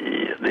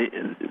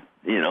the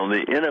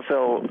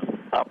NFL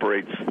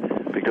operates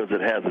because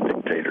it has a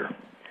dictator.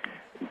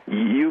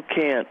 You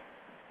can't.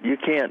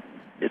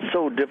 It's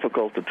so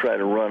difficult to try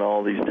to run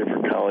all these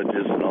different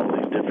colleges and all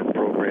these different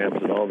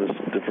programs and all this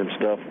different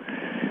stuff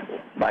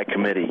by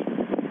committee.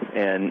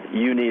 And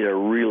you need a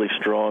really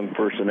strong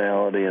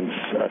personality and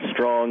a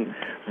strong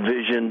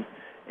vision,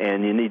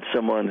 and you need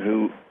someone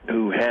who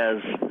has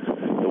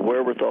the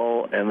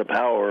wherewithal and the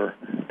power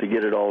to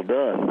get it all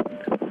done.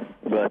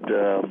 But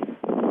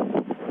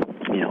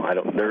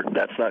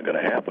that's not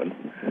going to happen.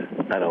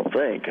 I don't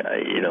think.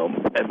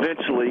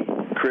 Eventually,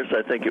 Chris,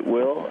 I think it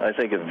will. I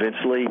think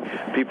eventually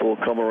people will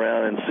come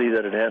around and see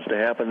that it has to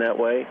happen that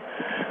way.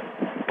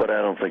 But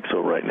I don't think so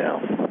right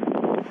now.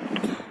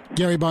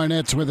 Gary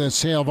Barnett's with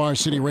us, Hail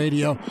Varsity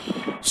Radio.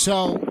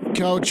 So,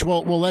 Coach,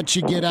 we'll let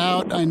you get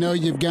out. I know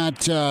you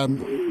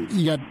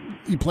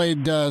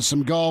played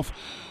some golf.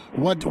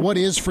 What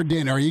is for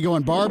dinner? Are you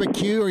going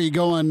barbecue? Are you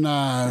going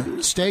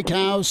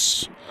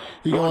steakhouse? Are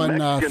you going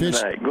Mexican fish?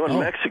 Tonight. Going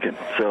Mexican.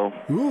 So,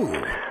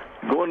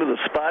 going to the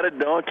Spotted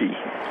Donkey.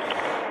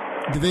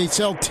 Do they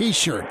sell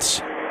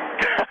T-shirts?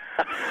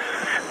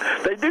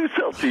 They do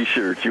sell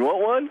T-shirts. You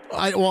want one?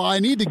 I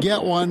need to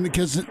get one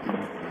because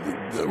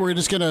we're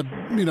just going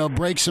to,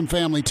 break some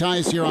family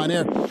ties here on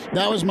air.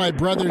 That was my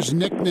brother's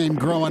nickname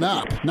growing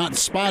up. Not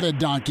Spotted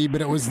Donkey,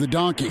 but it was the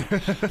donkey.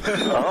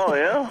 Oh,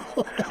 yeah?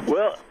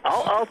 Well,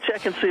 I'll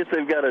check and see if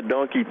they've got a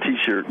donkey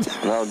T-shirt,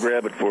 and I'll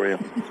grab it for you.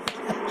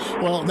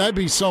 Well, that'd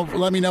be so.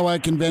 Let me know I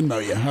can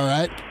Venmo you, all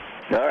right?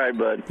 All right,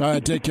 bud. All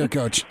right, take care,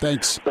 Coach.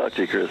 Thanks. Talk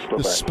to you, Chris. Bye-bye.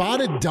 The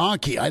Spotted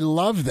Donkey. I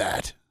love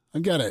that. I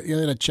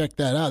gotta check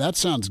that out. That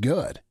sounds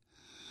good.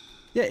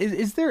 Yeah,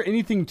 is there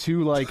anything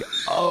to like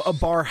a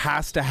bar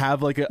has to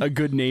have like a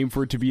good name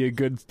for it to be a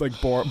good like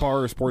bar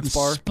or sports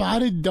bar?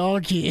 Spotted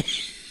Donkey.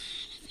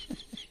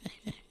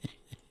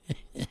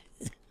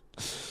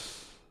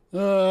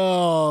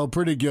 Oh,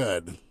 pretty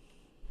good.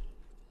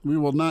 We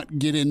will not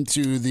get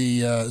into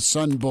the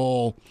Sun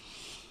Bowl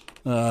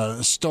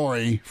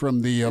story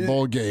from the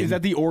bowl game. Is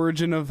that the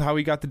origin of how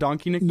he got the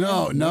donkey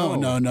nickname?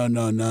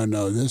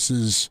 No. This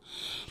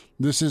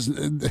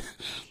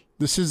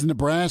is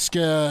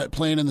Nebraska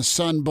playing in the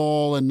Sun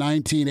Bowl in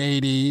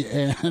 1980,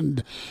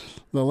 and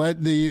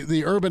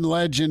the urban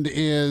legend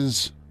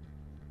is,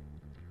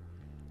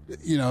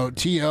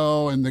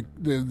 T.O. and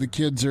the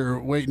kids are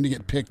waiting to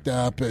get picked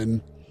up,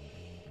 and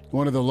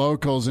one of the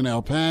locals in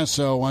El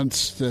Paso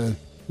wants to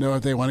know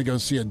if they want to go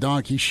see a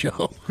donkey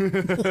show.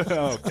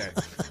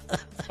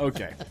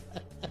 Okay.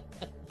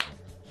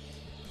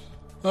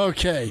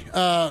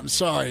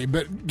 Sorry,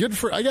 but good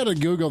for. I got to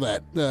Google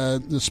that.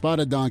 The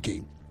spotted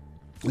donkey.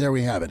 There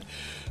we have it.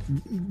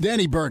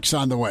 Danny Burke's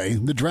on the way.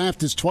 The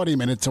draft is 20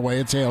 minutes away.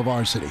 It's Hail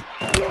Varsity.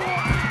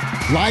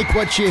 Like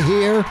what you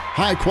hear,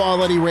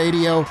 high-quality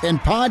radio and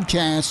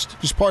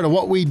podcast is part of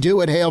what we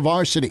do at Hail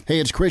Varsity.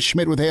 Hey, it's Chris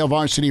Schmidt with Hail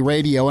Varsity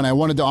Radio, and I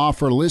wanted to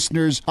offer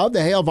listeners of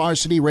the Hail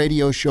Varsity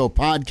Radio Show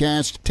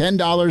podcast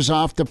 $10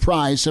 off the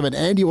price of an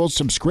annual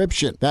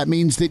subscription. That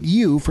means that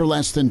you, for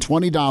less than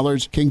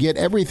 $20, can get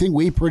everything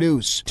we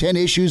produce, 10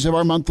 issues of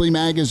our monthly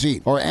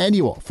magazine, our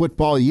annual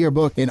football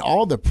yearbook, and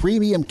all the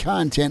premium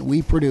content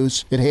we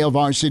produce at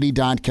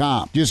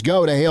HailVarsity.com. Just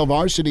go to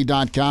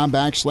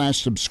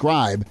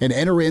HailVarsity.com/subscribe and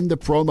enter in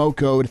the promo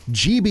code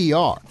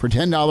GBR for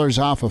 $10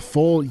 off a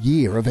full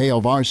year of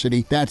Hail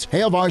Varsity. That's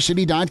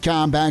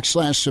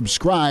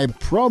HailVarsity.com/subscribe,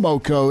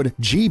 promo code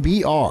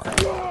GBR.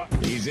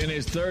 He's in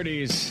his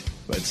 30s,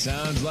 but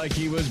sounds like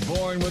he was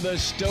born with a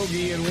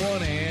stogie in one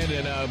hand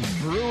and a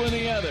brew in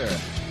the other.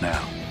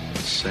 Now,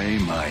 say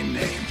my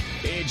name.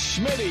 It's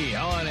Schmitty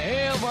on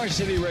Hail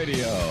Varsity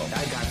Radio.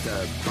 I got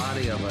the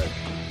body of a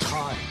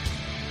taut,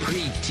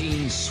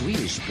 preteen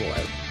Swedish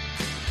boy.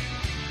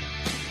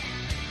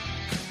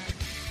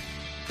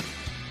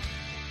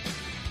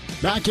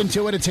 Back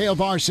into it. It's Hail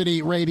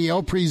Varsity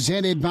Radio,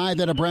 presented by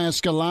the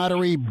Nebraska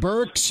Lottery.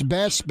 Burke's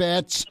Best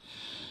Bets.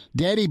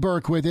 Danny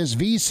Burke with his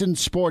VSiN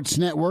Sports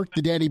Network,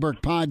 the Danny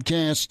Burke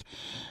Podcast.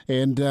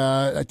 And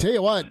I tell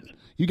you what,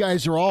 you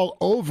guys are all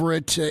over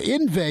it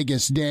in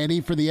Vegas,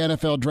 Danny, for the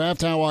NFL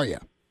Draft. How are you?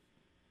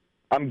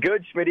 I'm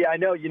good, Schmitty. I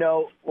know,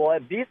 well,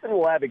 at VSiN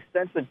we'll have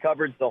extensive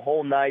coverage the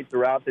whole night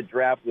throughout the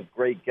draft with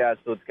great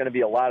guests, so it's going to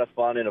be a lot of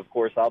fun, and, of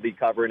course, I'll be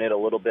covering it a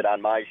little bit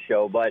on my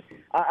show. But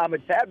I'm a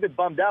tad bit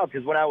bummed out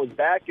because when I was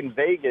back in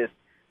Vegas,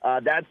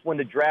 that's when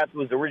the draft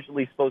was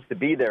originally supposed to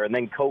be there, and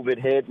then COVID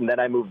hit, and then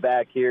I moved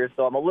back here.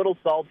 So I'm a little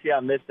salty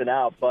on missing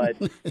out, but,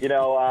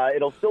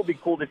 it'll still be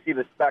cool to see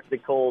the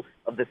spectacle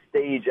of the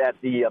stage at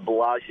the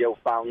Bellagio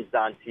fountains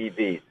on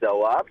TV.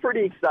 So I'm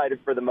pretty excited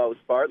for the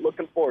most part.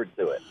 Looking forward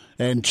to it.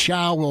 And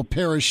Chow will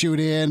parachute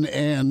in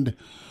and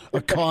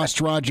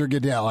accost Roger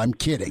Goodell. I'm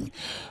kidding.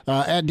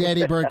 At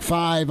Danny Burke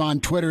 5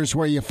 on Twitter is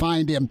where you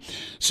find him.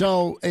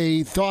 So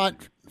a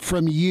thought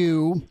from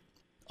you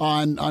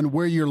on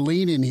where you're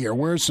leaning here.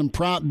 Where's some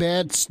prop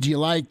bets? Do you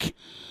like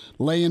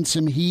laying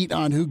some heat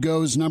on who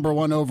goes number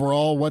one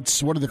overall?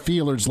 What are the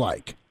feelers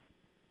like?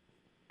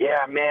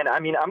 Yeah, man. I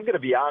mean, I'm going to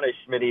be honest,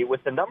 Schmitty.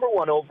 With the number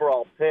one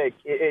overall pick,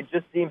 it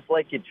just seems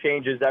like it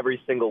changes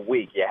every single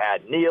week. You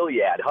had Neal,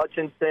 you had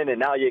Hutchinson, and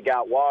now you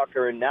got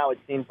Walker, and now it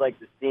seems like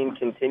the steam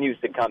continues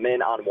to come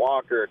in on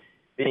Walker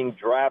being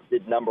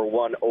drafted number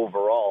one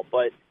overall.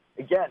 But,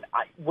 again,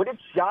 would it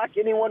shock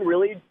anyone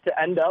really to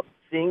end up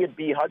seeing it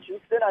be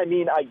Hutchinson? I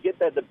mean, I get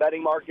that the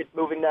betting market's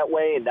moving that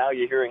way, and now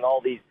you're hearing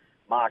all these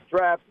mock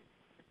drafts.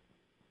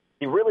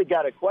 You really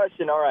got to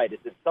question, all right, is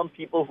it some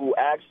people who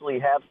actually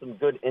have some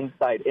good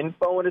inside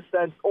info in a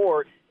sense,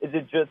 or is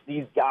it just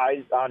these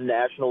guys on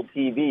national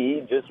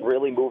TV just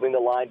really moving the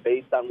line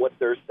based on what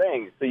they're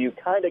saying? So you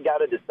kind of got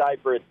to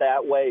decipher it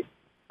that way.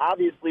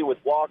 Obviously, with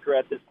Walker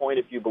at this point,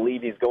 if you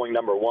believe he's going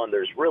number one,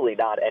 there's really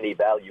not any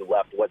value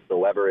left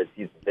whatsoever as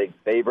he's the big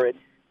favorite.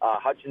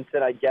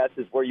 Hutchinson, I guess,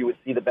 is where you would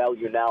see the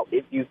value now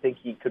if you think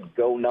he could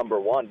go number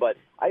one. But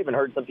I even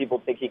heard some people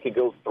think he could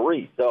go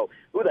 3. So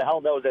who the hell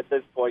knows at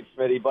this point,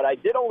 Schmitty? But I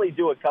did only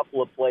do a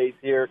couple of plays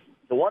here.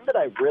 The one that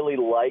I really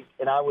liked,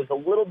 and I was a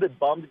little bit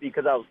bummed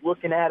because I was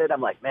looking at it.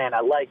 I'm like, man, I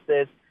like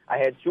this. I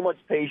had too much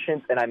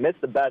patience, and I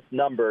missed the best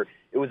number.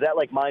 It was at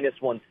like minus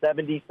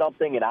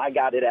 170-something, and I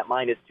got it at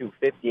minus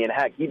 250. And,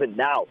 heck, even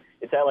now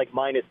it's at like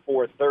minus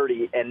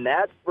 430. And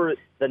that's for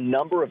the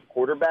number of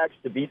quarterbacks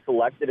to be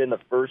selected in the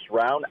first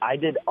round. I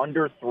did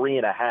under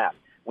 3.5.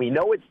 We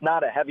know it's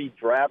not a heavy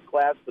draft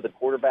class for the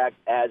quarterbacks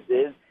as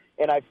is.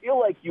 And I feel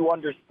like you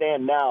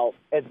understand now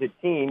as a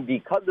team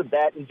because of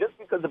that and just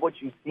because of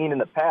what you've seen in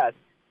the past,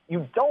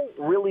 you don't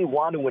really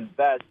want to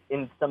invest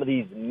in some of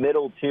these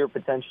middle-tier,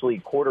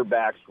 potentially,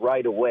 quarterbacks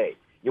right away.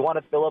 You want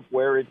to fill up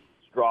where it's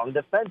strong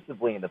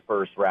defensively in the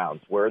first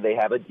rounds, where they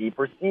have a deep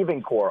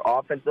receiving core,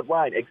 offensive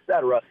line,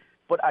 etc.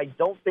 But I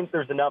don't think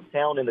there's enough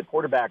talent in the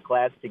quarterback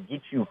class to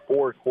get you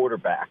 4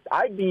 quarterbacks.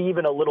 I'd be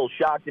even a little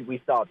shocked if we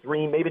saw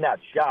 3, maybe not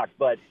shocked,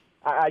 but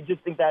I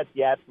just think that's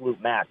the absolute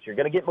max. You're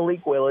going to get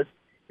Malik Willis.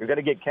 You're going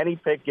to get Kenny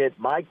Pickett.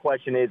 My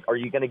question is, are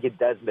you going to get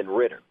Desmond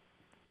Ridder?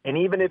 And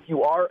even if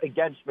you are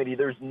against Schmitty,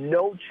 there's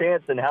no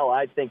chance in hell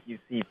I think you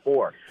see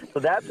 4. So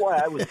that's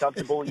why I was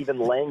comfortable even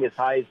laying as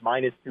high as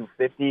minus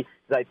 250,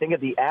 because I think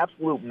at the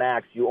absolute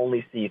max you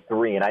only see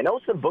 3. And I know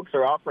some books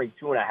are offering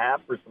 2.5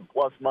 for some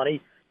plus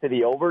money to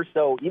the over.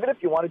 So even if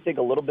you want to take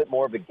a little bit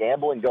more of a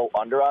gamble and go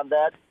under on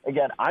that,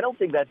 again, I don't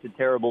think that's a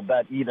terrible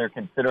bet either,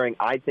 considering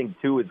I think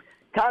 2 is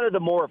kind of the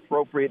more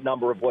appropriate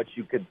number of what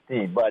you could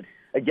see. But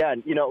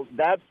again,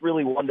 that's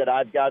really one that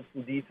I've got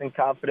some decent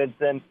confidence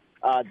in.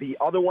 The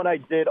other one I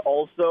did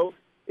also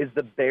is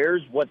the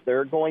Bears, what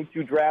they're going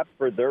to draft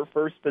for their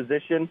first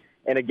position.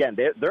 And again,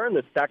 they're in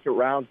the second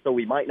round, so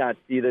we might not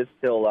see this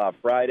till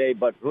Friday,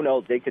 but who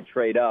knows, they could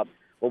trade up.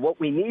 Well, what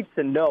we need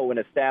to know and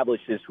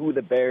establish is who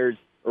the Bears,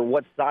 or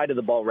what side of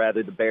the ball,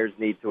 rather, the Bears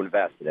need to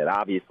invest in it.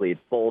 Obviously,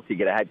 it's Foles. You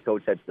get a head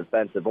coach that's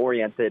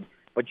defensive-oriented,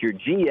 but your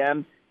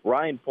GM,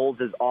 Ryan Poles,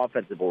 is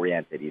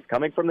offensive-oriented. He's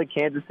coming from the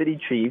Kansas City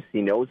Chiefs.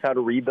 He knows how to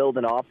rebuild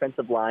an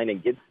offensive line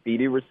and get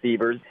speedy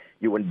receivers.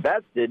 You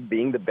invested,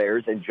 being the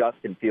Bears, in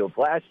Justin Fields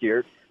last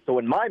year. So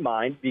in my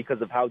mind,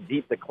 because of how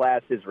deep the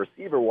class is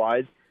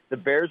receiver-wise, the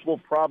Bears will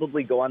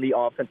probably go on the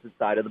offensive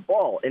side of the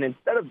ball. And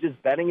instead of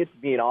just betting it to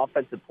be an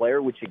offensive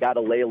player, which you got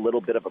to lay a little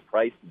bit of a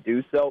price to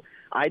do so,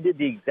 I did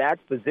the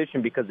exact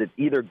position because it's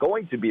either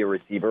going to be a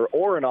receiver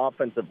or an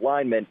offensive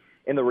lineman.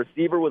 And the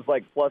receiver was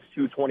like plus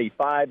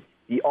 225.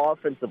 The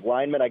offensive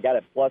lineman, I got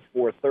at plus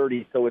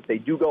 430. So if they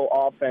do go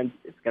offense,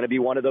 it's going to be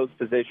one of those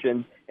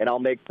positions, and I'll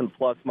make some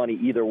plus money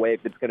either way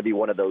if it's going to be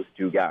one of those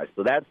two guys.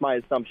 So that's my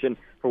assumption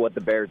for what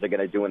the Bears are going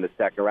to do in the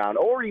second round,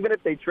 or even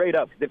if they trade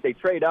up. Because if they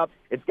trade up,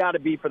 it's got to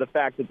be for the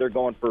fact that they're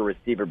going for a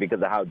receiver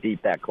because of how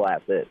deep that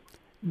class is.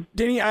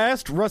 Danny, I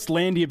asked Russ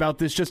Landy about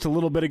this just a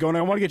little bit ago, and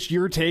I want to get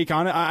your take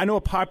on it. I know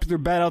a popular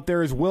bet out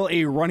there is, will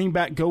a running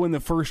back go in the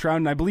first round?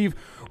 And I believe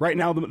right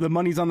now the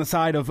money's on the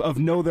side of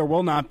no, there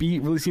will not be.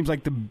 It really seems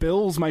like the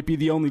Bills might be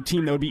the only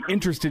team that would be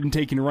interested in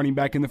taking a running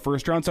back in the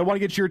first round. So I want to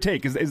get your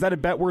take. Is that a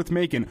bet worth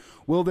making?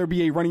 Will there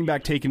be a running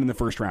back taken in the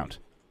first round?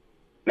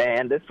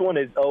 Man, this one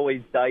is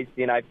always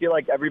dicey, and I feel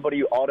like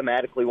everybody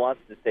automatically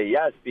wants to say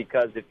yes,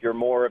 because if you're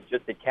more of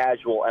just a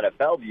casual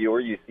NFL viewer,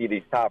 you see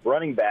these top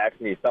running backs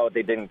and you saw what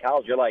they did in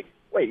college, you're like,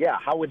 wait, yeah,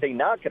 how would they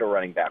not get a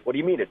running back? What do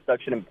you mean? It's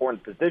such an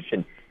important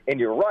position. And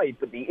you're right,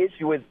 but the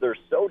issue is they're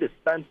so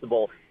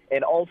dispensable,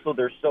 and also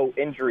they're so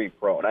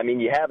injury-prone. I mean,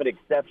 you have an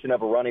exception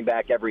of a running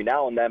back every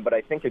now and then, but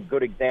I think a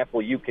good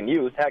example you can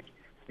use, heck,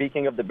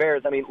 speaking of the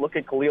Bears, I mean, look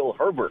at Khalil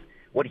Herbert,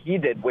 what he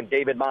did when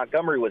David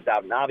Montgomery was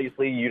out. And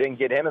obviously you didn't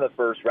get him in the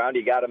first round.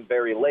 You got him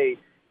very late.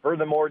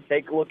 Furthermore,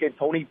 take a look at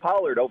Tony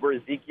Pollard over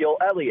Ezekiel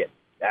Elliott.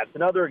 That's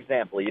another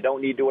example. You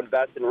don't need to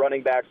invest in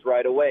running backs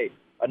right away.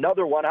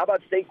 Another one, how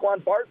about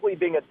Saquon Barkley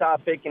being a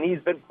top pick, and he's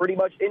been pretty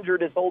much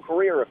injured his whole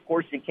career. Of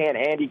course, you can't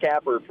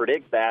handicap or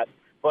predict that.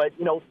 But,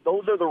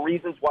 those are the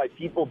reasons why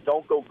people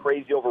don't go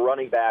crazy over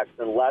running backs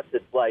unless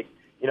it's like,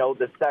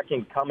 the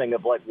second coming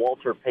of like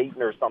Walter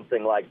Payton or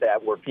something like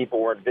that, where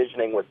people were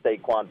envisioning with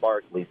Saquon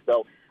Barkley.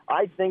 So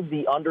I think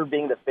the under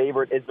being the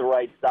favorite is the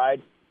right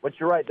side. But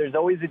you're right, there's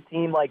always a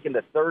team like in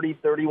the 30,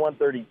 31,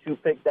 32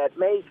 pick that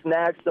may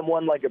snag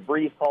someone like a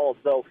Breece Hall.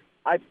 So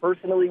I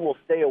personally will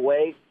stay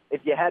away.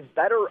 If you had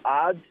better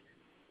odds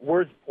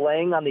worth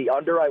playing on the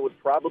under, I would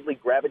probably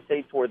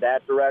gravitate toward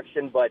that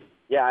direction. But,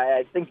 yeah,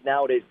 I think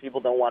nowadays people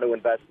don't want to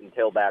invest in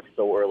tailbacks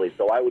so early.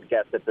 So I would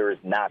guess that there is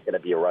not going to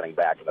be a running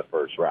back in the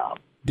first round.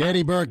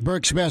 Daddy Burke,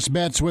 Burke's Best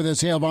Bets with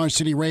us, Hail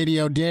Varsity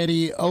Radio.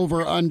 Daddy,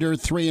 over, under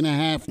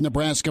 3.5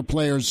 Nebraska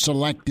players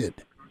selected.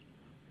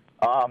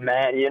 Oh,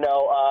 man,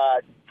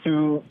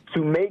 to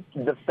make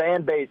the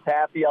fan base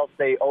happy, I'll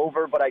say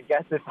over, but I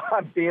guess if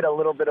I'm being a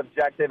little bit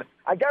objective,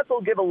 I guess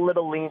I'll give a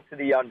little lean to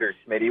the under,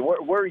 Schmitty.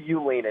 Where are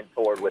you leaning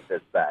toward with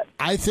this bet?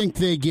 I think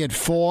they get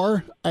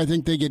 4. I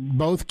think they get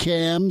both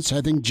Cams. I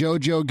think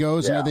JoJo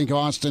goes, and I think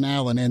Austin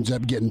Allen ends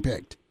up getting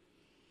picked.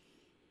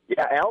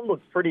 Yeah, Allen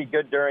looked pretty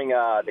good during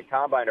the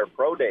Combine or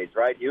Pro Days,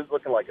 right? He was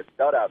looking like a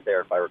stud out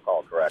there, if I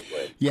recall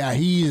correctly. Yeah,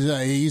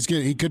 he's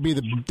good. He could be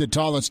the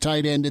tallest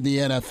tight end in the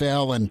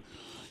NFL, and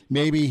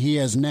maybe he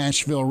has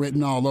Nashville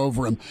written all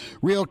over him.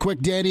 Real quick,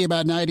 Daddy,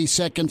 about 90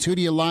 seconds. Who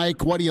do you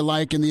like? What do you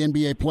like in the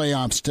NBA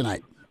playoffs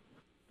tonight?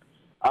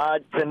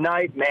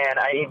 Tonight, man,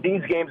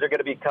 these games are going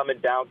to be coming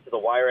down to the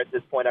wire at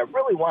this point. I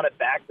really want to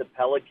back the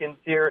Pelicans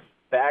here.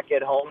 Back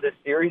at home, this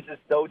series is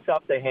so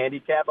tough to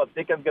handicap. I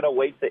think I'm going to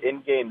wait to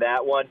in-game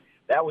that one.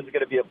 That one's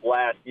going to be a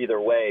blast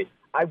either way.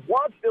 I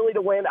want Philly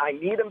to win. I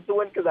need them to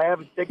win because I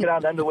have a ticket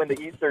on them to win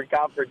the Eastern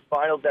Conference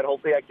Finals that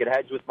hopefully I can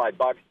hedge with my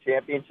Bucks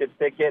championship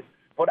ticket.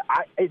 But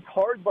it's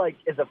hard, like,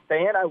 as a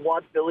fan, I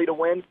want Philly to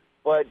win.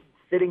 But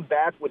sitting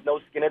back with no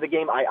skin in the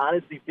game, I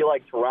honestly feel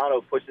like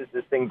Toronto pushes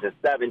this thing to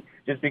 7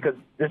 just because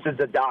this is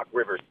a Doc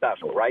Rivers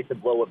special, right, to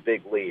blow a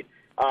big lead.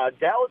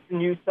 Dallas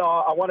and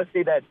Utah, I want to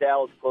say that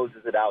Dallas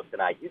closes it out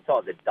tonight.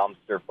 Utah's a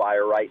dumpster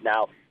fire right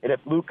now. And if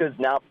Luka's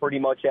now pretty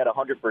much at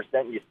 100%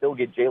 and you still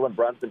get Jalen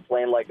Brunson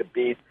playing like a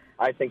beast,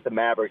 I think the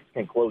Mavericks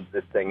can close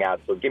this thing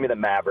out. So give me the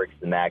Mavericks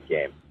in that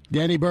game.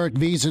 Danny Burke,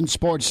 VSiN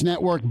Sports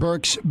Network,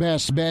 Burke's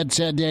Best Bets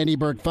at Danny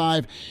Burke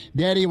 5.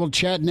 Daddy, we'll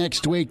chat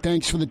next week.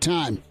 Thanks for the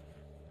time.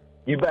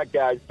 You bet,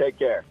 guys. Take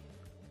care.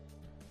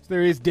 So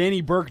there is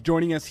Danny Burke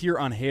joining us here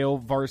on Hail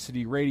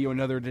Varsity Radio,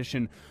 another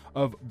edition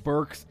of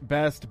Burke's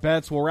Best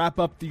Bets. We'll wrap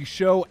up the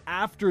show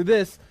after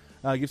this,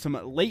 give some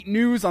late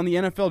news on the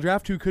NFL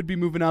draft, who could be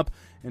moving up,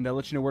 and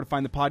let you know where to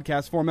find the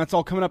podcast for them. That's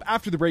all coming up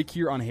after the break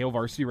here on Hail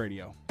Varsity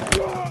Radio.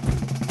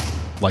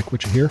 Like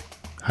what you hear?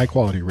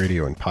 High-quality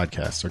radio and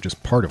podcasts are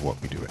just part of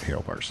what we do at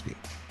Hail Varsity.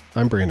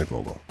 I'm Brandon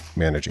Vogel,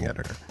 managing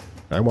editor,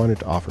 and I wanted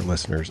to offer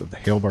listeners of the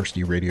Hail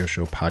Varsity Radio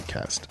Show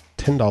podcast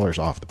 $10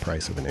 off the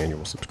price of an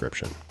annual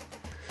subscription.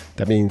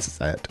 That means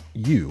that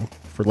you,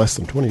 for less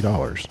than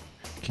 $20,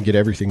 can get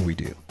everything we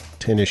do,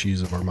 10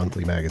 issues of our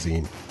monthly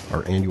magazine,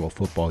 our annual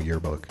football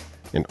yearbook,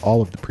 and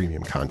all of the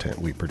premium content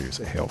we produce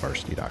at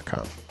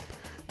HailVarsity.com.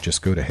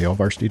 Just go to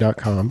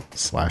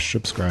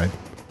HailVarsity.com/subscribe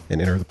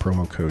and enter the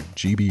promo code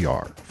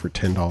GBR for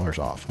 $10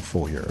 off a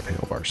full year of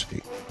Hail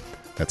Varsity.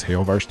 That's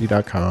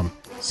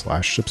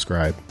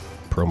HailVarsity.com/subscribe,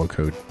 promo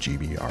code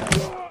GBR.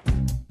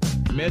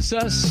 Miss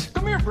us?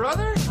 Come here,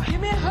 brother.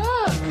 Give me a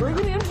hug. Bring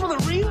it in for the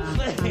real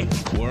thing.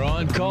 We're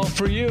on call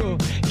for you.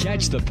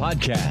 Catch the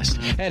podcast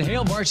at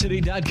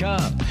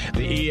HailVarsity.com,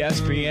 the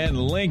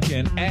ESPN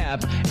Lincoln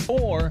app,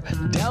 or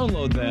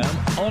download them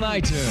on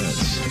iTunes.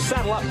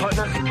 Saddle up,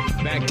 partner.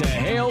 Back to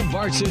Hail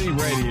Varsity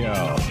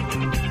Radio.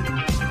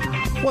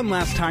 One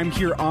last time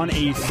here on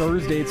a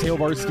Thursday. It's Hail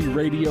Varsity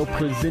Radio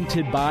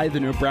presented by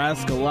the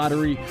Nebraska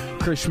Lottery.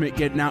 Chris Schmidt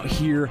getting out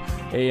here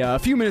a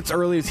few minutes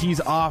early as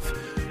he's off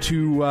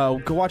to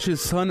go watch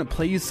his son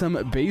play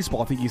some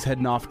baseball. I think he's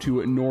heading off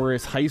to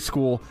Norris High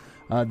School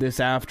this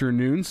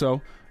afternoon.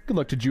 So good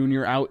luck to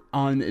Junior out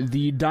on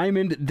the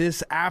diamond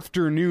this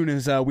afternoon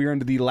as we are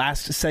into the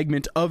last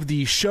segment of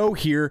the show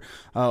here.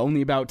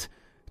 Only about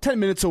 10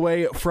 minutes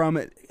away from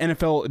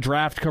NFL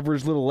draft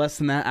coverage, a little less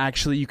than that,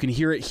 actually. You can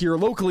hear it here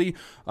locally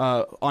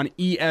on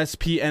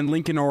ESPN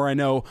Lincoln, or I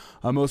know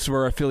most of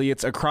our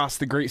affiliates across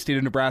the great state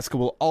of Nebraska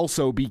will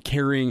also be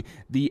carrying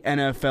the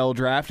NFL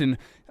draft, and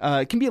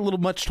it can be a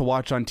little much to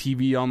watch on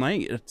TV all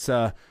night. It's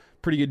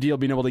pretty good deal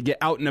being able to get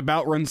out and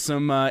about, run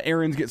some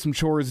errands, get some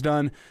chores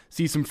done,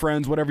 see some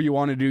friends, whatever you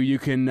want to do. You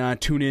can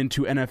tune in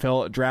to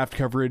NFL draft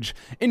coverage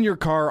in your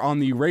car on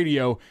the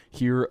radio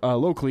here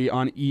locally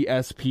on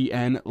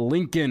ESPN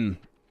Lincoln.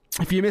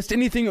 If you missed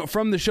anything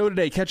from the show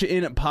today, catch it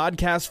in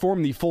podcast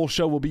form. The full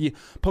show will be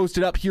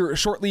posted up here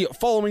shortly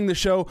following the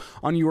show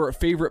on your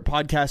favorite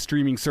podcast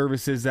streaming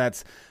services.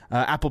 That's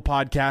Apple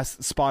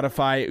Podcasts,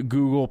 Spotify,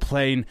 Google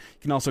Play. You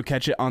can also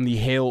catch it on the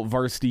Hail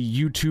Varsity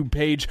YouTube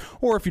page,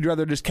 or if you'd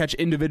rather just catch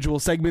individual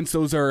segments,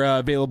 those are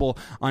available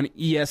on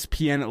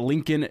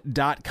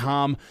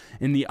ESPNLincoln.com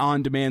in the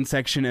on-demand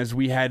section, as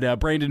we had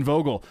Brandon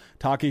Vogel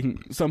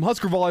talking some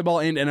Husker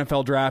volleyball and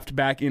NFL draft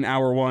back in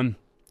Hour 1.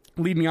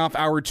 Leading off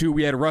Hour 2,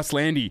 we had Russ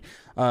Landy,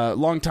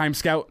 longtime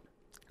scout,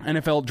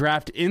 NFL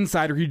Draft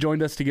Insider. He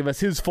joined us to give us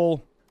his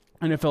full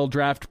NFL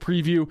Draft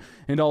preview.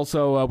 And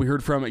also we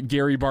heard from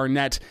Gary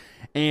Barnett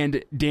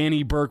and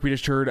Danny Burke. We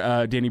just heard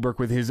Danny Burke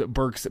with his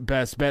Burke's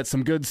Best Bet.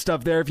 Some good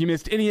stuff there. If you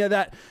missed any of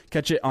that,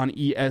 catch it on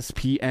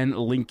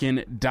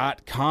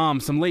ESPNLincoln.com.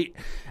 Some late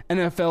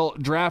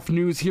NFL draft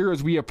news here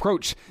as we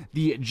approach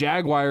the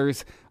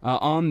Jaguars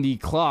on the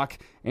clock.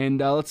 And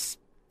let's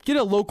get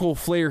a local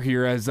flair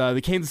here, as the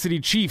Kansas City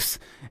Chiefs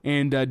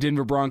and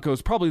Denver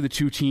Broncos, probably the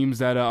two teams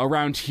that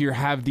around here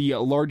have the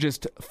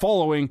largest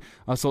following.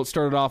 So it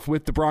started off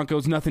with the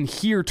Broncos. Nothing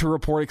here to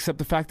report except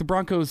the fact the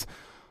Broncos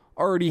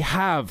already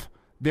have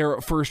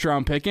their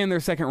first-round pick and their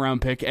second-round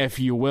pick, if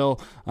you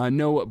will.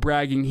 No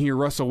bragging here.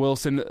 Russell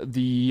Wilson,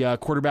 the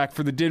quarterback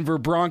for the Denver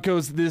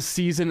Broncos this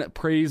season.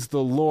 Praise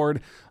the Lord.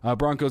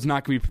 Broncos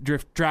not going to be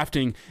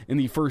drafting in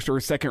the first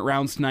or second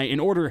rounds tonight. In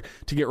order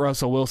to get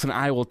Russell Wilson,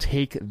 I will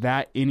take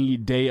that any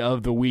day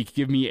of the week.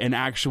 Give me an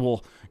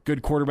actual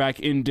good quarterback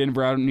in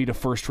Denver. I don't need a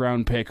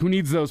first-round pick. Who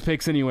needs those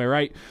picks anyway,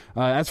 right?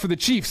 As for the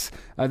Chiefs,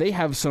 they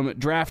have some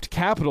draft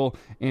capital,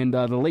 and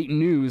the late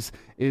news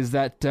is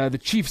that the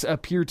Chiefs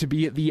appear to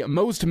be the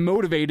most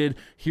motivated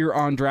here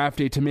on draft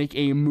day to make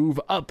a move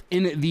up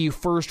in the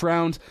first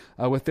round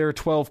with their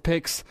 12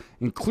 picks,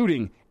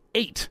 including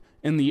 8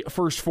 in the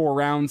first 4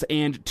 rounds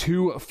and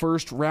 2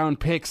 first-round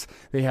picks.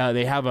 They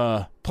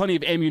have plenty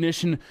of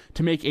ammunition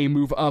to make a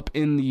move up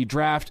in the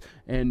draft,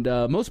 and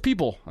most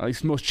people, at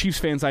least most Chiefs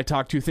fans I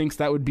talk to, thinks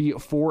that would be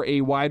for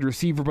a wide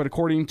receiver. But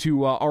according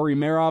to Ari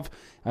Merov,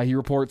 he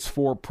reports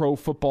for Pro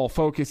Football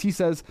Focus, he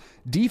says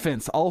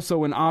defense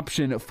also an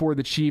option for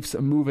the Chiefs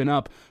moving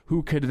up.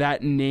 Who could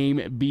that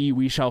name be?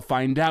 We shall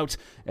find out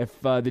if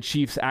the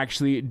Chiefs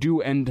actually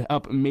do end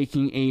up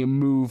making a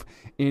move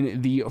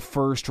in the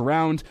first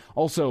round.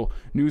 Also,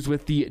 news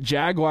with the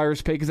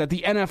Jaguars pick is that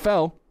the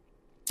NFL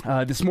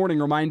this morning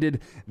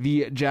reminded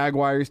the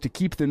Jaguars to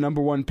keep the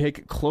number 1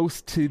 pick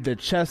close to the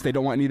chest. They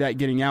don't want any of that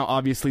getting out.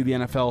 Obviously, the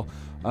NFL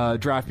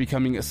draft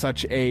becoming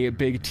such a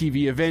big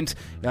TV event.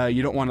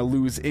 You don't want to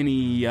lose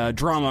any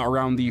drama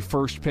around the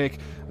first pick.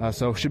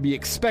 So should be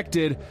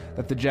expected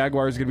that the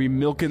Jaguars are going to be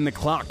milking the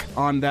clock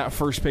on that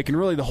first pick, and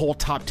really the whole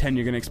top 10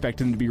 you're going to expect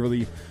them to be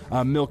really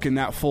milking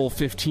that full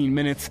 15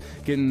 minutes,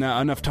 getting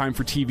enough time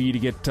for TV to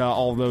get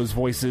all those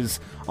voices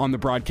on the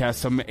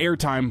broadcast, some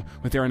airtime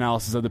with their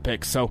analysis of the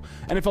picks. So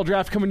NFL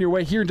Draft coming your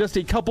way here in just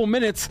a couple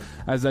minutes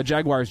as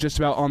Jaguars just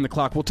about on the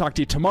clock. We'll talk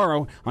to you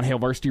tomorrow on Hail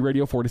Varsity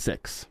Radio 4 to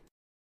 6.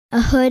 A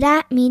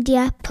Huda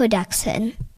Media Production.